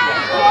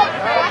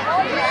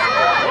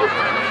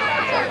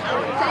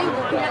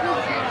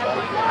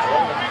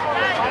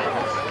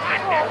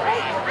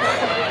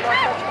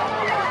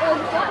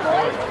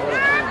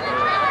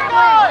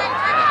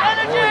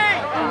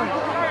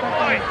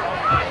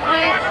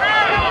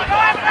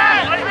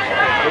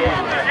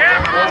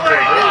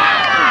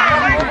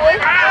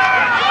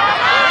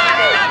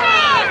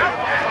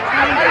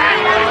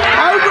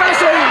 Oh,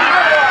 Gracie!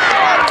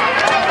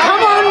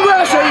 Come on,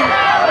 Gracie!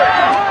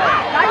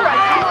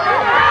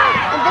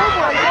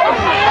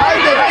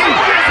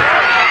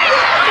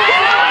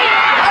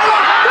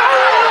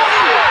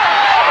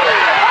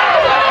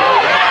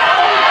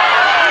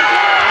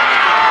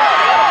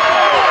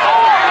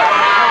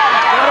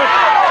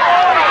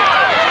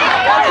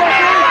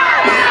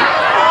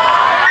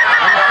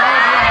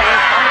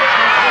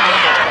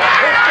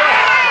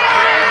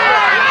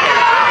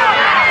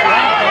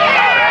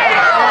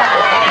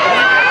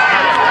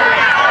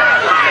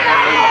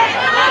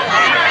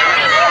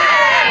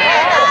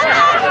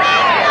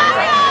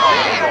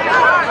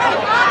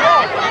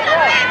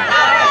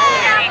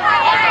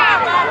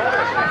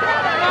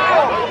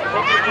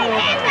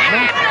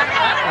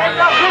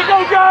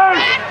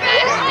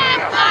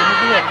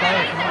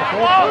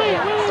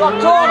 Stop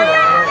talking!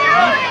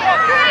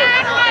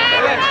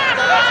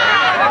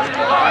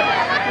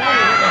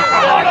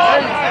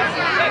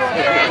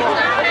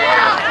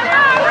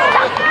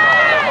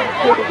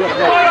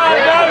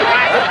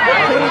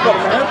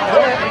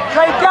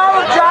 Keep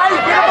going, Jay!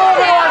 Get them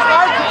organised,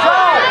 mate!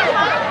 Control!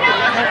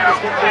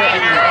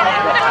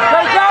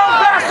 Keep going,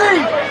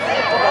 Bessie!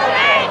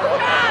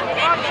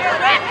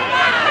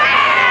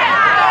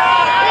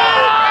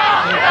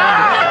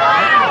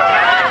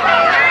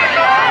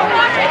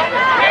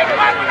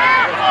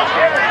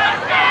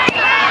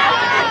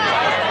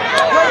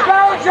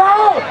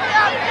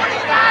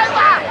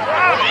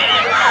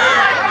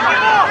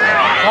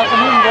 Tuck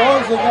them in,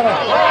 boys. They're gonna.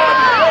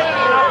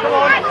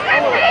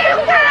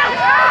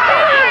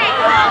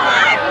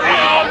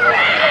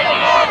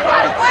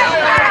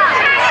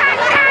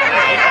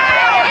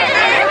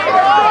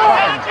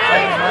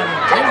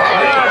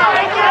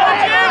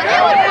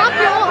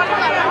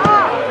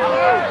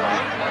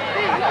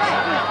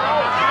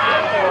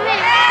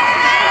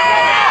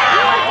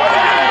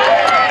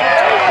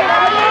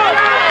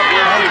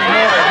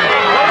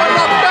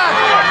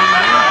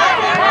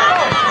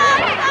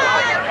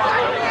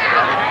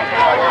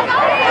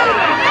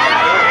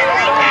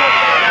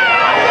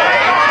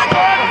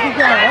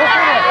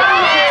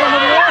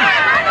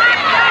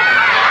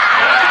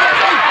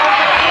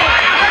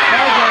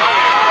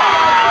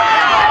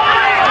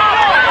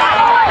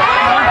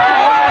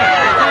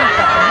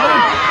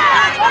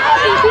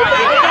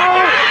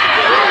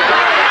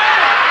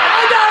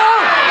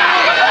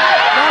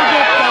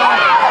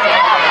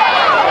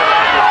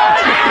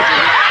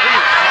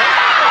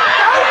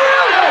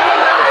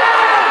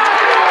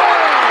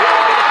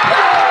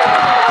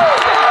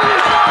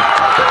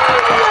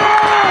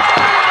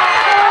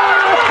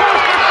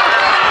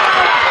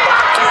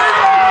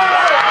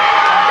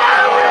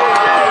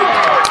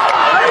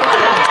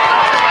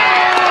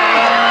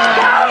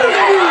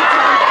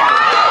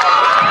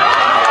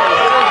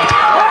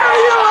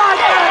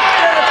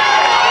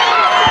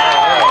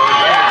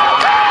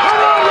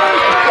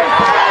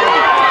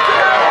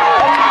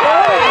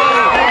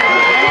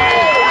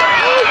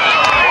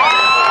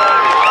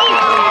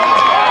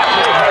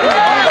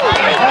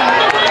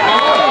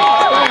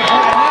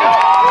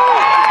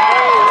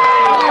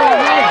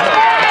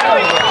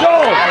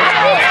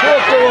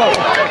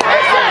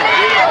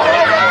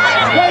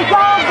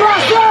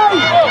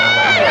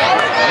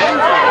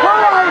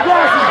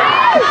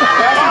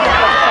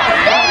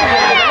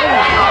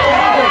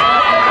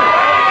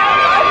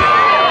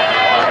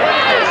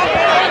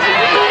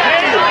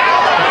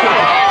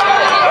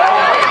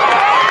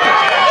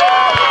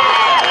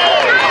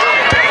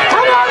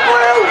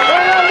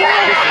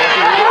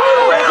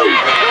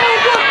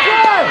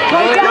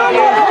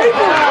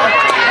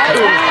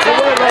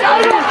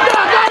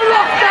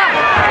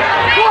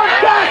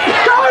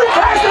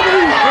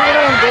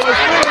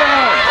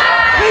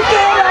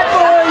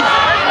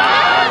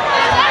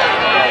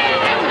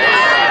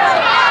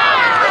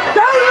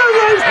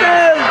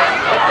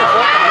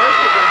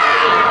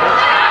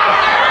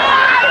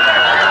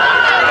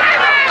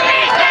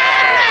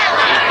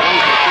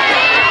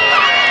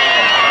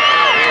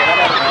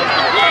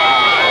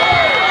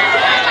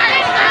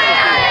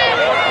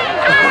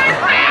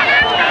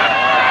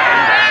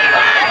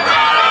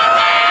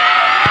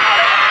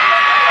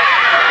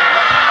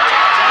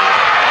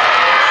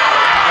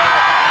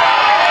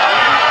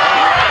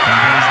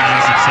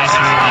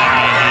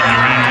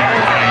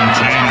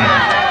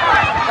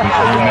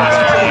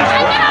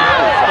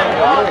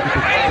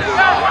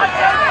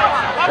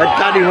 That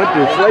Danny went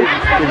to sleep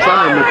in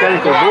front of the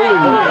mechanical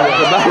building the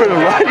Barellan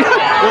radio.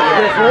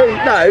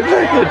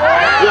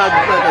 No,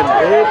 fucking,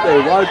 they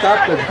woke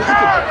up and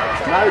fucking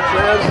no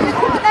sound.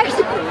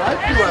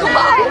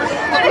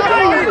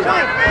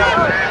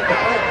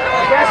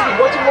 Cassidy,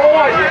 what's your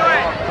line?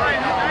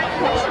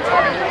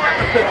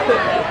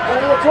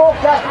 When you talk,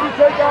 Cassidy,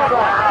 take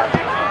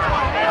over.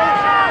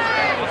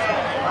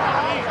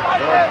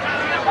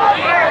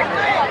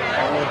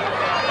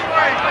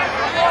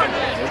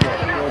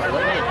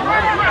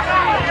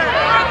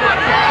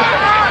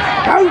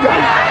 Go, go!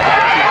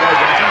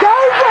 Go,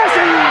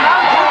 Bessie!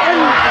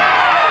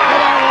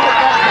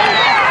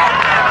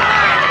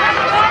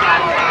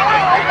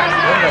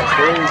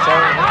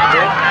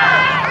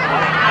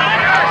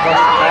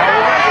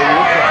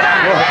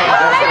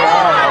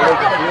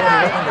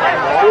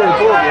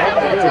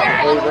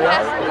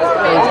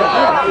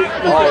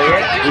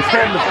 He's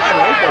having the fucking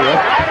over,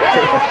 yeah?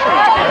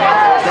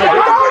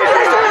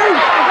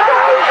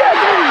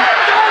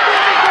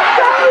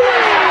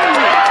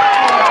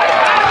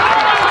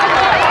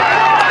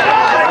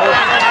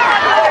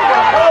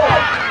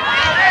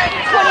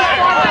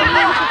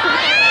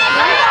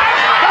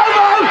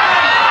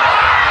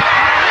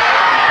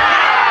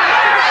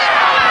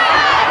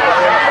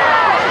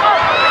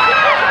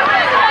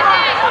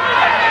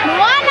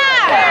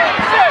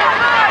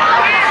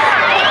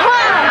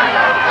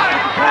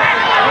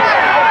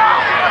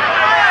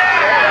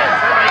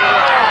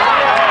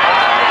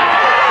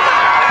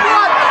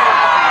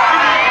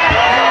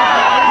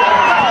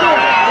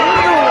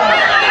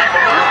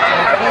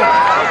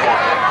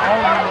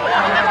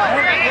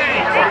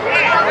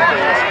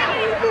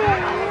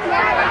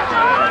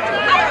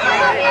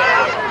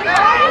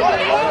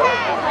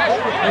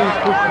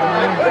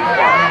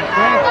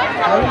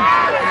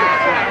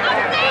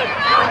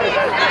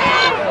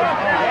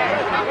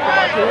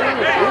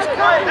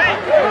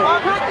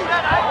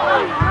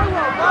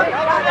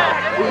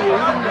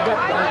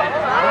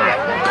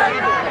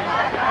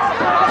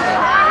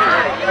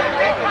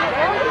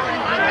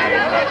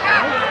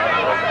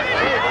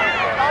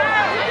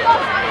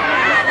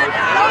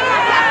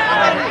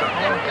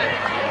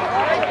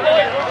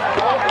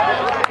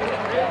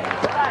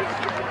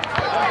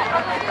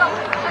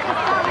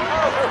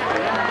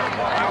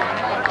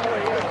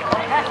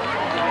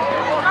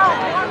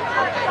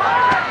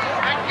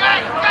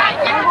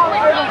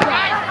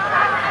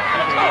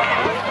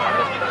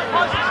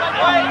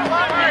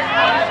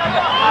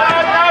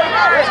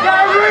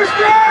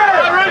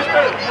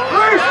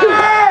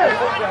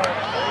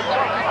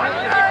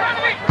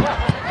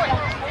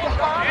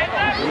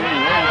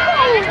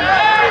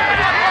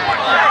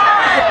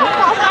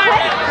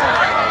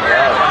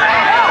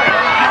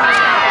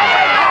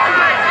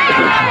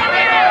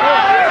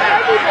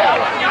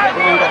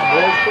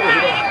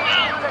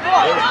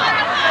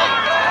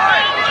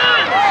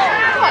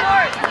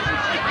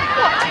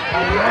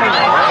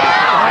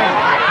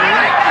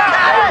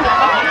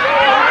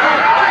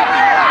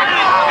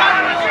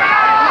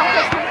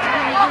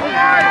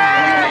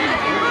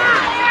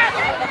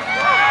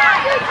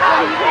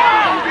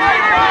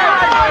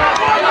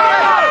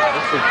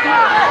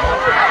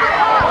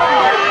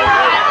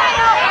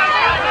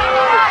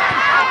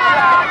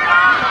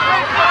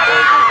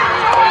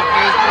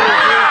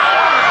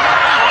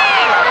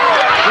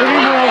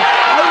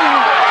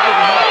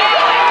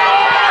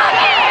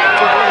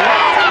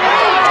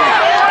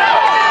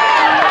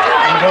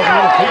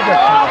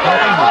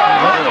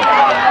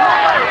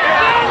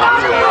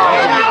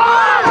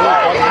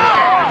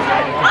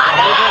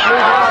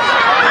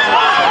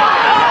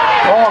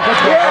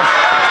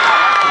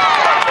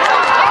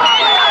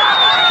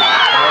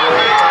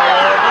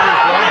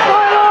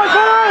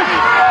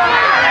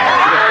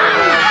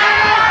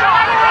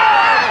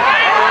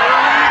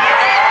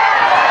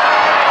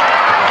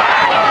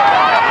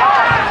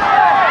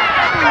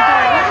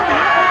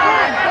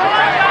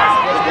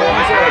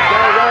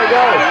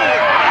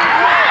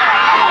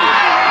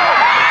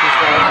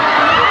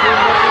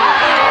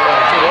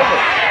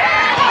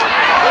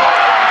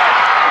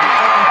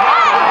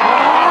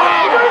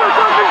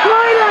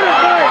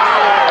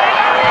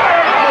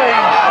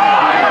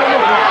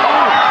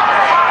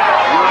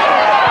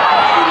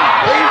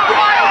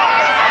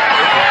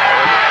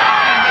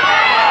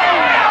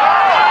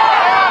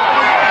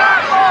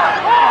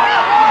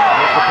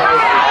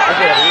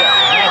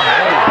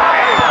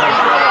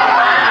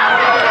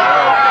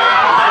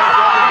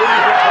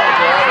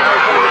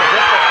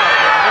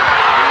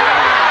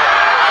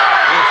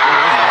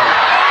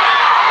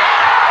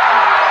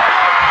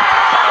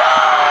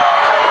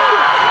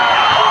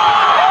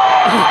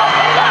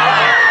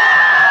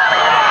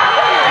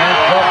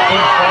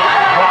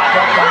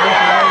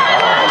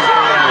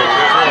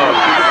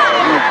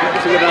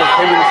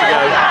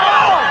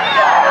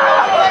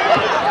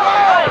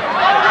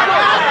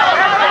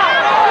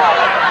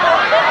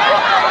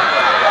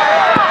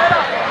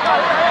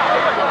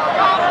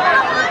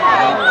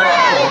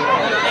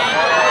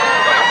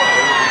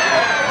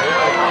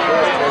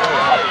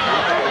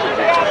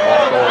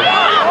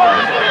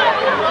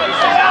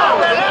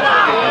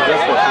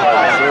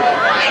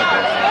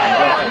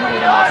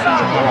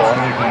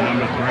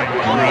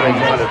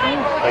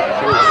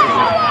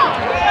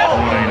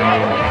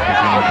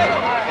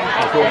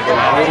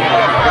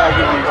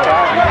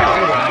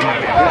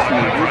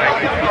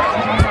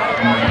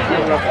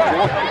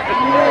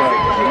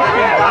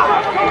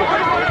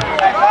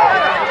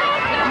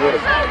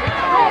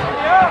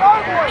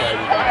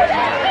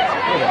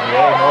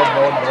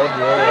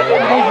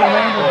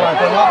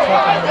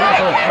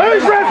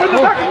 Who's reffing the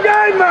fucking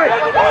game, mate?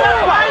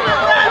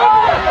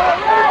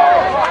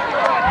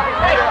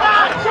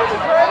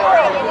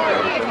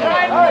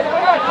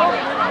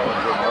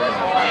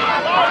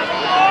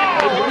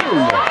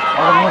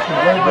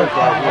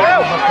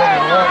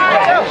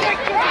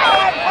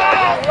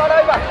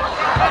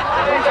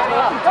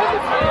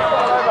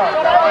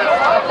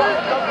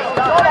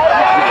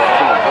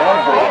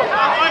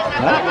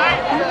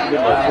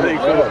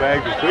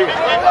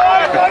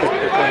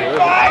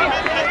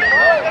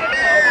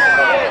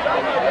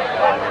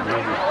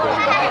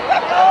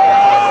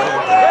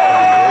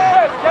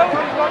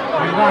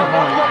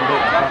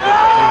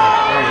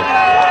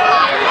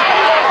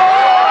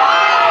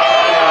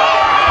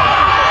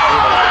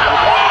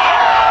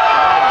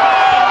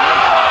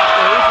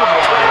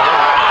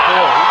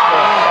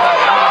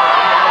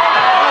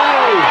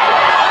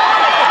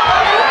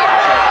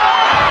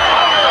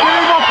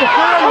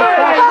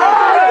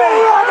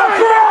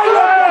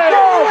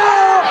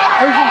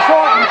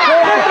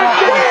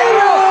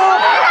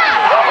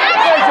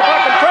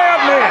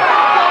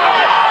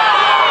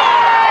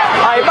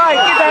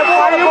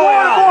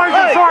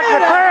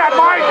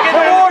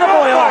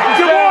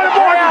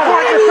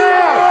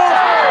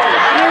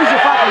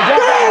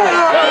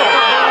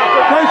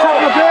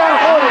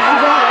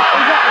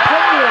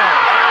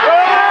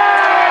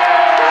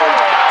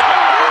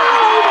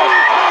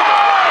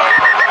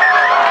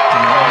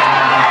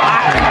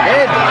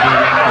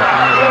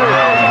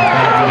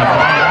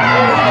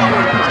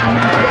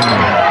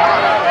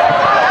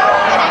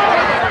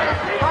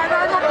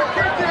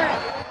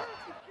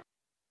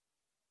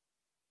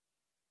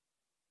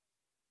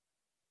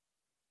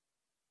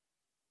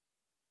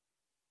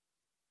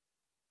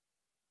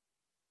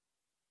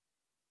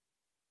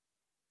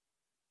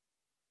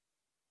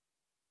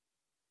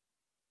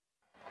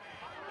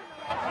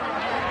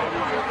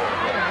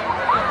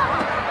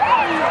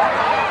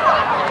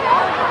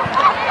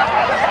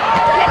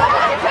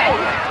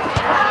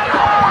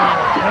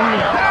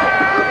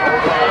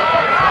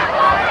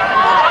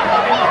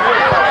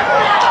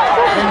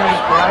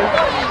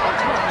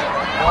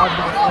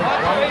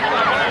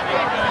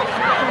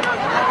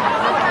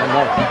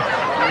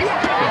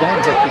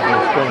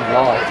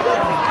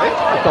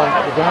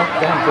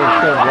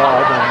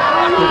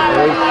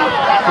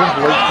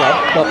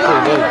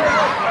 GriffithLeaguesClub.TV.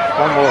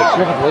 One more,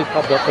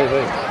 GriffithLeaguesClub.TV.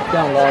 It's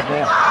down live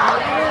now.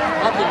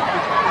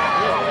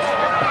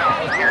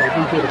 It'll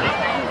be beautiful.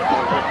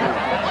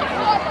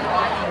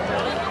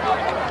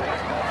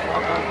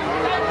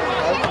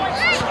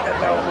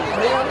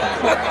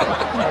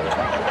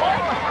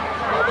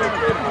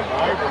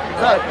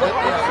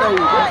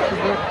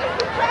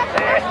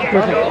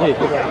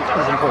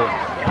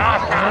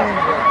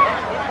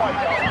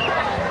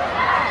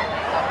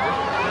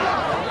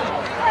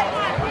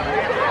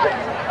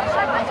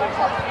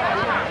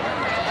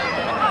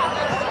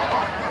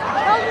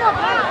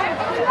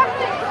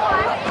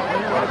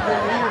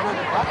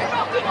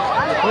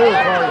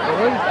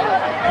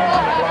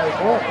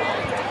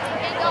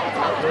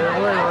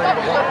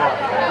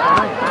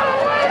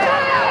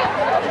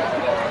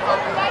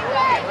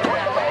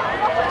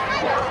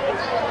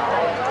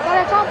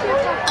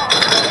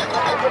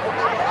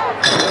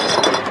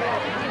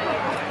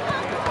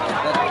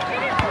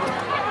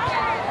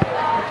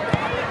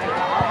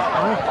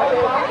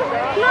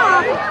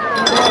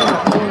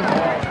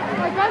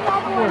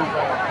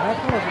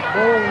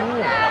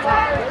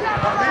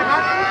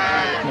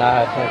 No,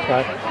 it's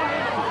okay.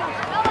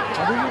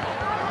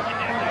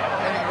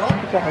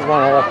 I have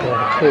one, I'll have to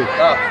have two.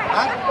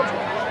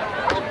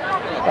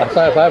 I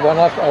say if I have one,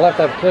 I'll have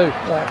to have two.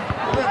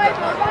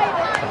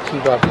 That's two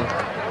guys in.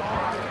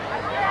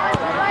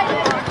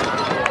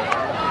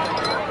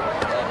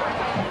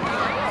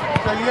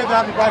 So you had to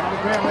have the break from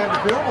the ground around the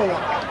film or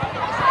what?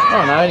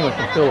 Oh no, anyone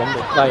can fill them,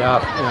 but they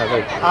are, you know,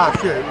 they... Ah,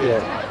 sure.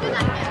 Yeah.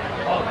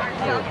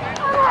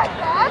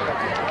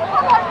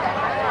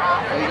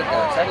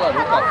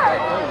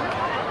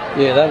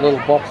 Yeah, that little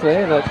box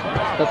there, that's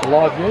a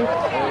live view.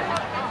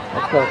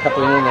 It's got a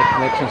couple of internet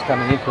connections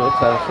coming into it,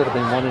 so instead of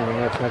being one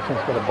internet connection,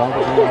 it's got a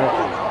bundle internet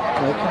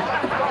connection.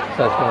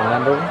 So it's got a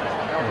number of them,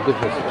 and it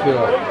gives a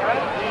secure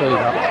feed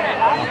up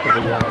onto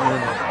the internet.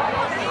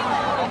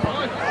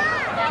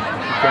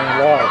 It's going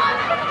live.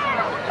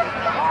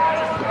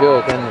 The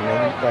girls and the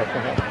men both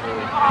on it.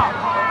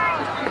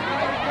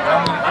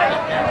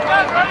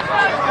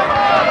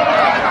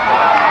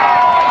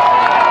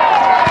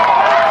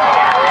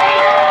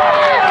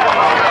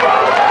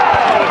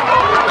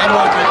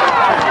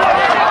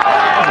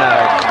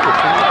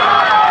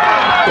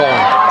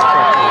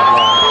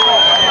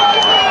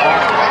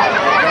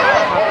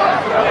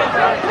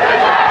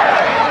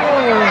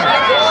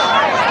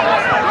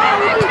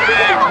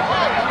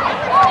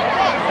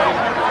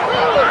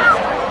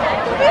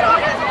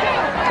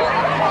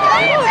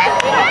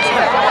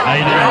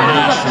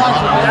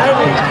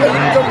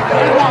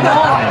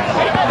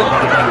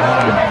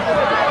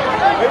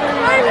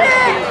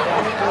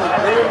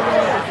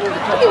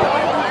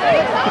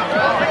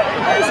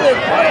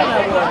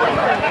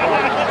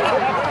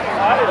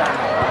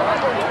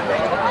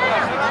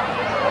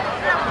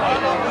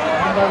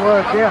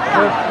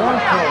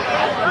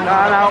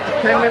 No,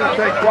 10 minutes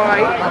each way.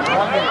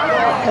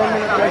 10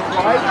 minutes each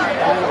way.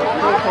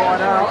 We'll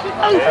find out.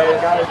 There we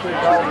go, 2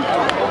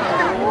 goals.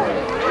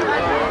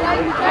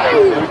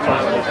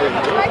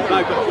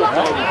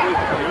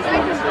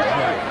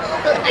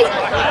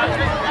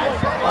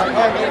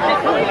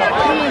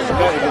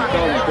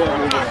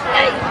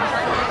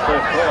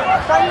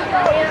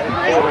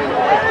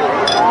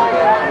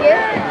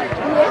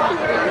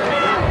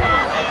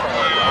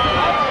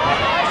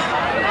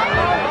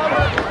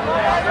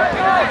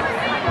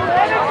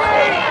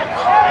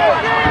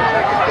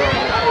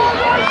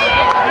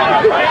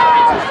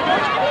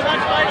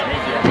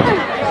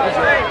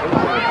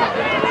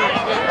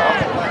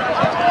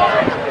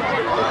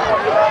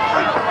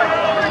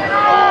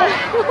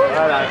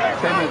 Right,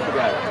 10 minutes to go.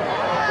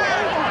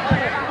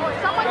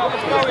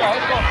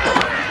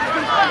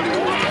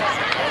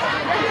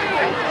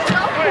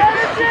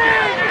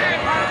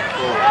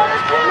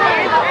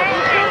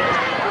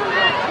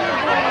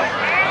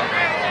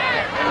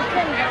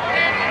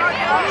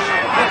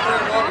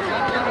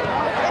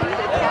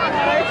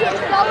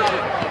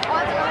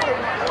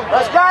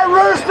 Let's go,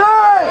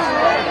 Roosters!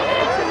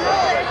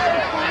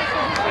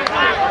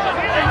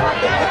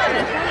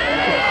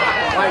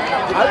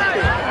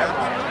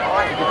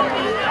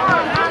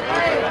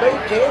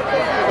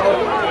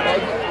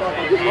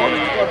 Be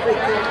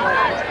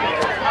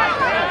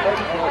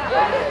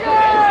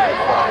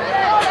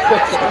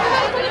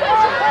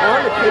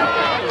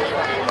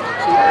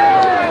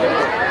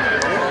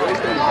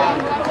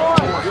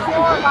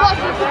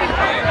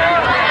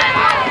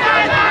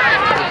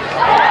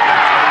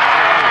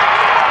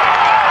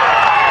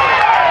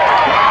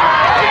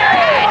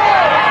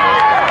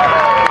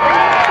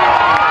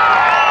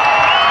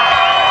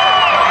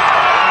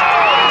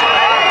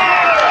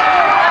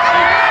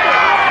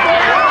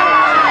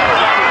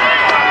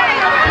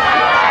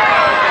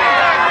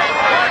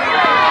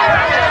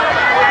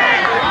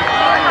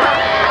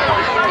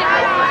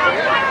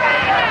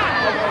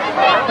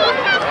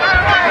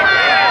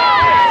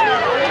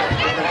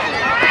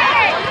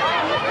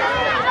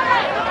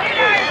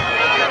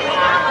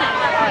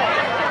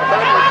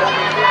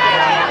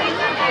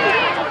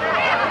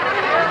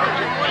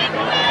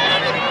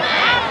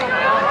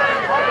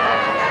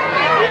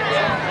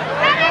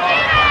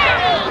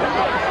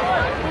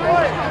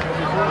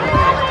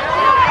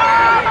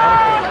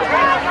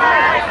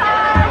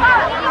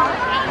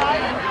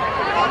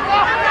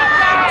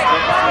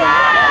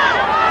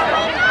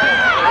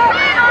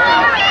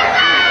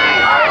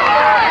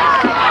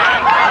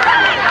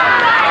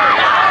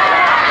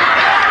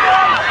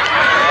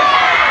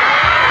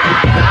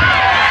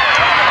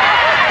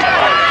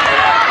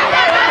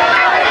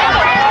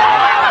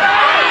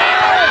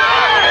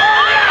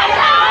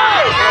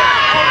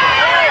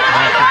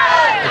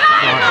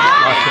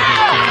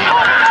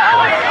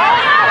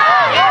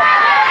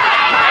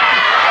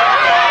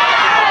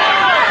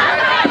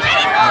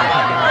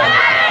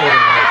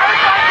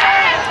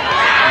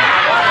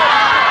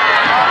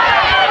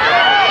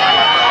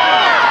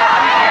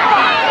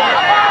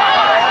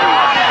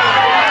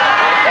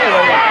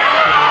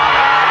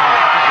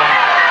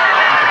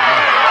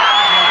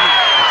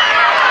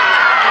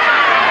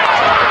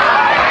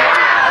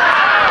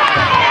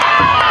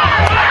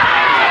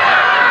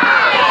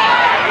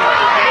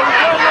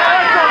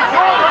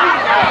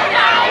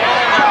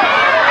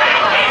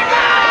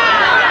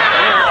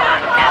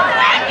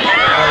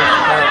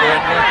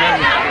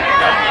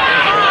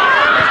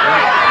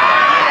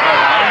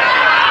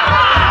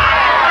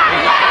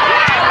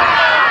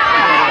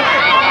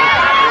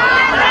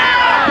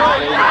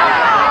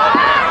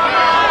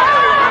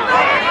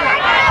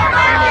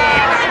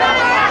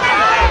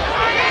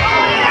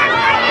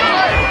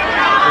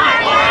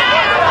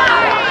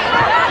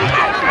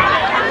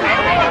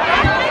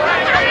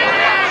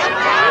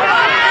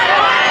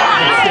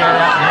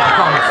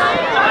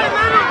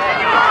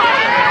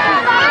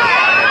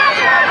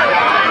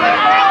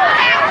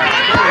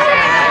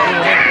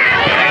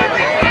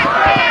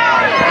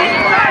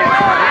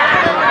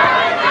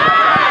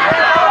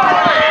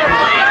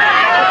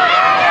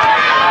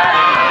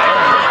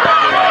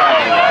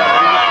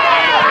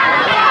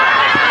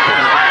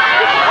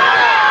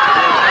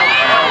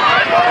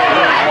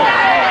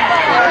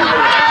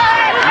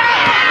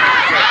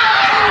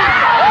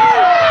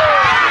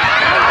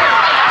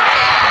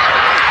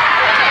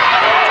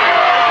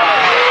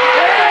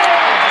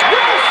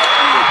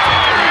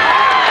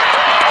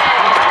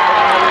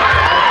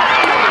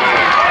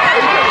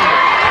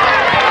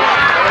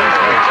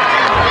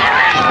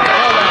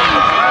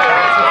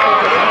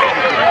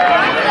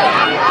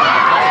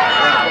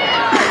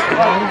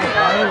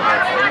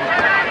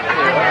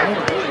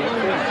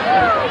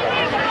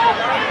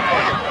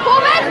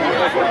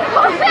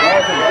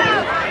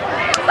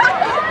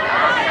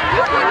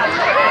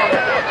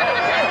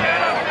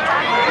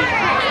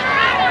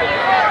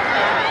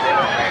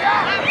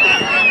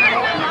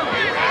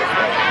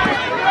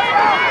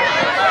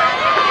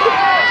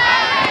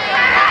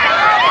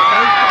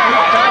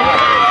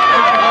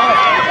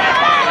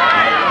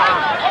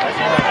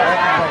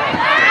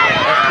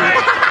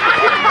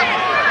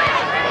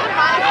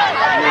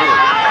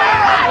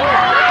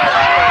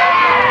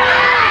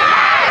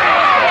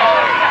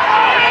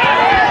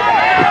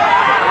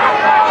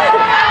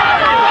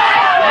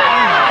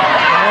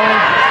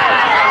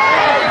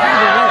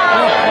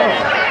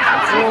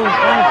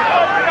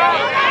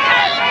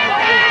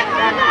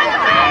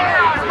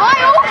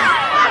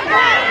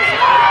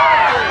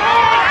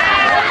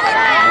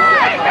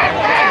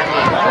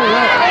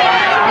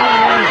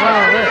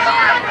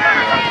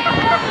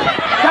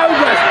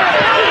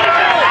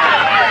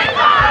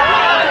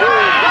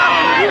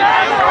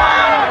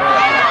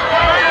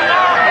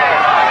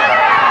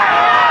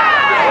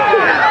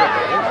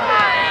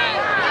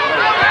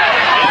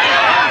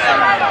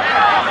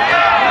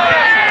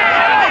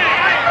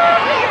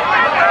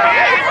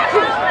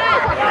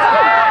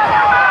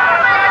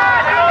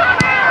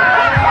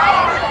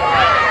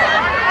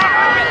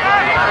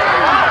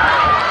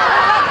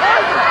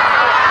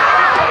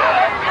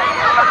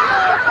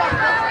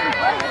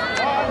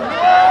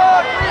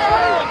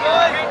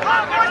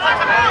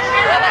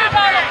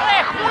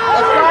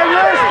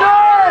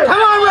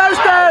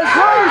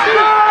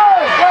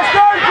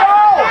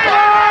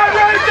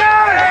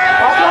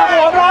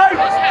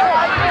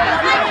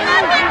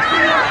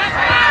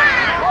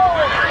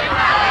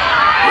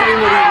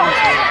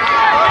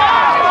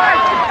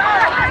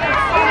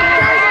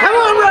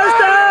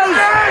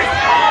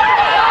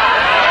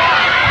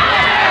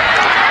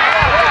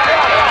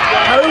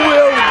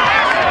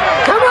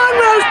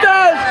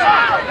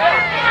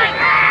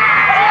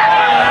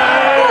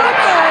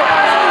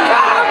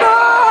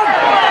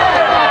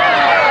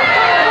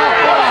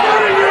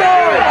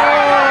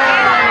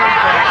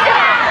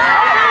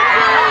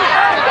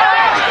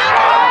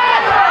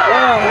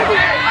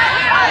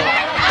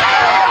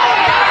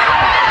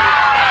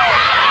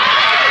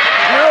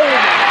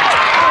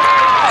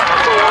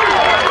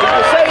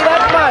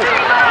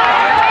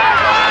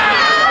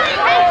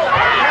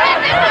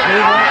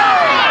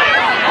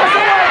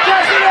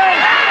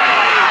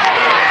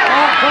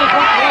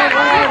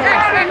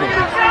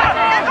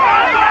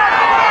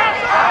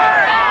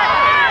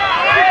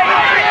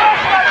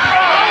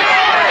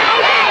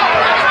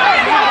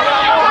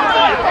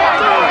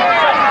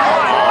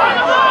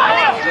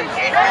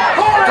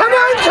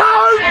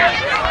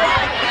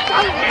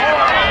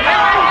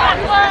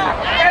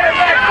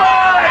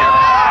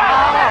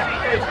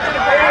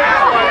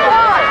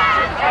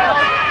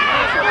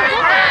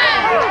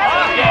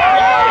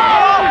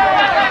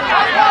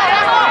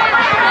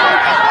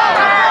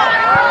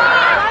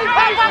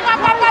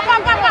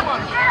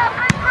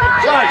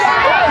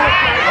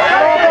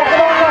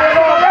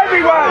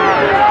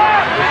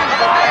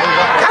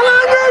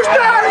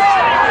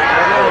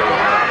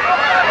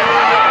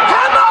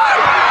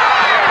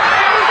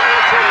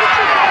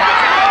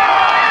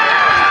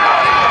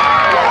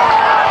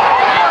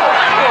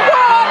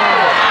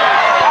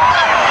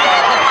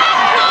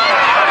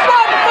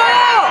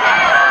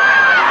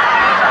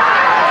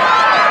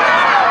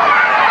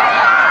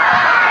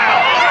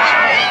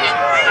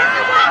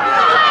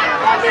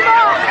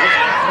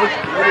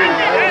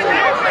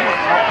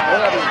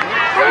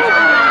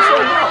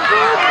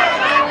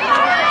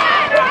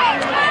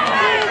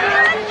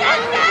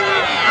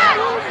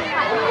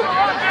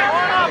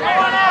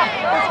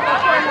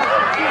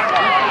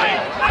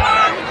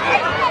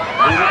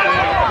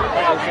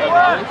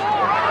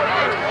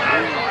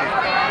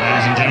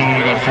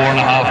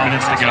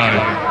go.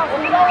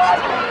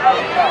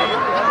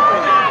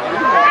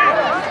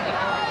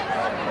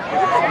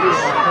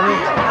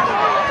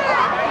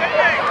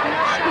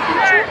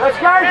 Let's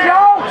go,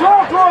 Joel!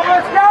 Talk to him,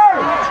 let's go!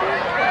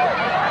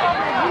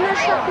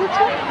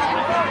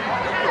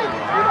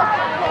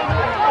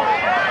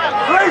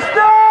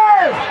 Freestyle!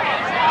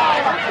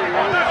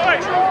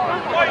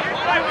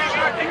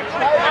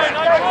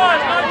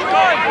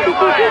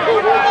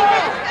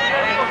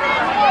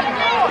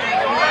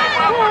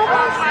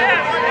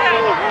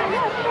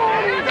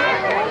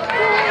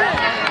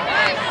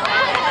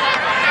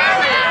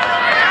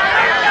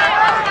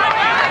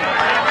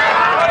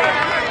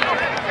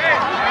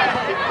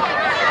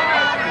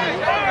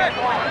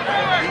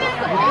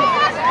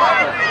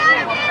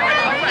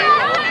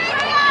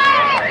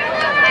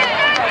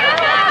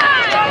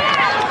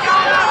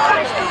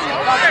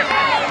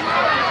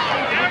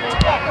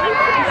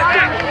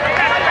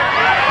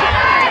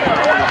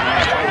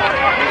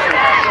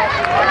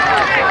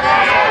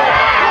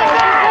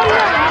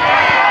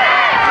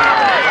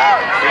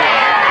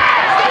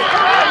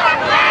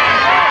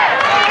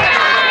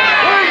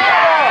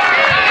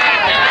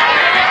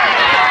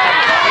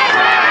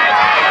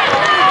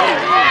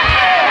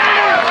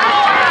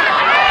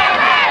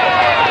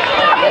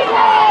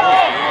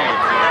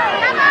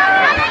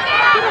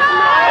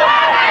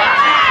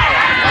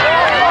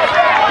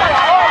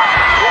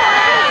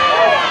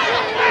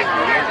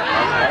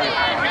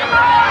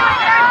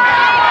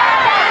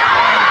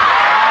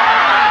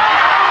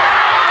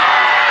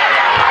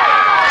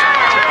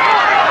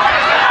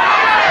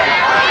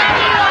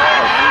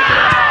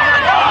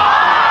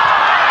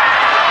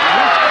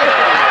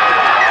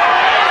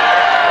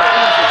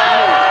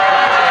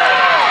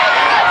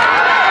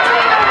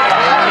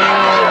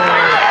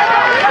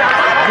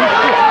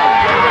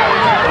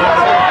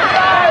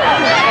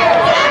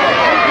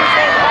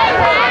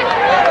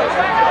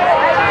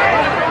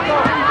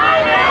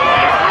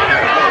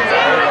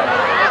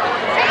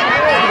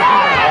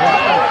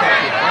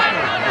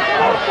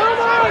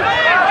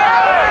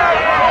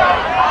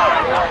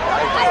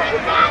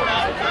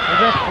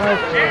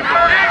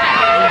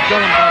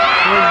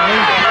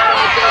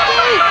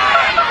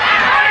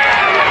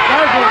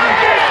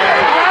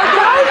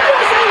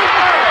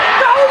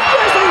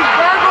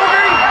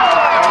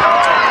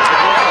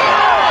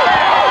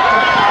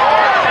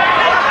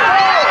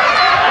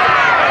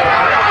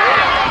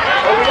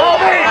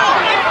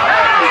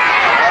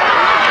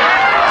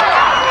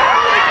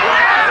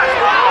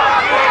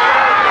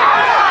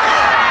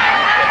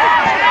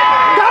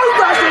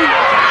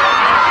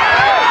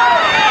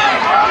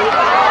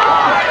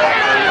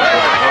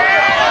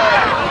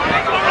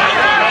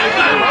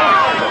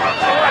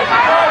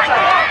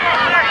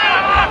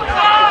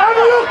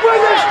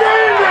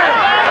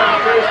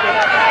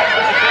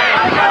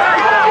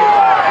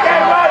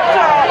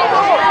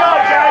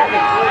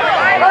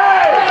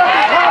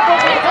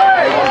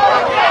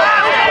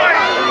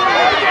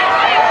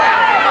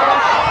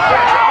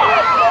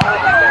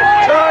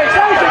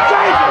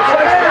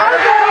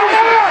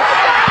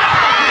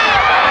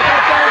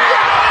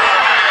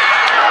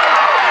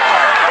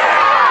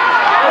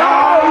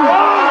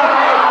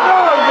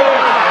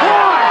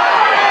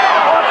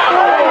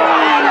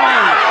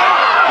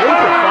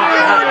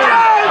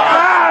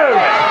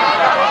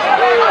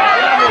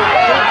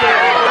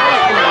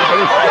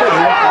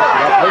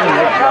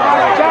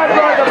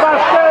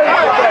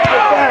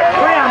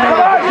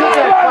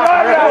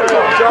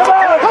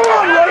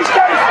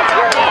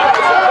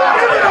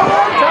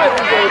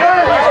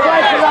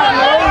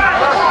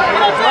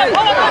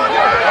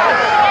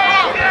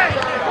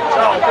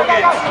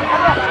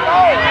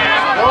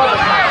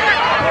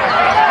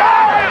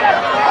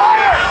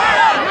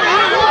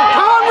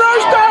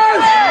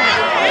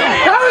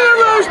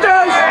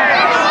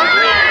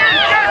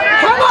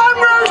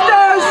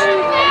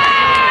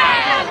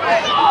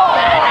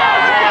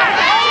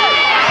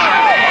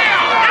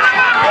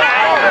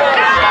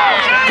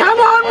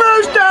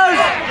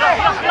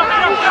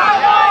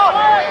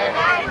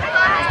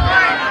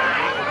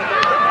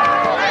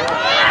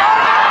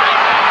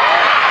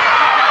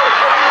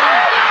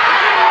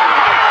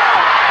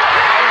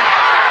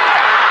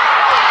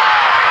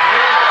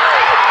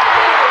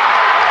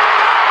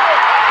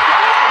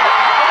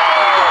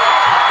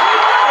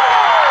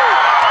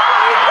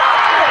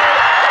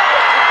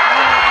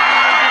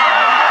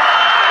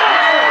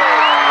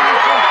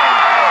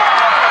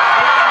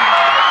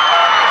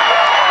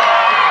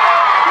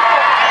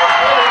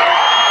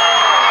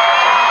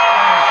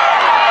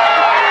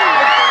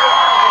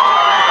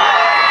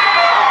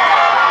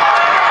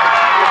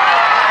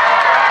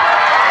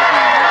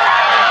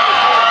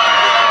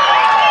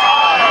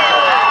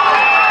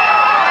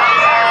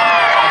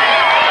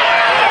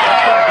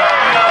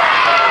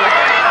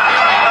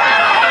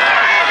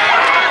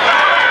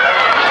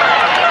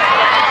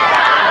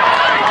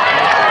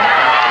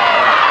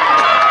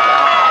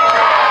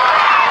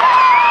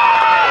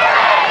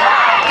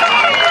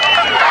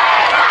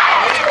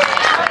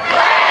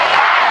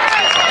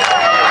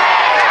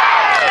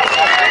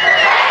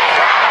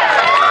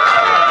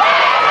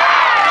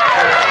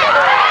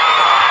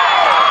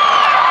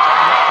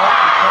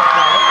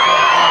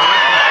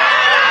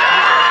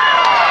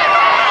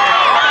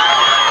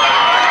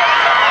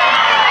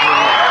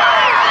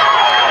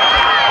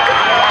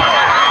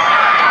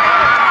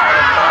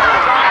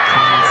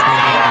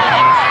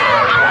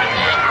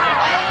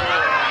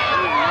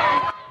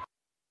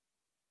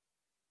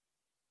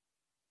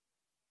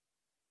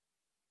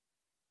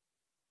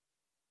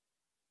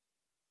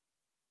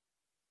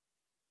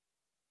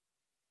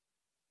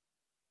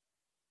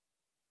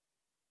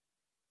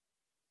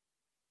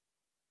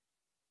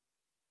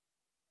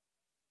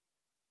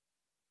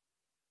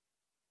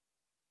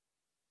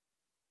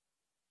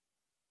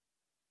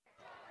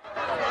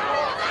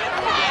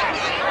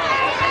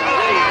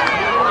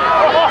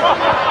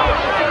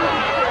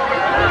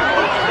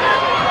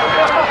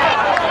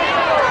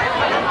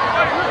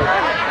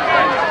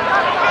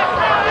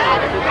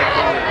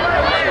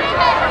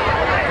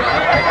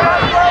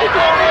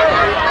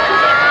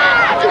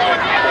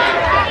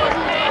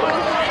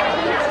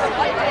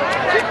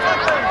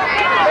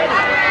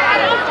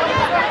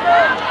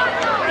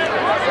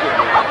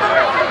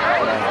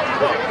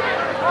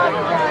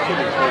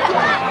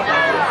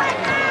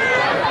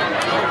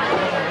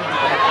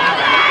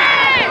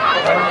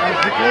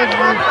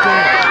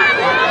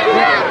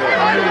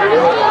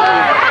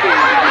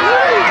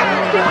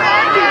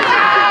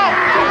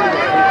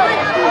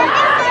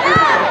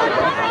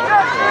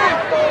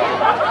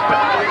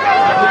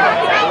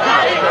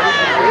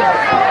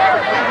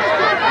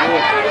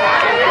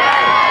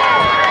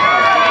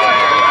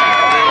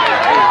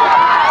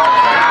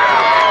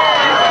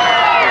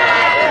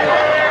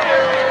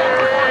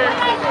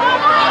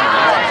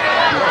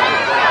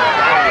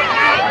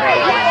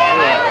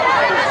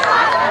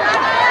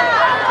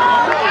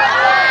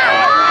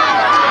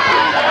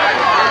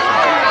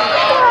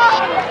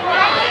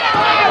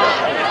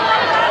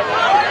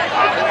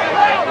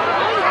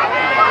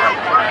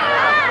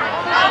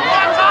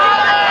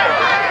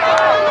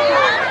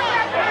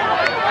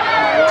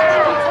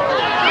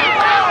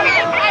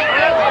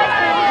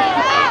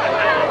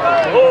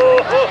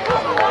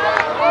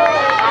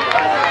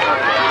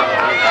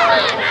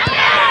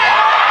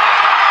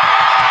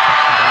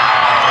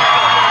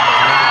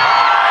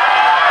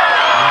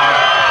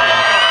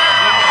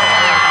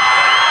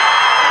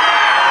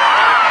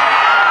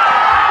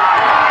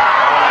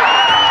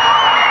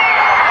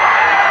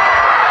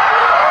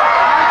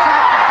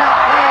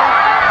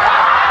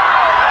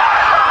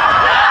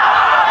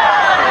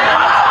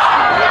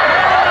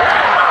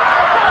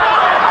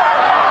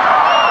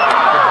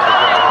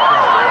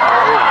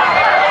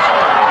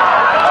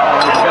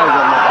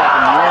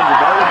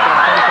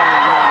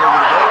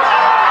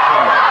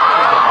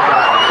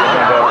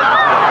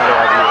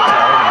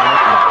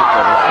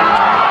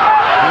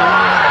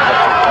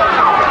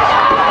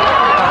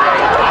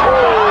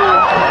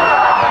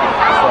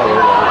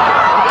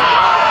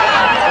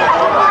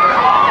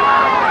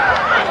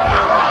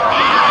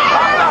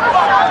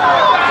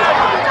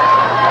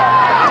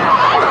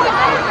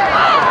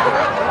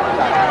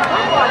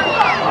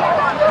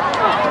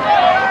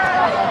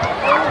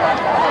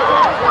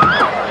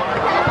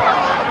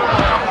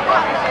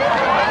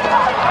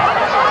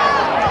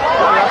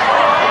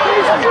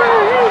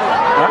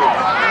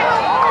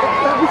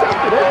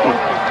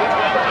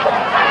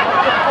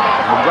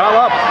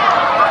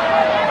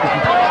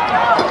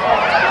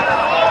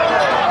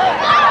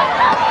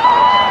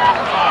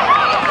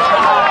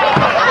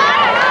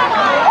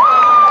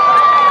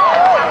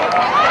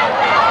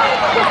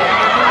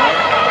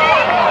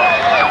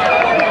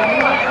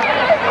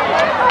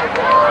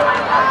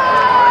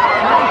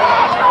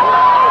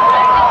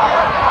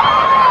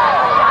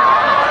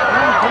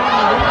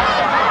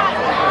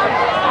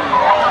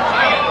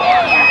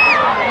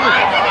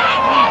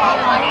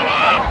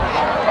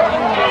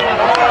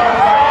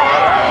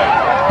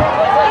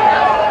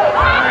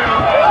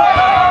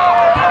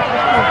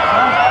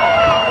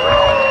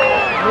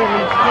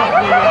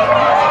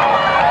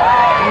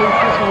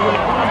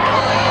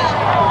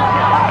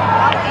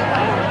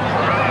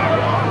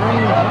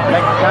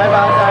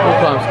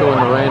 Full-time score in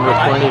Narrandera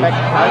 20.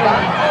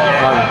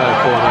 Ivanhow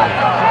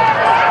 14.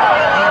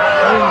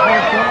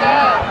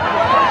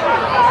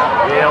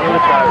 Yeah, I'm going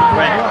to go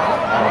Frank.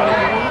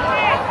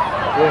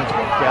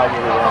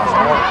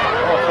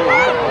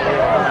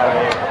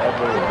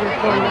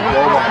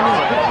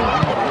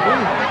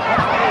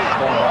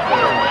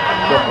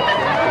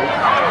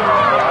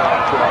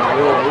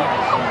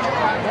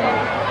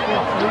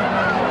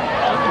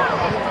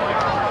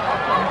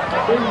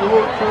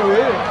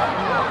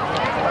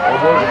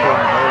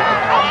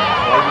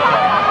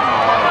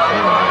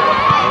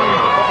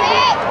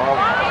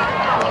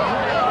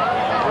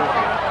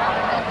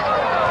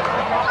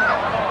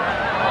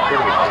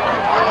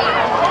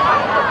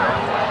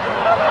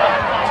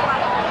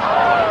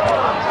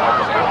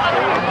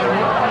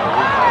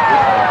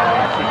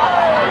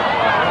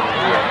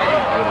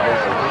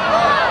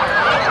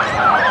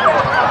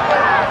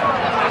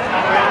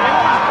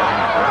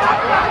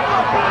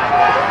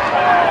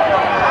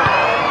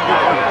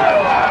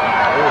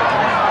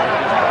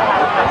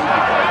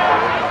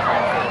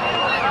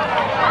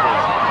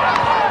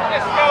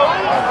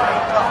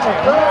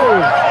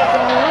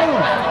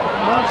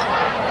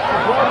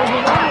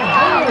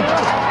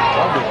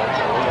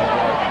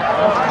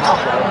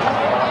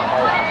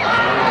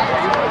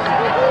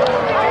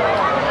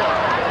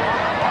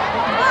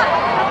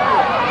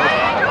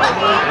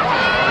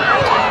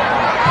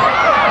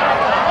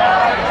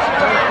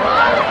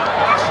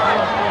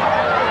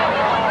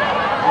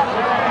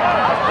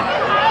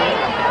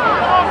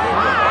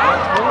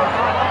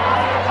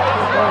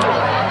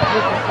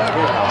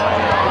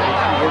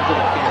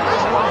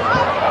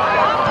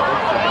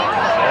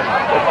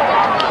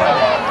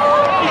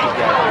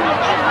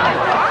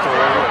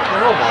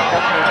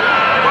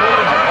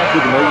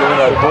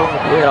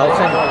 Yeah, I'll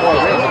send it.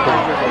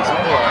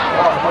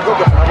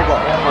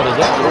 What is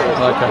it?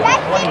 Okay.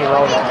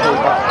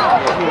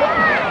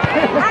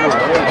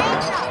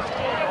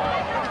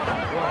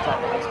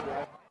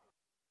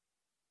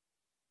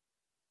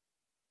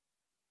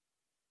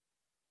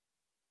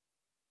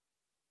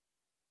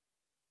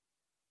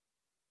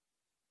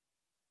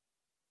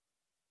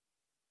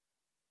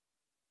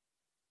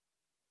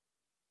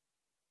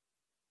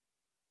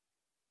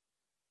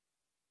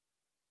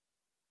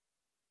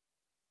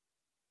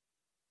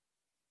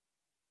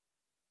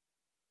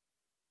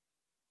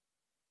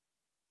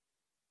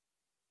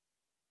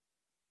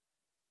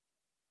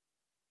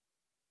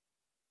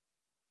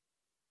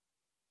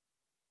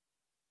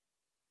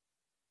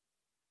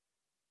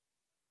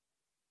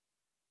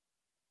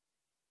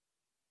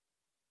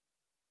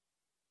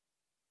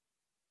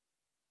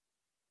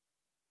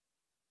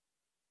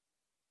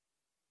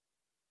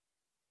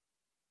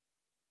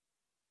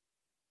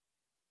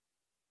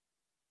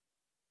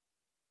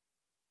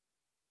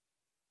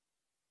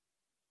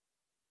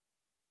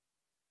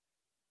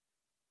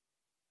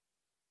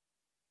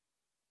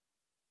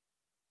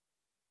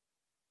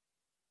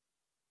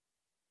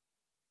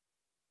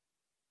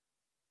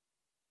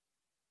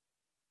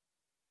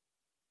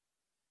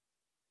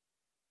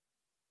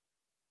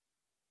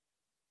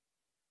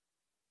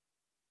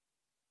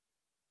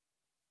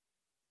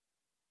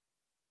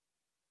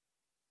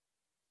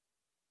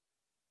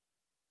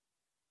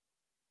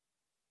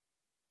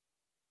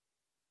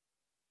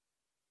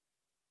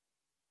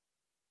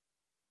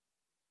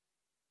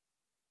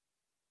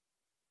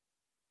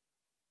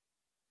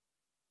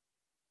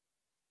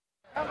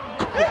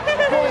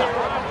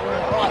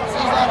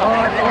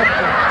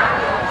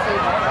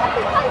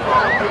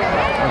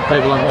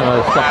 People, I'm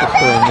going to stop the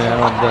screen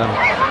now and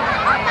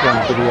run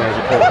video of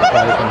the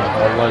presentation, and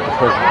I'll load the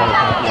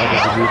presentation up later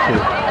to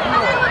YouTube.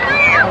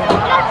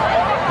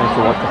 Thanks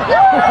for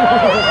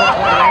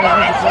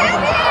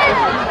watching.